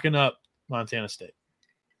locking up Montana State.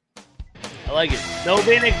 I like it. No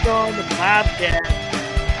Phoenix on the Bobcats.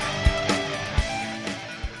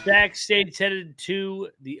 Sac State's headed to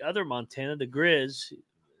the other Montana, the Grizz.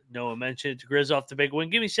 Noah mentioned it. The Grizz off the big win.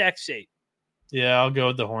 Give me Sac State. Yeah, I'll go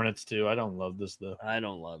with the Hornets too. I don't love this though. I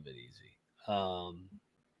don't love it easy.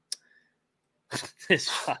 This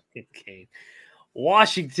fucking game.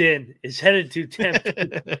 Washington is headed to Tempe.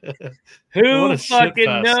 Who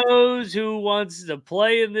fucking knows who wants to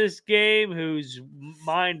play in this game? Whose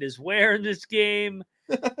mind is where in this game?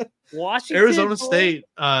 Washington, Arizona State.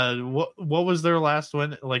 What was their last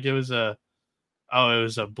win? Like it was a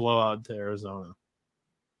blowout to Arizona.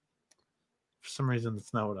 For some reason,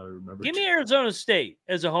 that's not what I remember. Give me Arizona State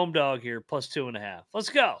as a home dog here, plus 2.5. Let's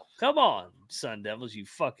go. Come on, Sun Devils, you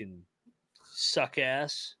fucking suck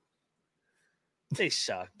ass. They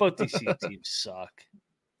suck. Both these teams suck.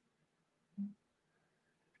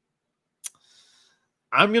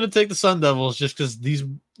 I'm going to take the Sun Devils just because these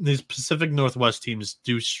Pacific Northwest teams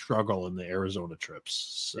do struggle in the Arizona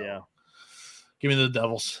trips. So. Yeah. Give me the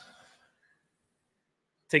Devils.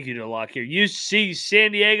 Take you to a lock here. UC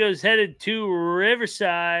San Diego's headed to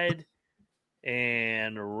Riverside.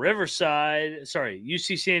 And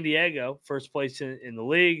UC San Diego, first place in the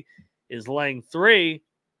league, is laying 3.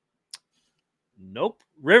 Nope.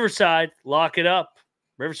 Riverside, lock it up.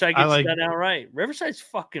 Riverside gets that outright. Riverside's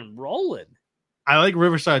fucking rolling. I like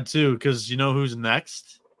Riverside too, because you know who's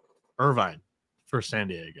next? Irvine for San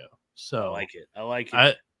Diego. So I like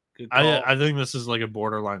it. Good call. I think this is like a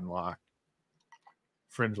borderline lock.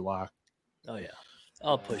 Fringe lock. Oh yeah.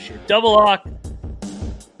 I'll push it. Double lock.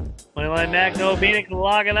 Moneyline Mac, no Phoenix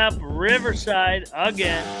locking up Riverside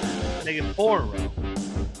again. Making 4 in a row.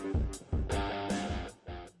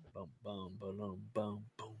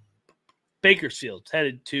 Bakersfield's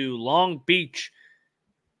headed to Long Beach.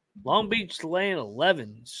 Long Beach laying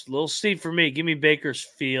 11. It's a little steep for me. Give me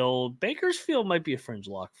Bakersfield. Bakersfield might be a fringe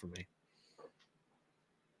lock for me.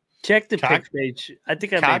 Check the picks page. I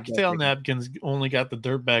think I made Cocktail that napkins only got the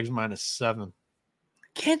Dirtbags -7.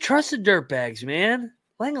 Can't trust the Dirtbags, man.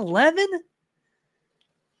 Laying 11?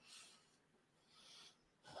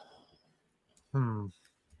 Let's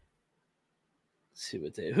see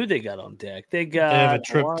what who they got on deck. They have a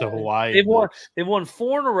trip to Hawaii. They've won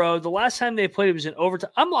 4 in a row. The last time they played it was in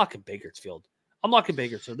overtime. I'm locking Bakersfield.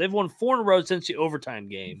 They've won 4 in a row since the overtime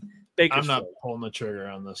game. I'm not pulling the trigger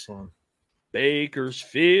on this one.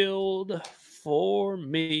 Bakersfield for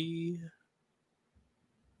me.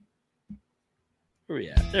 Where we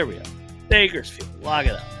at? There we go. Bakersfield. Lock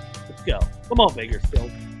it up. Let's go. Come on,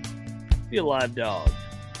 Bakersfield. Be a live dog.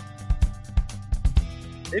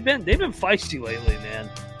 They've been feisty lately, man.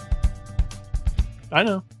 I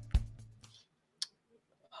know.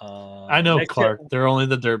 I know, Clark. They're only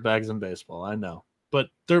the Dirtbags in baseball. I know. But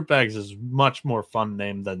Dirtbags is much more fun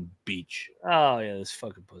name than Beach. Oh, yeah, those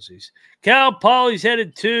fucking pussies. Cal Poly's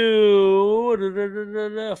headed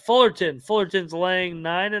to Fullerton. Fullerton's laying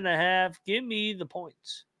 9.5. Give me the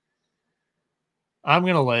points. I'm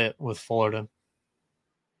going to lay it with Fullerton.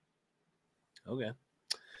 Okay.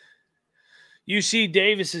 UC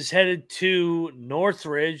Davis is headed to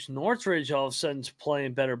Northridge. Northridge all of a sudden is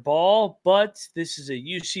playing better ball, but this is a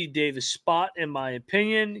UC Davis spot, in my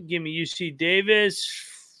opinion. Give me UC Davis.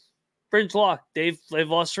 Fringe lock. They've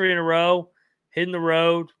lost 3 in a row, hitting the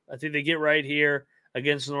road. I think they get right here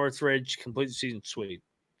against Northridge, complete the season sweep.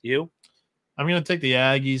 You? I'm going to take the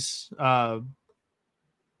Aggies. I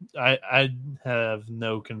have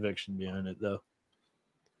no conviction behind it, though.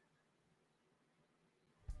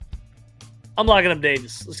 I'm locking up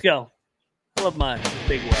Davis. Let's go. I love my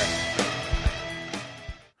big way.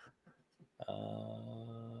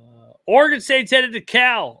 Oregon State's headed to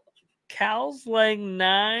Cal. Cal's laying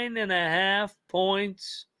 9.5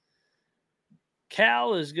 points.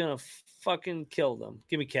 Cal is going to fucking kill them.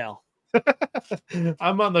 Give me Cal.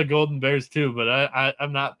 I'm on the Golden Bears too, but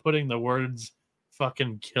I'm not putting the words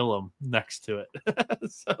fucking kill them next to it.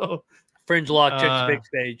 So Fringe lock, check the big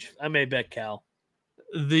stage. I may bet Cal.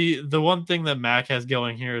 The one thing that Mac has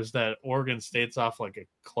going here is that Oregon State's off like a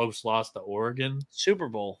close loss to Oregon. Super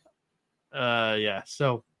Bowl. Yeah.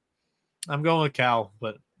 So I'm going with Cal,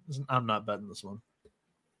 but I'm not betting this one.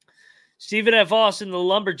 Stephen F. Austin, the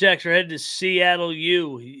Lumberjacks are headed to Seattle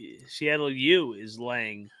U. Seattle U is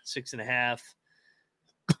laying 6.5.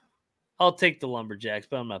 I'll take the Lumberjacks,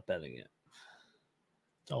 but I'm not betting it.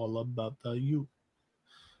 It's all about the U.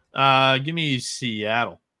 Give me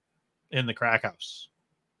Seattle in the Crack House.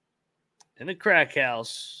 In the Crack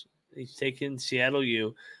House, he's taking Seattle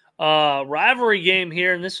U. Rivalry game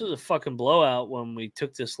here, and this was a fucking blowout when we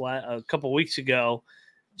took this a couple weeks ago.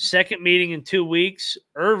 Second meeting in 2 weeks.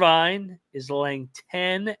 Irvine is laying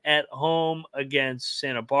 10 at home against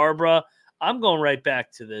Santa Barbara. I'm going right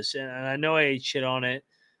back to this, and I know I ate shit on it.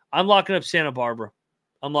 I'm locking up Santa Barbara.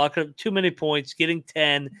 I'm locking up too many points, getting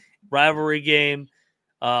 10. Rivalry game.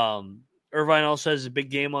 Irvine also has a big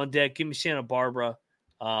game on deck. Give me Santa Barbara.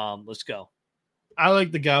 Let's go. I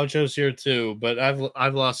like the Gauchos here too, but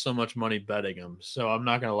I've lost so much money betting them, so I'm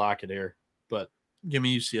not going to lock it here. But give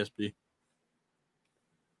me UCSB.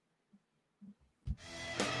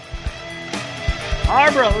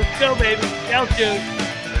 Barbara, let's go, baby. Gauchos.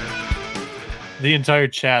 The entire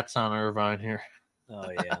chat's on Irvine here. Oh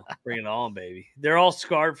yeah, bring it on, baby. They're all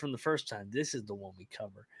scarred from the first time. This is the one we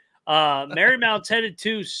cover. Marymount's headed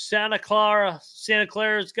to Santa Clara. Santa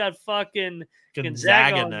Clara's got fucking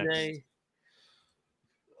Gonzaga all day.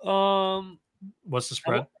 What's the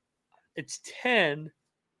spread? It's 10.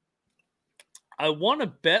 I want to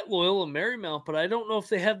bet Loyola Marymount, but I don't know if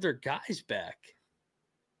they have their guys back.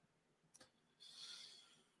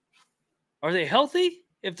 Are they healthy?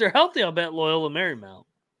 If they're healthy, I'll bet Loyola Marymount.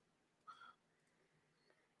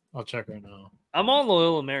 I'll check right now. I'm on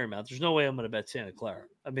Loyola Marymount. There's no way I'm going to bet Santa Clara.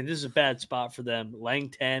 I mean, this is a bad spot for them. Lang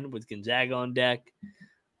 10 with Gonzaga on deck.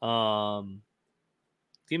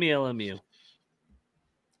 Give me LMU.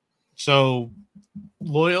 So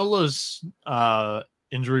Loyola's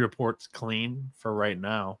injury report's clean for right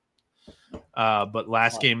now. But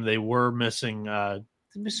last game they were missing they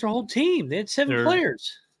missed their whole team. They had 7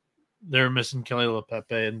 players. They're missing Kelly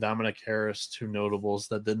LePepe and Dominic Harris, 2 notables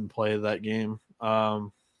that didn't play that game.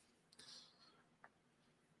 I'll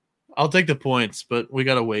take the points, but we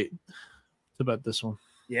got to wait to bet this one.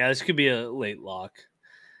 Yeah, this could be a late lock.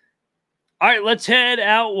 All right, let's head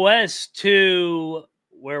out west to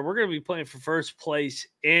where we're going to be playing for first place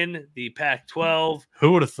in the Pac-12.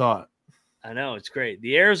 Who would have thought? I know, it's great.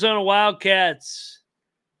 The Arizona Wildcats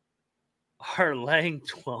are laying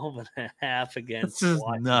 12.5 against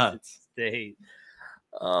Washington State.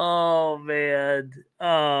 Oh man.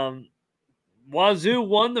 Wazoo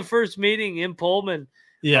won the first meeting in Pullman.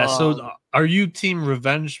 Yeah. So are you team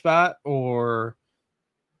revenge spot or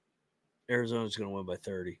Arizona's going to win by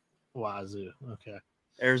 30. Wazoo? Okay.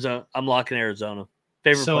 Arizona. I'm locking Arizona.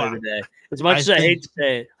 Favorite So play of the day. As much I as I hate think- to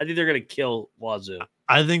say it, I think they're going to kill Wazoo.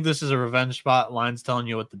 I think this is a revenge spot. Line's telling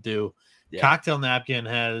you what to do. Yeah. Cocktail Napkin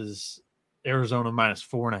has Arizona minus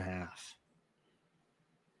 4.5.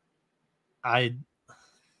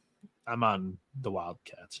 I'm on the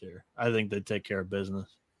Wildcats here. I think they take care of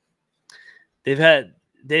business. They've had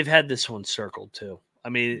this one circled too. I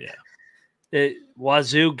mean,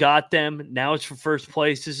 Wazoo got them. Now it's for first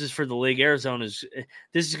place. This is for the league. This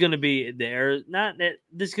is going to be this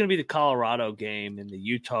is going to be the Colorado game and the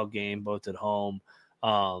Utah game, both at home,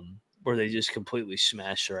 where they just completely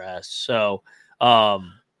smash their ass. So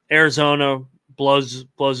Arizona blows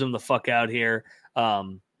them the fuck out here. I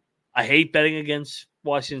hate betting against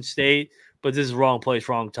Washington State, but this is wrong place,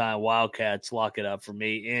 wrong time. Wildcats, lock it up for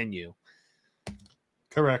me and you.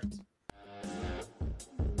 Correct.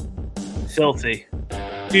 Filthy.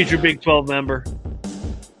 Future Big 12 member.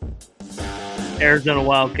 Arizona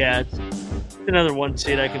Wildcats. Another one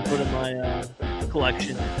seed I can put in my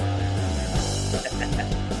collection.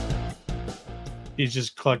 He's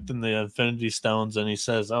just collecting the Infinity Stones and he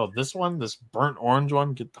says, oh, this burnt orange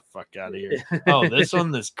one, get the fuck out of here. Oh, this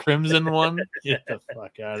one, this crimson one, get the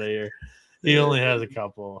fuck out of here. He only has a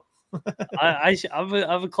couple.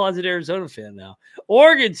 I'm a closet Arizona fan now.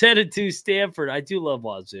 Oregon's headed to Stanford. I do love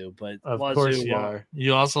Wazoo, but Of Wazoo, course you are.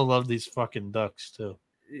 You also love these fucking Ducks too.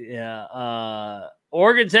 Yeah.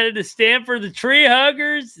 Oregon's headed to Stanford. The Tree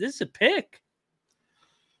Huggers. This is a pick.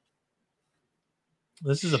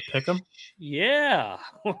 This is a pick 'em. Yeah.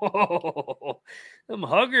 Them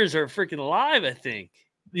Huggers are freaking alive, I think.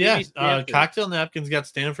 Yeah. Stanford. Cocktail Napkins got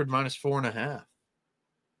Stanford minus 4.5.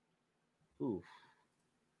 Ooh.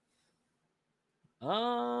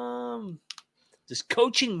 Does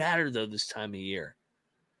coaching matter though this time of year?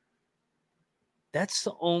 That's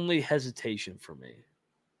the only hesitation for me.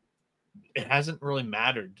 It hasn't really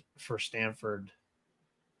mattered for Stanford,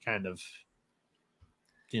 kind of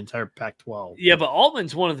the entire Pac-12. Yeah, but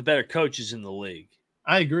Altman's one of the better coaches in the league.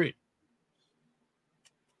 I agree.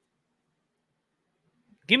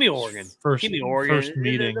 Give me Oregon. Give me Oregon. First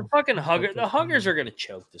meeting. The fucking Huggers. The Huggers are going to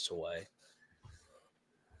choke this away.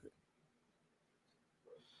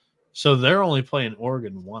 So they're only playing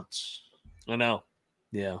Oregon once. I know.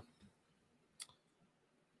 Yeah.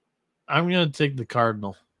 I'm going to take the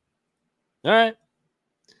Cardinal. All right.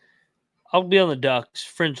 I'll be on the Ducks.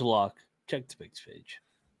 Fringe lock. Check the Bigs page.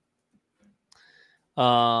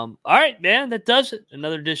 All right, man. That does it.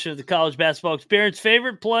 Another edition of the College Basketball Experience.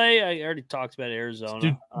 Favorite play? I already talked about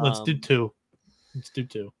Arizona. Let's do two.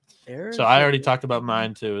 Arizona. So I already talked about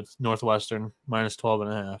mine too. It's Northwestern minus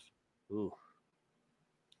 12.5. Ooh.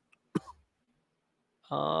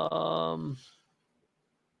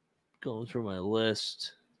 Going through my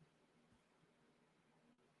list.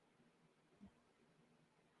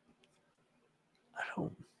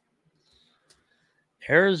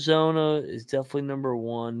 Arizona is definitely number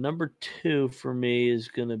one. Number two for me is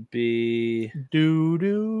gonna be. I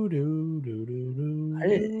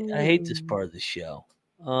hate this part of the show.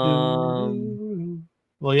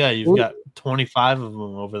 Well, yeah, you've got 25 of them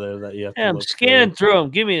over there that you have to I'm look scanning through. through them.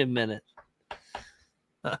 Give me a minute.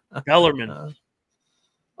 Bellarmine.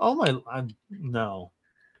 No.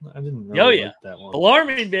 I didn't really like that one.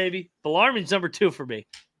 Bellarmine, baby. Bellarmine's number two for me.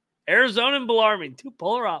 Arizona and Bellarmine, two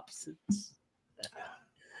polar opposites.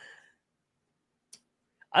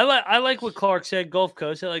 I like what Clark said. Gulf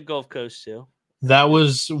Coast. I like Gulf Coast too. That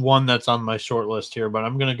was one that's on my short list here, but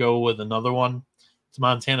I'm going to go with another one. It's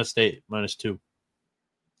Montana State minus 2.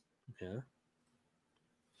 Okay.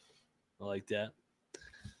 I like that.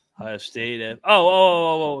 Ohio State.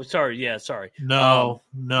 Oh, sorry. Yeah, sorry. No.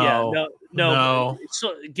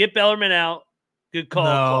 So get Bellarmine out. Good call,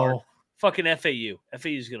 Clark. No. Fucking FAU. FAU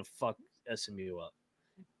is going to fuck SMU up.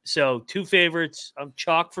 So 2 favorites. I'm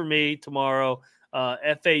chalk for me tomorrow.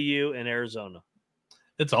 FAU and Arizona.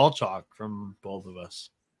 It's all chalk from both of us.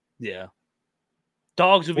 Yeah.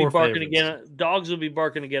 Dogs will be 4 barking favorites. again. Dogs will be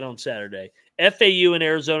barking again on Saturday. FAU and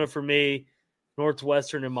Arizona for me.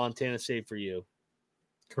 Northwestern and Montana State for you.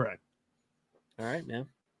 Correct. All right, man.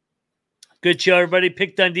 Good show, everybody.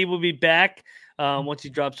 Pick Dundee will be back once he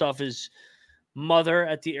drops off his mother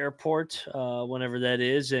at the airport, whenever that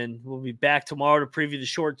is. And we'll be back tomorrow to preview the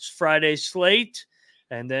Shorts Friday slate.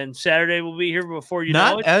 And then Saturday we'll be here before you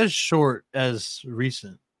know it. Not as short as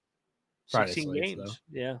recent. 16 slates, games.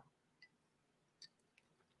 though. Yeah.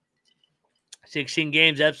 16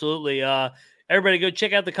 games, absolutely. Everybody go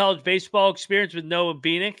check out the College Baseball Experience with Noah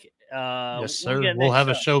Beanick. Yes, sir. We'll have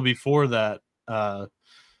a show before that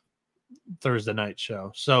Thursday night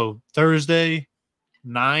show. So Thursday,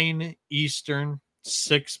 9 Eastern,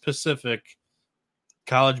 6 Pacific,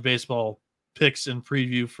 college baseball picks and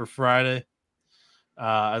preview for Friday.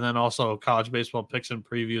 And then also college baseball picks and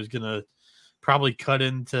preview is going to probably cut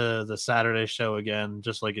into the Saturday show again,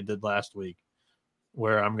 just like it did last week,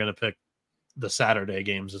 where I'm going to pick the Saturday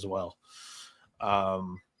games as well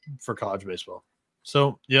for college baseball.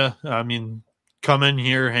 So, yeah, I mean, come in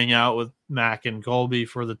here, hang out with Mac and Colby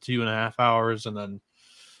for the 2.5 hours, and then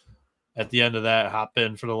at the end of that, hop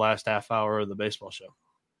in for the last half hour of the baseball show.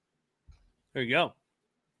 There you go.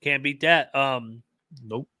 Can't beat that.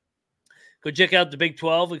 Nope. Go check out the Big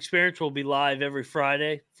 12 Experience. We'll be live every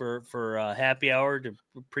Friday for happy hour to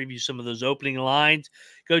preview some of those opening lines.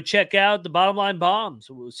 Go check out the Bottom Line Bombs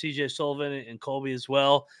with CJ Sullivan and Colby as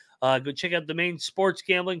well. Go check out the Main Sports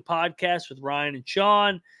Gambling Podcast with Ryan and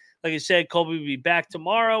Sean. Like I said, Colby will be back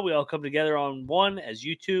tomorrow. We all come together on one as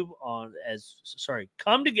YouTube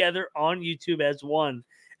come together on YouTube as one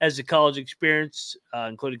as the college experience,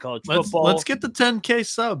 including college football. Let's get the 10K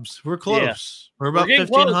subs. We're close. Yeah. We're about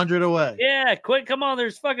 1,500 away. Yeah, quick. Come on.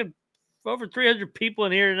 There's fucking over 300 people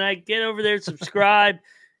in here tonight. Get over there, subscribe.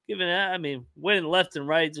 Winning left and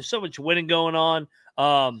right. There's so much winning going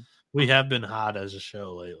on. We have been hot as a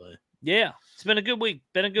show lately. Yeah, it's been a good week.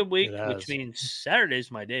 Which means Saturday's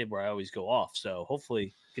my day where I always go off. So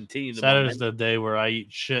hopefully continue. Saturday's the day where I eat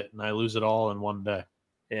shit and I lose it all in one day.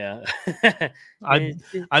 Yeah.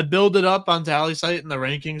 I build it up on Tally Site in the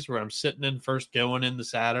rankings where I'm sitting in first going into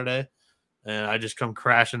Saturday, and I just come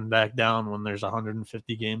crashing back down when there's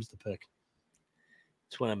 150 games to pick.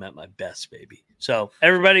 It's when I'm at my best, baby. So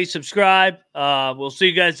everybody subscribe. We'll see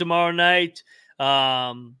you guys tomorrow night.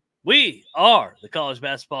 We are the College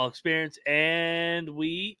Basketball Experience, and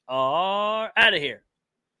we are out of here.